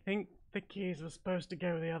 I think the keys were supposed to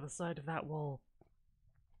go the other side of that wall.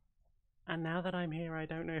 And now that I'm here, I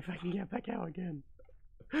don't know if I can get back out again.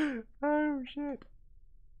 Oh, shit.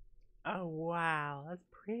 Oh, wow. That's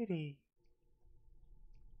pretty.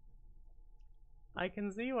 I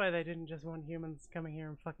can see why they didn't just want humans coming here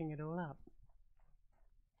and fucking it all up.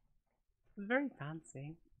 It's very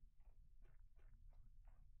fancy.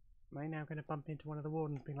 Am I now going to bump into one of the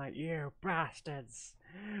wardens being like, "You bastards!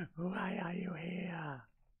 Why are you here?"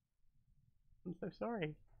 I'm so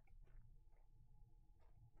sorry.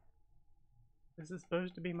 This is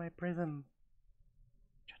supposed to be my prison.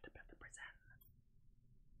 Shut up at the prison.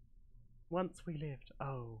 Once we lived.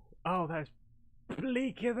 Oh, that's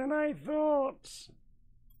bleaker than I thought.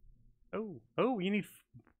 Oh, you need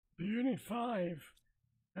 5.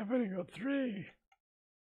 I've only got 3.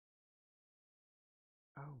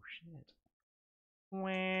 Oh shit.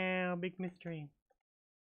 Wow, big mystery.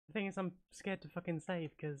 The thing is, I'm scared to fucking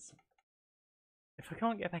save because if I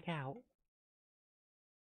can't get back out.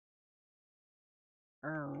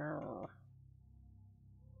 Oh no.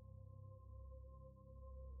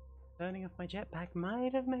 Turning off my jetpack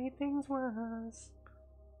might have made things worse.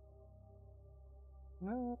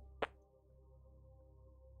 No.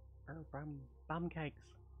 Oh, bum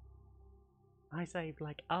cakes. I saved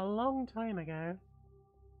like a long time ago.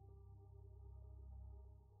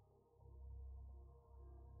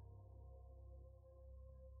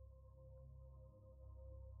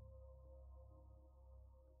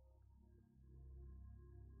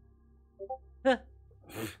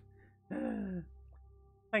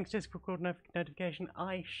 Thanks, Discord notification.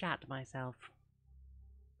 I shat myself.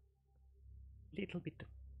 Little bit.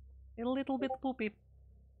 A little bit poopy.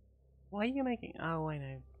 Why are you making... Oh, I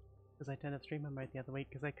know. Because I turned off stream mode the other week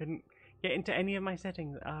because I couldn't get into any of my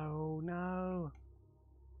settings. Oh, no.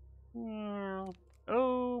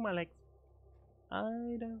 Oh, my legs.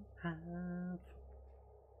 I don't have...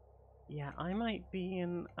 Yeah, I might be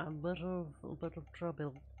in a little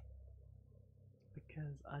trouble.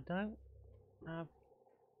 Because I don't have...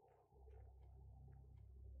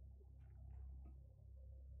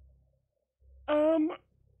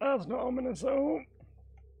 That's not ominous at all.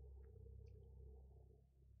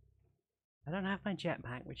 I don't have my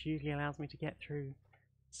jetpack, which usually allows me to get through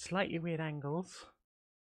slightly weird angles.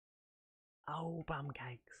 Oh, bum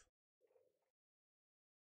cakes.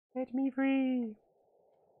 Let me free!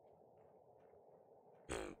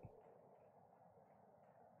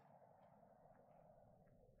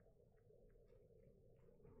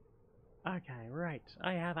 Okay, right.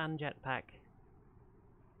 I have an jetpack.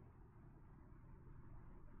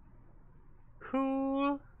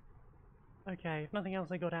 Cool! Okay, if nothing else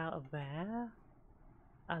I got out of there,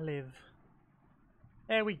 I live.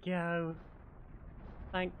 There we go.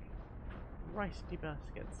 Thank Christy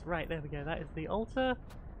baskets. Right, there we go. That is the altar,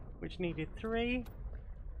 which needed 3.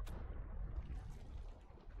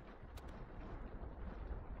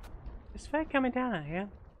 Is Fair coming down out here?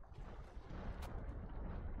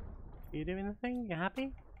 You doing the thing? You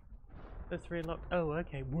happy? The 3 locked. Oh,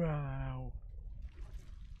 okay. Wow.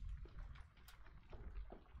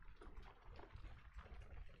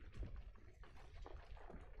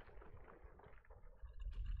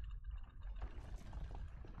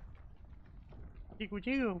 Jiggle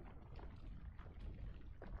jiggle.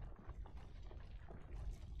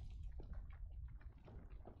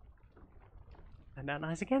 And that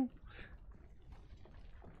nice again.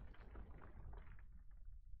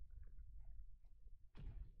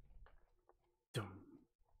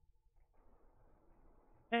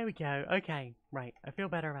 There we go. Okay, right. I feel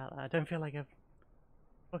better about that. I don't feel like I've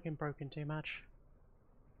fucking broken too much.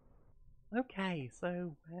 Okay,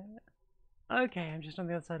 so where? Okay, I'm just on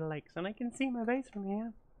the other side of the lakes, and I can see my base from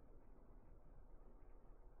here.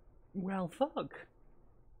 Well, fuck.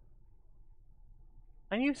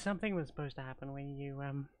 I knew something was supposed to happen when you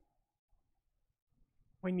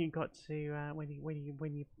got to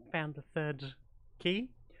when you found the 3rd key,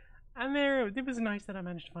 and it was nice that I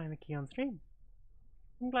managed to find the key on stream.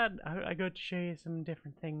 I'm glad I got to show you some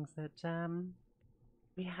different things that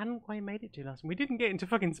we hadn't quite made it to last time. We didn't get into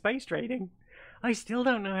fucking space trading. I still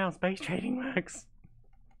don't know how space trading works.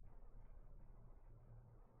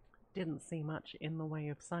 Didn't see much in the way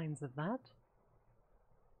of signs of that.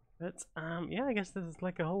 But yeah, I guess there's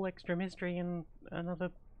like a whole extra mystery and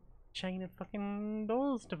another chain of fucking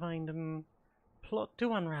doors to find and plot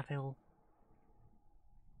to unravel.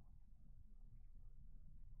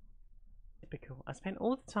 Typical. I spent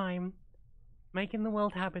all the time making the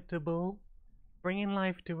world habitable, bringing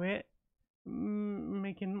life to it,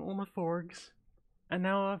 making all the forgs, and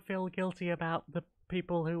now I feel guilty about the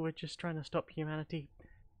people who were just trying to stop humanity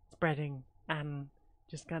spreading and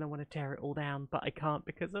just kind of want to tear it all down, but I can't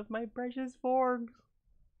because of my precious forgs.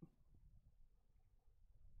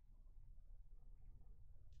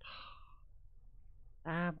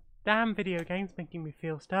 Damn video games making me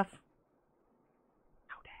feel stuff.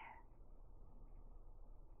 How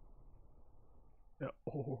dare. The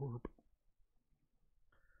orb.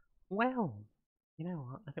 Well, you know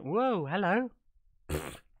what? I think. Whoa, hello.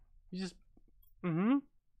 You just.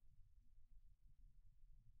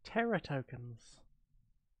 Terror tokens.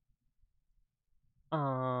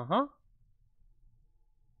 Uh huh.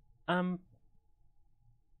 Um.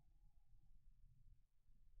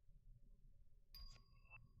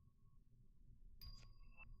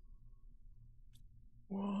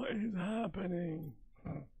 What is happening?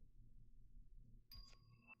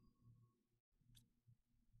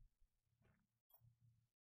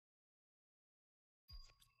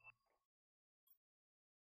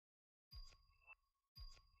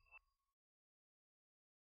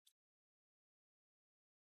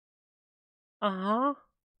 Uh huh.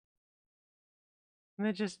 And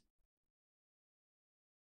they're just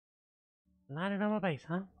landed on my base,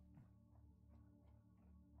 huh?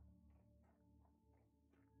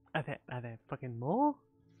 Are there fucking more?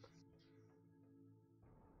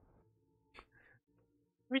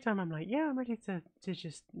 Every time I'm like, yeah, I'm ready to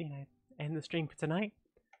just, end the stream for tonight.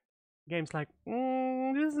 The game's like,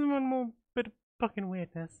 this is one more bit of fucking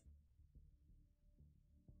weirdness.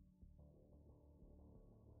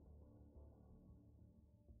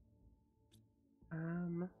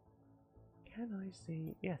 Can I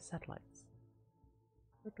see? Yeah, satellites.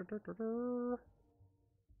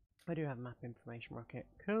 I do have map information rocket.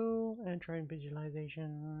 Cool. And drone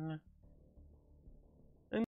visualization.